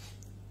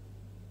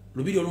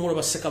lubiri olumu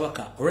lwa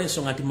Ssekabaka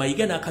olw'ensonga nti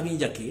Mayiga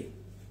n'akabinja ke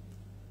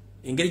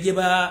engeri gye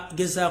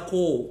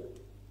bagezaako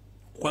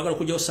kwagala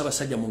okugyawo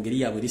Ssaabasajja mu ngeri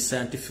yaabwe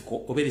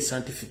eri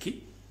scientific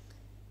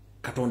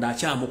Katonda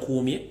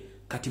akyamukuumye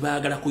kati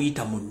baagala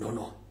kuyita mu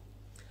nnono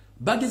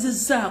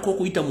bagezezzaako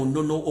okuyita mu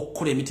nnono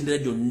okukola emitendera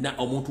gyonna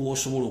omuntu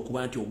w'osobola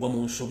okuba nti ogwa mu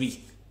nsobi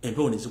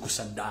empewo ne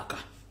zikusaddaaka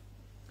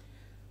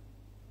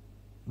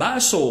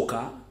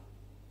basooka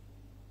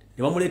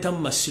ne bamuleta mu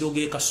masiro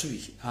ge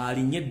Kasubi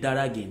alinnye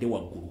eddala agende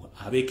waggulu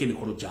abeeko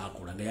emikolo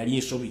gy'akola nga yali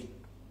ensobi.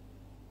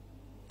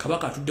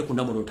 Kabaka atudde ku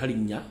Namulondo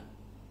talinnya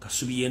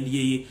Kasubi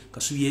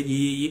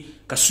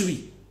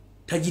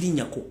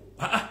tagirinnyako.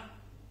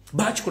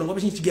 Bakikola nga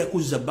bakintu kigenda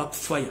kuzza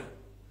backfire.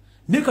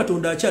 Ne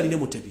Katonda akyali ne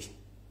Mutebi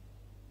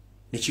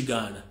ne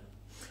kigaana.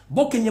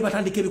 Bokenye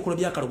batandika ebikola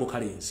bya Kalogo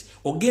Kalenzi.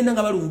 Ogenda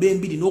nga balumba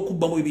embiri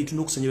n'okubbamu ebintu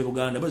n'okusenya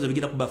Buganda baza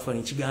bigenda ku backfire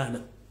ne kigaana.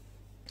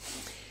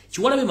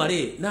 Kiwalabe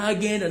Male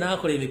n'agenda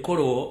n'akola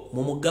emikolo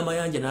mu Mugama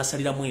Yanja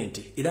n'asalira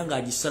mwente era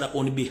ng'agisala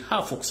on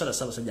behalf okusala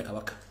Ssaabasajja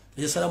Kabaka.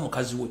 Yasala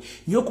mukazi we.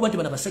 Nnyo okuba nti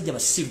bano basajja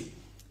basiru.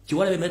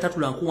 Kiwalabe Male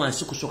tatulanku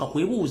wansi kusooka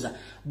kwebuuza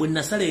bwe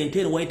nasala ente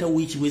eno wayita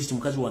wiiki bweziti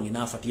mukazi wange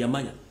n'afa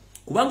tiyamanya.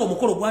 Kubanga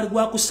omukolo gwali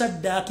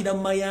gwakusaddaakira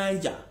mu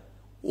mayanja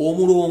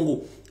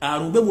omulongo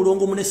alumbe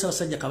mulongo mune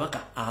Ssaabasajja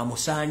Kabaka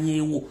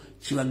amusaanyeewo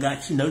kibaga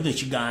kinalo ne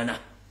kigaana.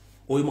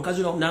 Oyo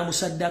mukazi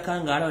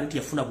n'amusaddaka ng'alaba nti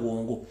yafuna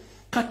bwongo.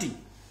 Kati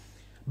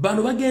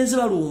bano bagenze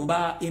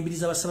balumba embiri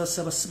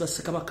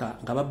z'Abassaabasajja Kabaka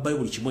nga babbayo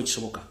buli kimu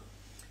ekisoboka.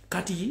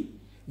 Kati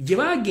gye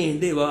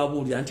bagende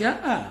bababuulira nti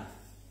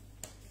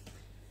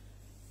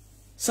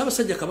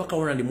Ssaabasajja Kabaka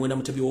Ronald Mwenda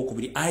Mutebi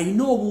w'okubiri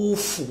alina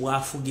obuufu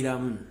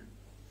bw'afugiramu.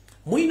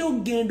 Mulina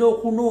okugenda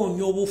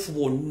okunoonya obuufu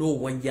bwonna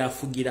obwajja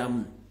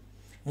afugiramu.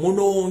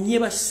 Munoonye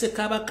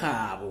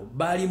bassekabaka abo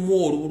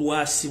balimu olubu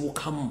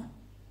lwasibukamu.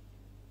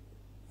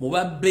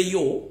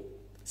 Mubabbeyo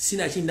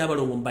sinakinda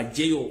abalongo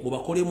mbajjeyo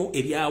mubakolemu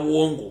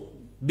ebyawongo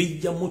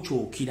bijja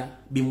mukyukira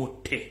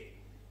bimutte.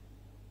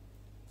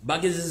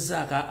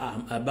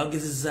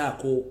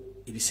 Bagezezzaako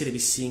ebiseera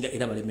ebisinga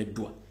era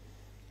balemeddwa.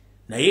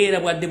 Naye era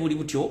bwadde buli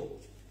butyo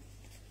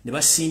ne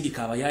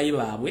basindika abayaayi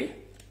baabwe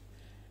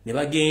ne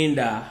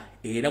bagenda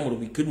era mu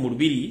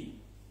lubiri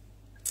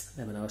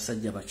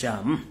n'abasajja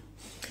bakyamu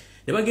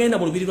ne bagenda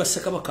mu lubiri lwa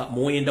Ssekabaka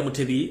Mwenda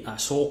Mutebi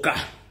asooka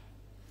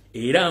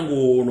era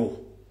ng'ono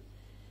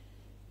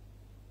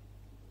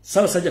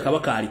Ssaabasajja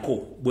Kabaka aliko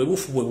bwe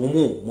bufu bwe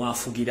bumu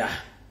mwafugira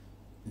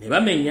ne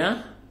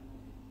bamenya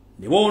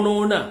ne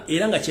boonoona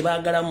era nga kye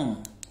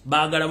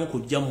baagalamu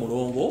kujja mu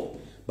mulongo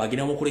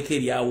bagenda mu kuleka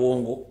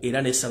ebyawongo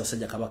era ne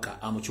Ssaabasajja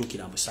Kabaka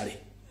amukyukira musale.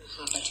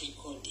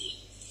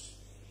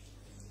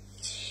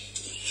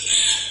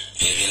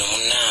 Ebino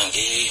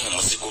munnange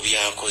omuzigo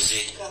byakoze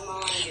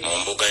mu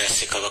mbuga ya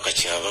Ssekabaka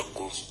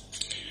Kyabaggu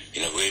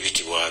bino bwe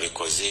biti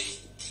bwabikoze.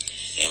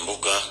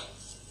 Embuga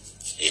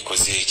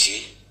ekoze eki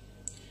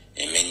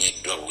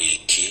emenyeddwa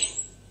wiiki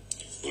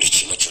buli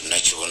kimu kyonna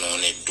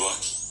kibonooneddwa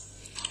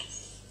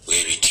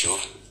bwe bityo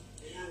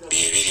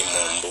bye biri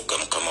mu mbuga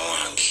mukama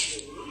wange.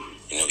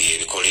 Bino bye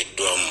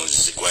bikoleddwa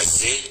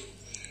muzigwaze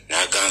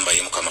n'agamba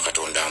ye Mukama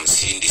Katonda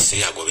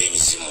amusindise agobe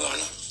emizimu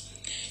wano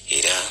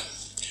era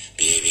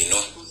bye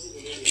bino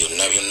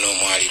byonna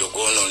omwaliro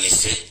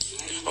gwonoonese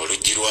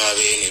oluggi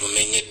lw'Abeene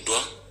lumenyeddwa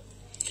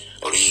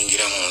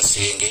oluyingira mu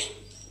nsenge.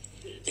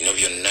 Bino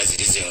byonna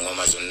zirize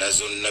eŋŋoma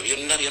zonna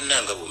byonna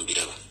nga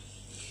bumbiraba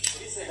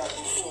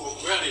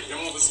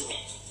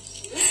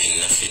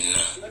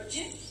fenna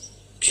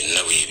byonna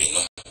bwe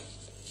bino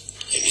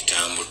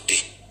ebitambudde.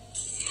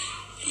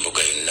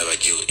 Embuga yonna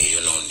bagyo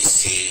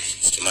eyonoonese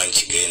simanyi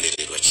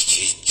kigendererwa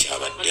kiki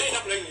kyabaddeko.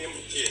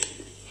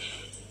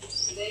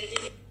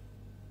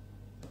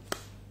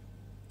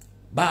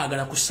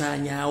 Baagala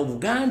kusaanyaawo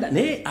Buganda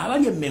naye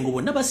abali emmengo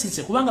bonna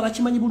basirise kubanga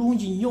bakimanyi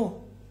bulungi nnyo.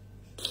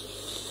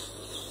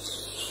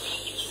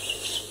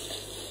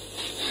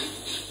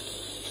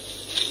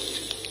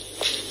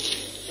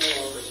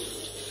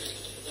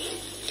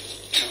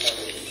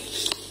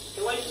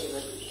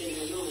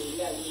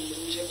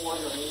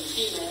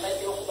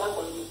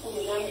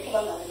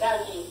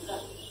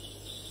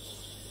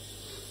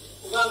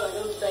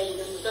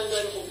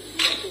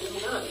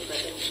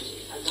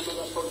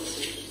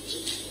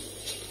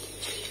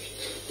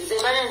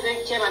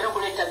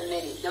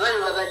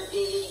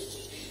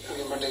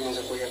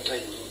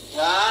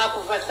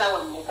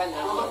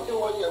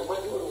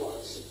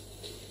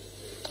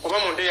 Oba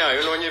munde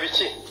yayo noonye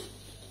biki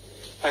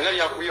alina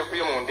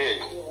byakubyekuyo munde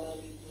eyo.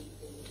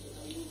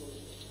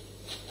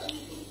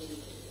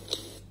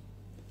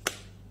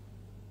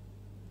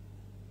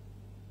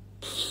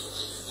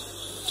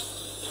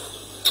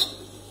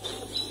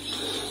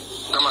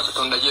 Mukama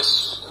Katonda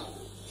Yesu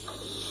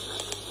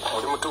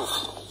oli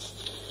mutuufu.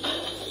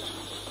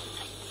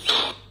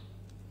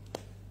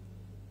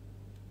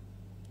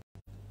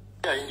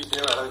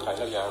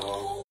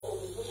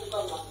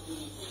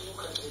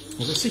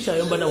 Nze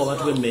sikyayomba nabo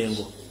abantu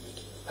b'emmengo.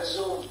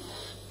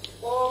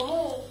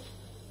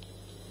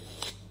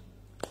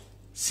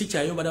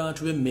 Sikyayomba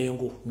n'abantu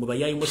b'emmengo mwe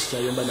bayayimbo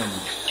sikyayomba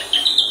nammwe.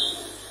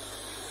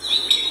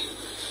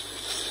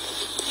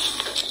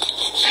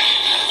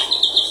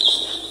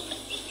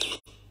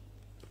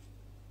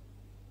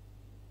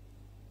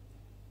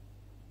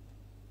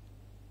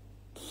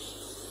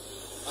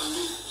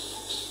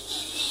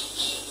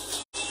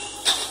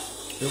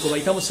 Eko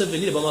bayita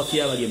Museveni ne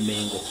bamafiya abali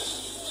emmengo.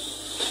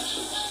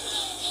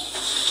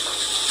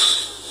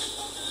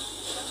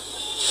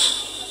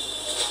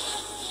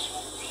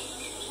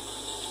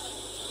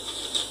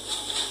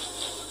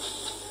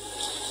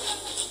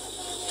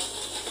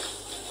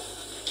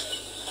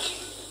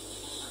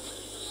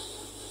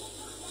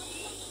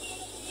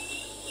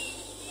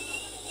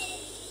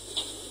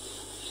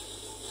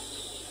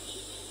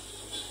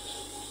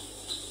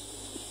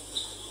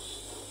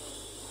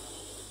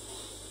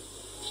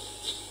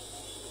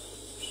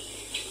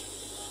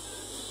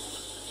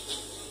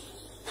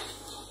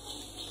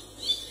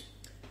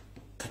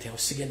 kati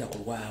asigenda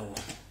kulwawo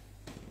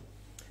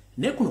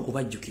ne kuno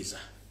kubajjukiza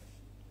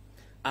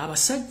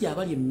abasajja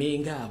abali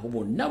emmenga abo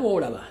bonna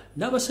boolaba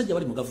n'abasajja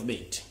bali mu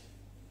gavumenti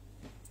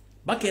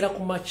bakeera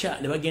ku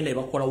macha ne bagenda ne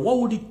bakola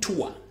world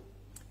tour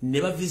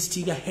ne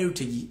bavisitinga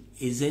heritage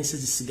ezensi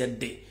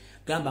zisigadde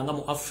gamba nga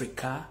mu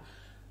Africa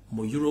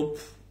mu Europe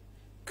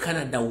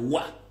Canada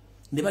wa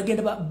ne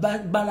bagenda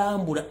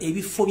balambula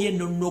ebifo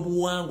by'ennono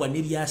buwangwa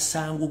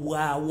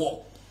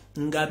n'ebyasangubwawo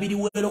nga biri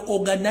well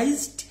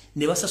organized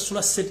ne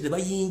basasula sente ne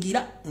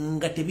bayingira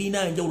nga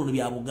tebiina njawulo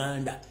bya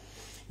Buganda.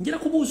 Njira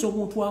kubuuza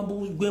omuntu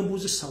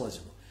gwembuuza essawa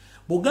zino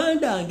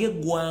Buganda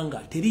ng'eggwanga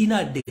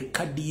terina de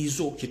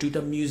kadizo kye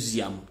tuyita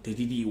museum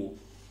teririiwo.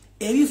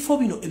 Ebifo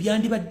bino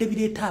ebyandibadde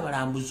bireeta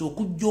abalambuzi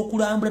okujja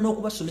okulambula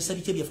n'okubasomesa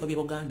biki ebyafa bya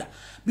Buganda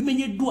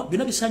bimenyeddwa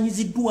byonna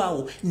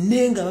bisaanyiziddwawo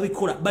nenga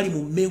babikola bali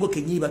mu Mmengo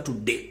kennyini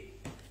batudde.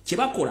 Kye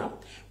bakola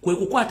kwe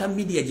kukwata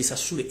media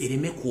gisasule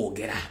ereme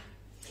kwogera.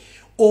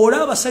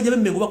 Olaba abasajja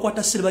b'Emmengo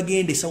bakwata ssere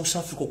bagende South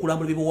Africa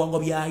okulambula ebibuwangwa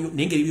byayo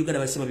naye ng'ebyo Uganda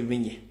basema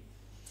bimenye.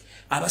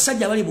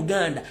 Abasajja bali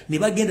Buganda ne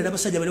bagenda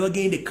n'abasajja bali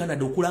bagende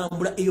Canada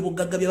okulambula eyo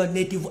bugagga bya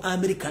Native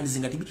Americans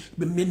nga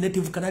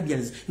Native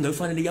Canadians nga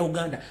bifaanana ya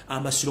Uganda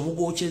amasiro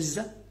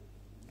mugochezza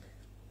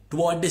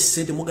tubawadde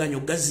ssente muganya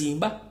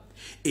ogazimba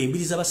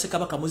embiri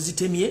z'Abasekabaka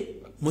muzitemye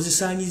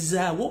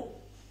muzisaanyizaawo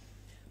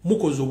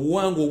mukoze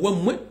obuwangwa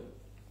obwammwe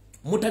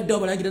mutaddewo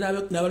abalangira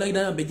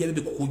n'abalangira n'abejja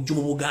bebe kukujju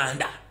mu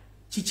Buganda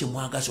kiki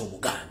mwagaza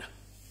Obuganda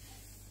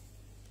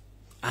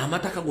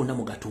amataka gonna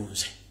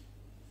mugatunze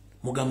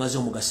mugamaze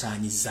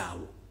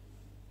mugasaanyizaawo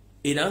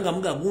era nga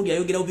mugagundi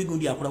ayogera bubi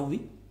gundi akola bubi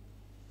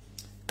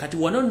kati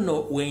wano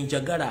nno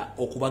wenjagala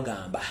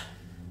okubagamba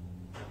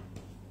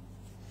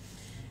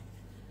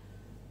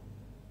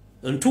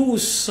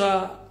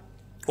ntuusa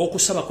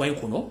okusaba kwa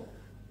kuno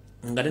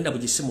nga nenda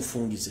bugisi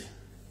mufungize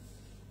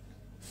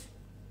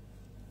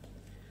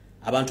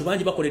abantu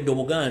bangi bakoledde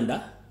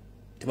Obuganda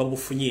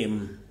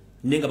tebabufunyeemu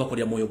nenga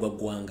bakolera mwoyo gwa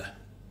ggwanga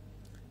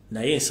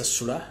naye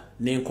ensasula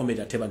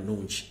n'enkomera teba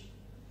nnungi.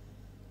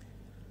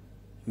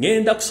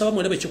 Ngenda kusaba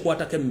mwene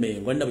bekikwatako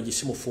Emmengo nenda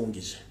bugisi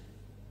mufungize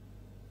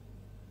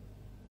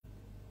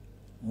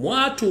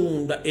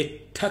mwatunda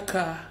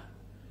ettaka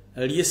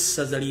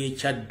ly'essaza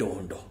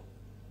ly'Ekyaddondo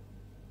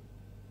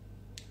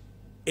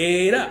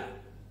era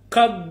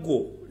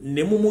Kaggo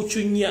ne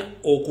mumucunya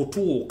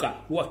okutuuka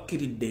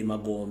lwakkiridde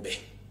Emagombe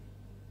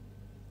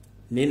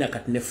nena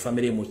kati ne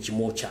famire mu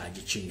kimo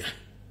kyagikinya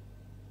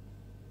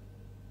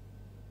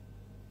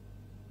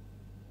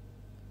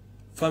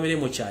famire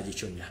mu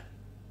kyagikinya.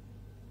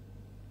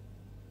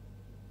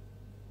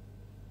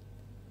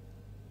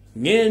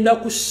 Ngenda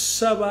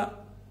kusaba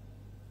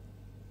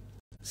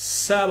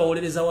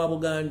Ssaabawolereza wa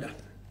Buganda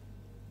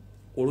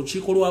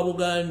olukiiko lwa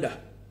Buganda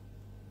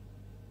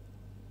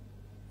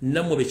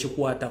nammwe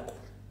bekikwatako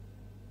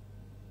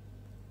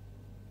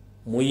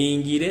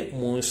muyingire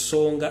mu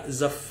nsonga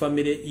za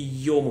famire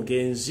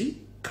y'omugenzi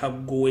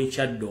Kaggo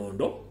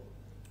w'Ekyaddondo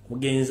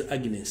mugenzi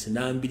Agnes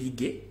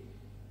Nambirige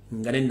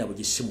nga nenda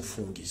bugisi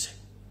mufungize.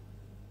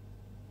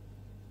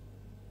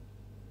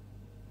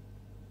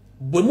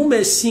 Bwe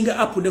mumesinga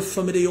apu ne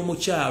famire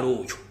y'omukyalo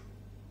oyo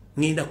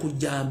ngenda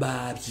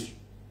kujjamba abye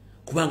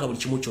kubanga buli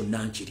kimu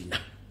kyonna nkirina.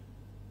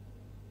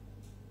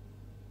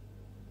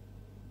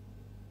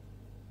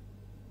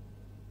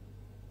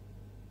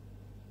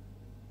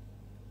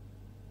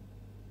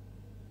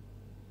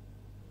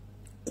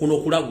 Kuno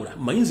kulabula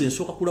mayinze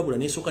nsooka kulabula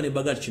n'ensooka ne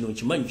bagali kino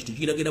nkimanyi kitu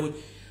kiragera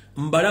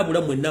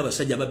mbalabula mwenna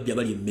abasajja babbi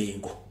abali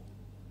Emmengo.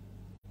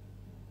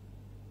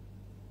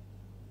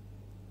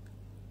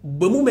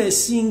 Bwe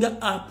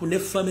mumesinga apu ne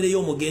famire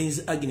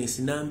y'omugenzi Agnes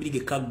Nambirige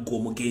Kaggo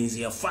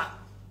omugenzi yafa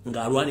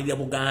ng'alwanirira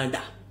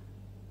Buganda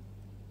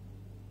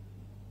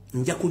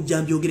nja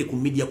kujja mbyogere ku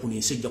media kuno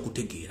ensi ejja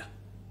kutegeera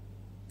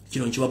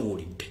kino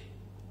nkibabuulidde.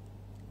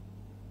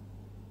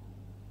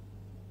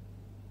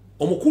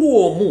 Omukulu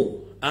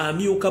omu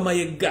amyuka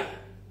Mayegga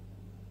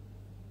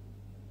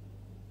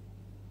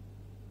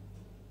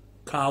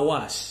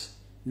Kawaasi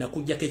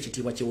nakujjako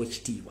ekitiibwa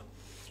kyewekitiibwa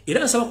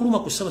era nsaba kuluma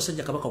ku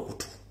Ssaabasajja Kabaka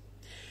okutu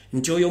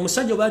nti oyo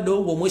omusajja obadde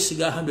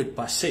omwesiga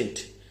 100%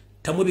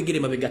 tamwebigere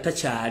mabega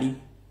takyali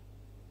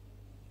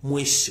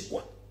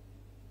mwesigwa.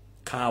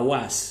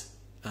 Kawaasi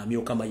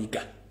amyuka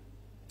Mayiga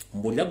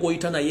mbulira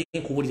gw'oyita naye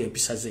nkubulira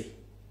empisa ze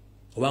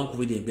oba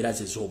nkubulira embeera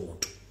ze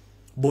z'obuntu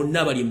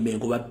bonna bali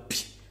Emmengo babbi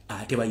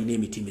ate balina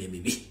emitima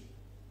emibi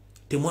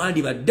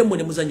temwandibadde mmwe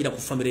ne muzanyira ku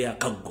famire ya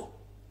Kaggo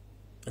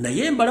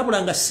naye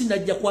mbalabula nga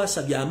sinajja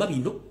kwasabya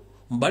amabino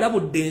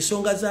mbalabudde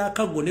ensonga za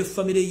Kaggo ne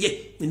famire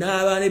ye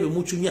n'abaana be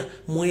mucunya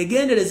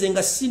mwegendereze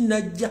nga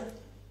sinajja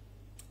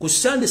ku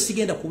Sande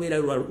sigenda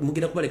kubeera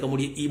mugenda kubaleka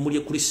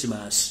muli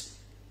Christmas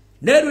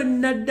nerwe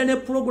nadda ne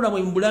program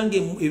embulange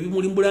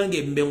ebimuli mbulange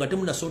Emmengo nga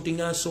temuna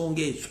sortinga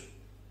nsonga ezo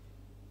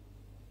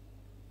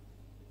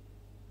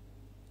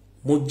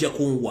mujja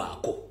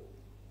kungwako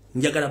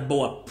njagala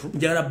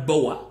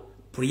bawa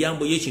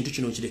priyambo y'ekintu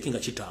kino kireke nga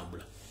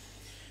kitambula.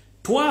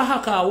 Twaha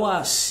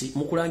Kawaasi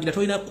mukulangira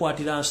tolina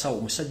kukwatira nsawo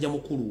omusajja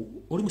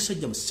mukulu oli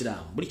musajja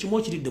musiraamu buli kimu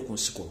okiridde ku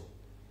nsi kuno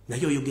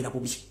naye oyogera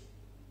bubi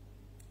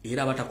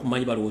era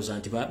abatakumanyi balowooza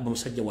nti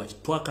bamusajja waki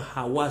twaka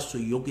hawaaso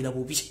yogera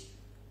bubi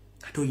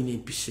kati oyina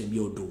empisa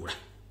embyodoola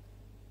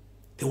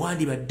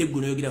tewandibadde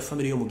gwe noyogera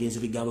famire y'omugenzi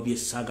bigambo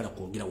byesaagala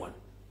kwogera wano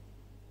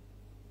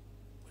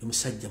oli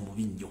musajja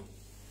mubi nnyo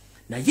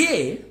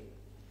naye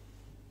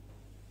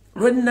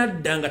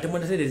lwenadda nga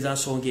temunatereeza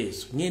nsonga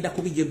ezo ngenda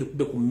kubijja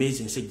bikube ku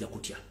mmeezi nsejja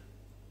kutya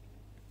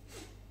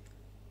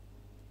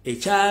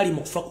ekyali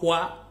mu kufa kwa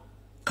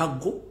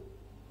Kaggo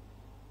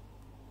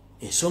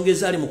ensonga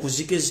ezaali mu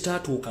kuzika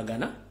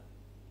ezitaatuukagana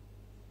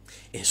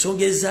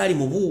ensonga ezaali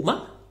mu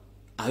buuma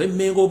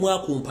ab'emmengo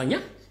omwakumpanya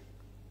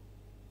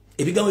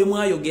ebigambo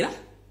bimwayogera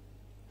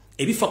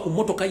ebifa ku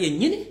mmotoka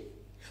yennyini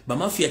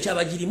bamafiya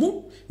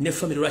kyabagirimu ne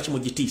famire lwaki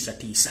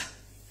mugitiisatiisa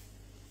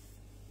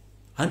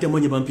anti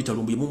amanyi bampita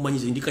Lumbuye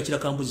mummanyize ndika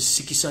kirakambuzi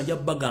sikisa nja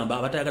bagamba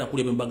abatayagala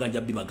kuleba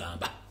mbaganja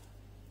bibagamba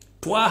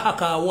twaha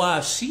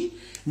kawaasi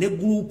ne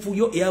grupu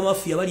yo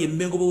ey'amafiya bali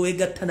emmengo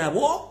bwewegatta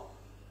nabo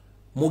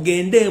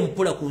mugende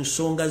mpola ku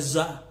nsonga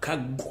za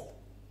Kaggo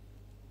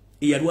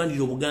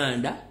eyalwanirira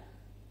Obuganda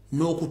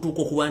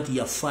n'okutuuka okuba nti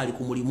yafaali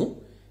ku mulimu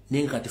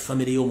naye nga kati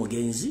famire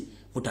y'omugenzi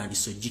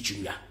mutandise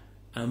ogikinya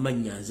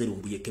amannya nze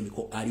Lumbuye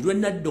Chemical ali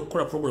lwenadde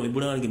okukola program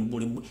ebulange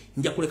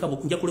nja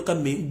kuleka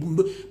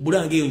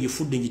bulange eyo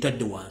ngifudde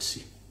ngitadde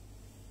wansi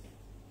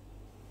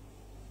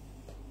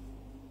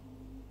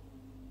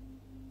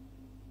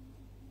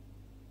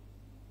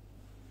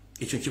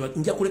ekyo kiba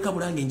nja kuleka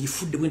bulange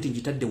ngifudde bwenti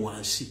ngitadde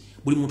wansi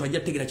buli muntu ajja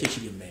kutegeera ki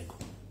ekiri emmengo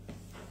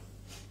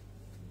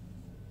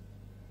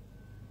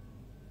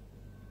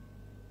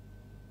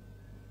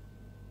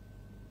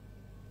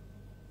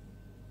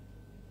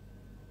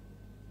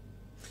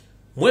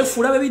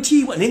mwefula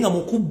bebitiibwa naye nga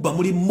mukubba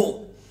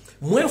mulimo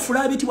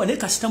mwefula bebitiibwa naye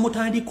kasita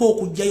mutandika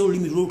okujjayo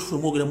olulimi lw'olutufu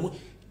lwomwogeramu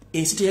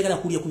ensi teyagala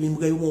kulya ku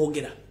mimbuga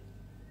y'omwogera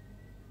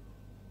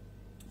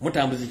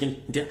mutambuza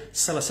nti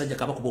Ssaabasajja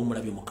Kabaka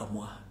bw'omulabye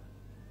mukamwa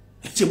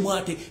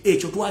ekimwate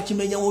ekyo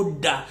twakimenyawo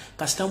dda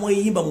kasita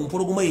mweyimba mu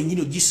mpologoma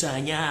yennyini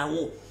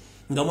ogisaanyaawo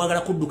nga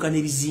mwagala kudduka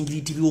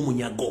n'ebizingiriti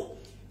by'omunyago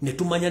ne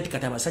tumanya nti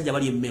kati abasajja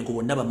bali emmengo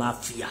bonna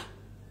bamafiya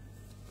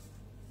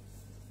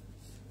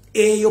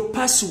eyo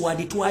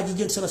password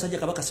twagijje Ssaabasajja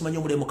Kabaka simanyi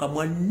omulemu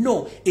kamwa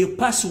no eyo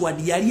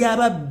password yali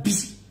ababbi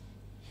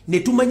ne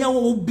tumanyawo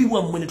obubbi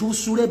bwammwe ne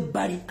tubusula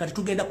ebbali kati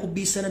tugenda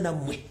kubbiisana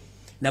nammwe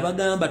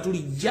nabagamba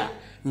tulijja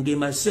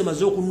ng'emaze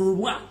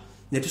okununulwa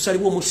ne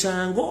tusalibwa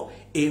omusango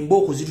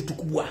embooko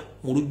zitutukubwa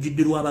mu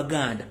lujjudde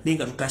lw'Abaganda naye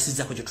nga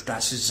tutaasizzaako kye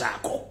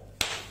tutaasizzaako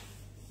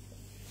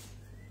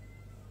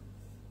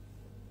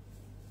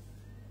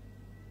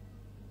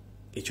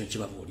ekyo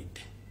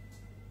nkibabuulidde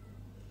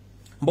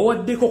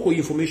mbawaddeko ku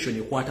information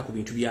ekwata ku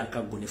bintu bya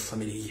Kaggo ne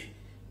famire ye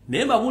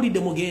naye mbabuulidde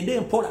mugende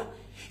mpola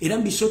era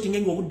mbisoti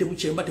ngenga obudde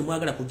bukyemba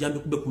temwagala kujja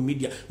mbikube ku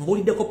media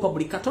mbuuliddeko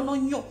public katono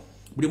nnyo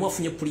buli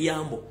mwafunye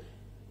puliyambo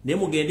naye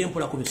mugende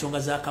mpola ku nsonga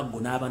za Kaggo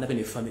n'abaana be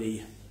ne famire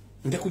ye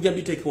nja kujja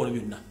mbiteeke wano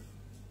byonna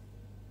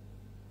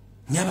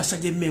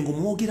nyabasajja emmengo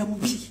mwogera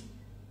bubi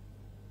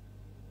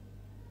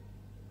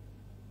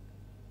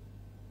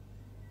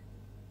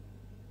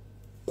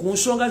ku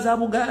nsonga za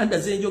Buganda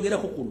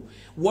zenjogerako kuno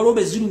waliwo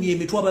bezirumya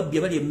emitwe ababbi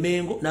abali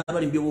emmengo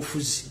n'abali mu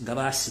byobufuzi nga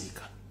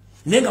baasirika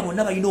naye nga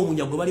bonna balina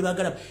omunyago bali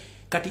baagala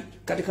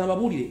kati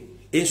kambabuulire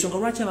ensonga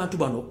lwaki abantu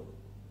bano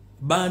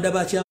banda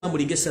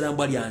bakyambuli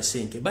ng'essalambu ali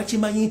ansenke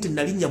bakimanyi nti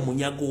nalinnya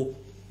munyago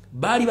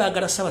baali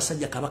baagala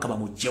Ssaabasajja Kabaka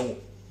bamugjewo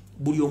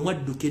buli omu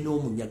adduke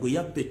n'omunyago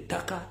eyabba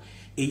ettaka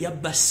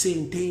eyabba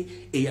ssente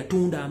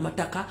eyatunda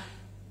amataka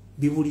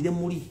bibulire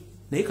muli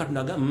naye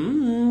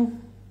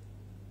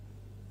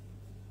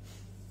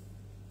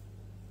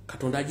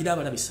Katonda agira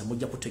abalabisa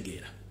mujja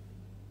kutegeera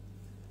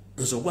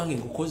nze ogwange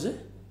ngukoze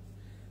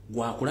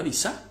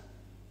gwakulabisa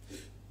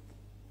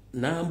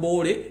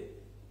namboole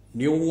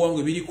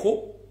n'obuwange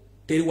biriko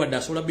teri wadde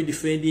asobola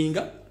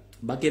bidifendinga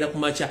bakeera ku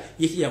makya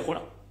yeki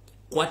yakola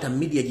kwata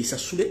media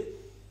gisasule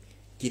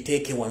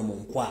giteeke wano mu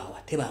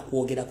nkwawa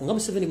tebakwogerako nga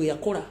Museveni bwe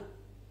yakola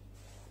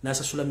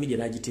n'asasula media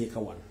n'agiteeka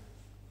wano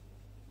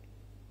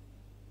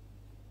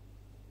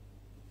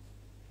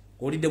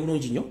olidde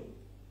bulungi nnyo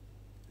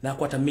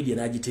n'akwata media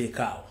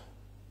n'agiteeka awo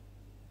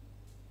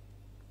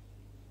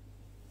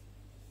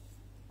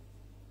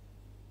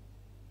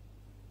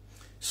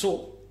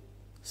so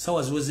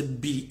sawa ziweze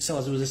 2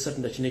 sawa ziweze 3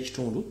 ndakina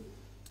ekitundu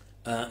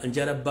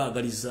njala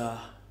baagaliza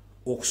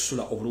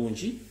okusula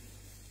obulungi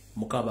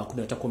mukaba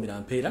 13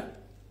 mpeera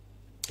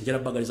njala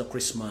baagaliza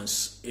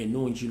Christmas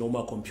enungi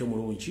n'omwaka ompya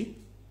omulungi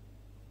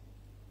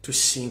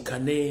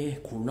tusinkane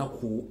ku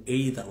lunaku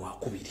either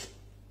lwakubiri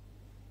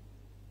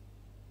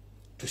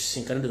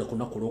tusinkane ddala ku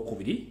lunaku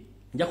olwokubiri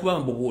nja kuba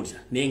mbubuulira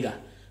naye nga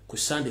ku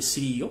Sunday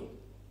siriyo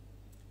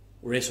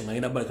olw'ensonga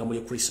ngenda baleka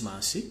muli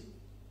Christmas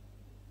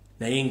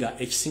naye nga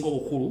ekisinga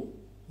obukulu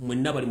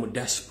mwenna bali mu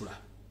diaspora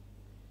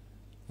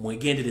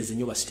mwegendereze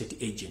nnyo ba state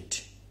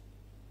agent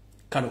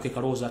kano ke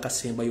kalowooza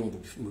akasembayo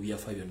mu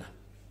byafaayo byonna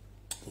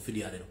mu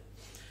video ya leero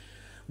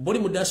buli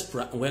mu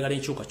diaspora ng'oyagala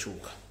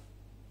enkyukakyuka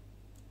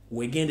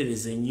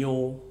wegendereze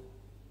nnyo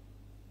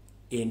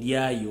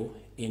endyayo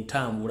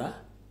entambula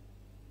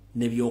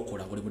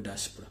n'ebyokola ng'oli mu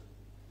diaspora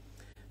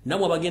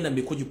namwe abagenda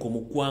mbikujjuko mu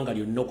ggwanga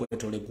lyonna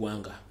okwetola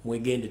eggwanga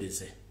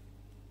mwegendereze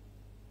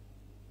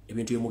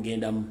ebintu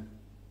byemugendamu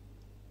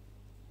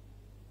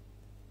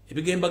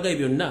ebigembaga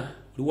byonna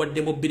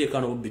liwaddemu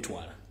birekano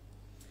bubitwala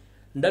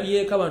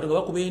ndabyeko abantu nga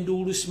bakuba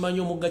enduulu simanyi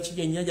omugga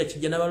kijja ennyanja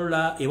kijja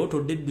n'abalola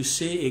ebotodde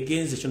edduse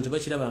egenze kino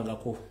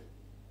tebakirabangako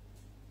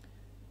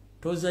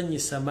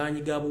tozanyisa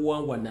maanyi ga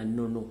buwangwa na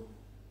nnono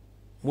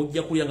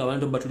mujja kulya nga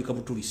abantu batulika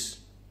butulisi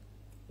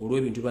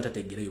olw'ebintu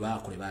batategeera bye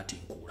baakole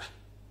baatinkuula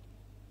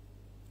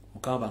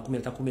Mukama ba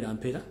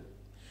 10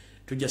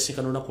 tujja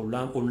sinkana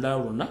olunaku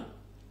olulala lwonna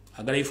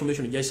agala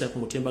information gyayisa ku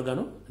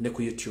mutimbagano ne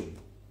ku YouTube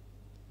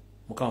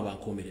Mukama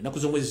bankomere naku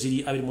z'omwezi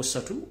ziri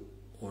 23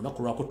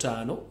 olunaku lwa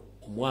 5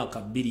 omwaka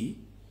 2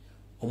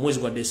 omwezi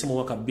gwa Desemba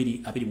omwaka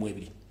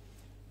 2022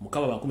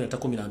 Mukama ba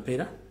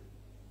 10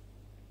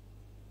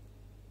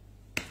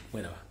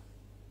 mwera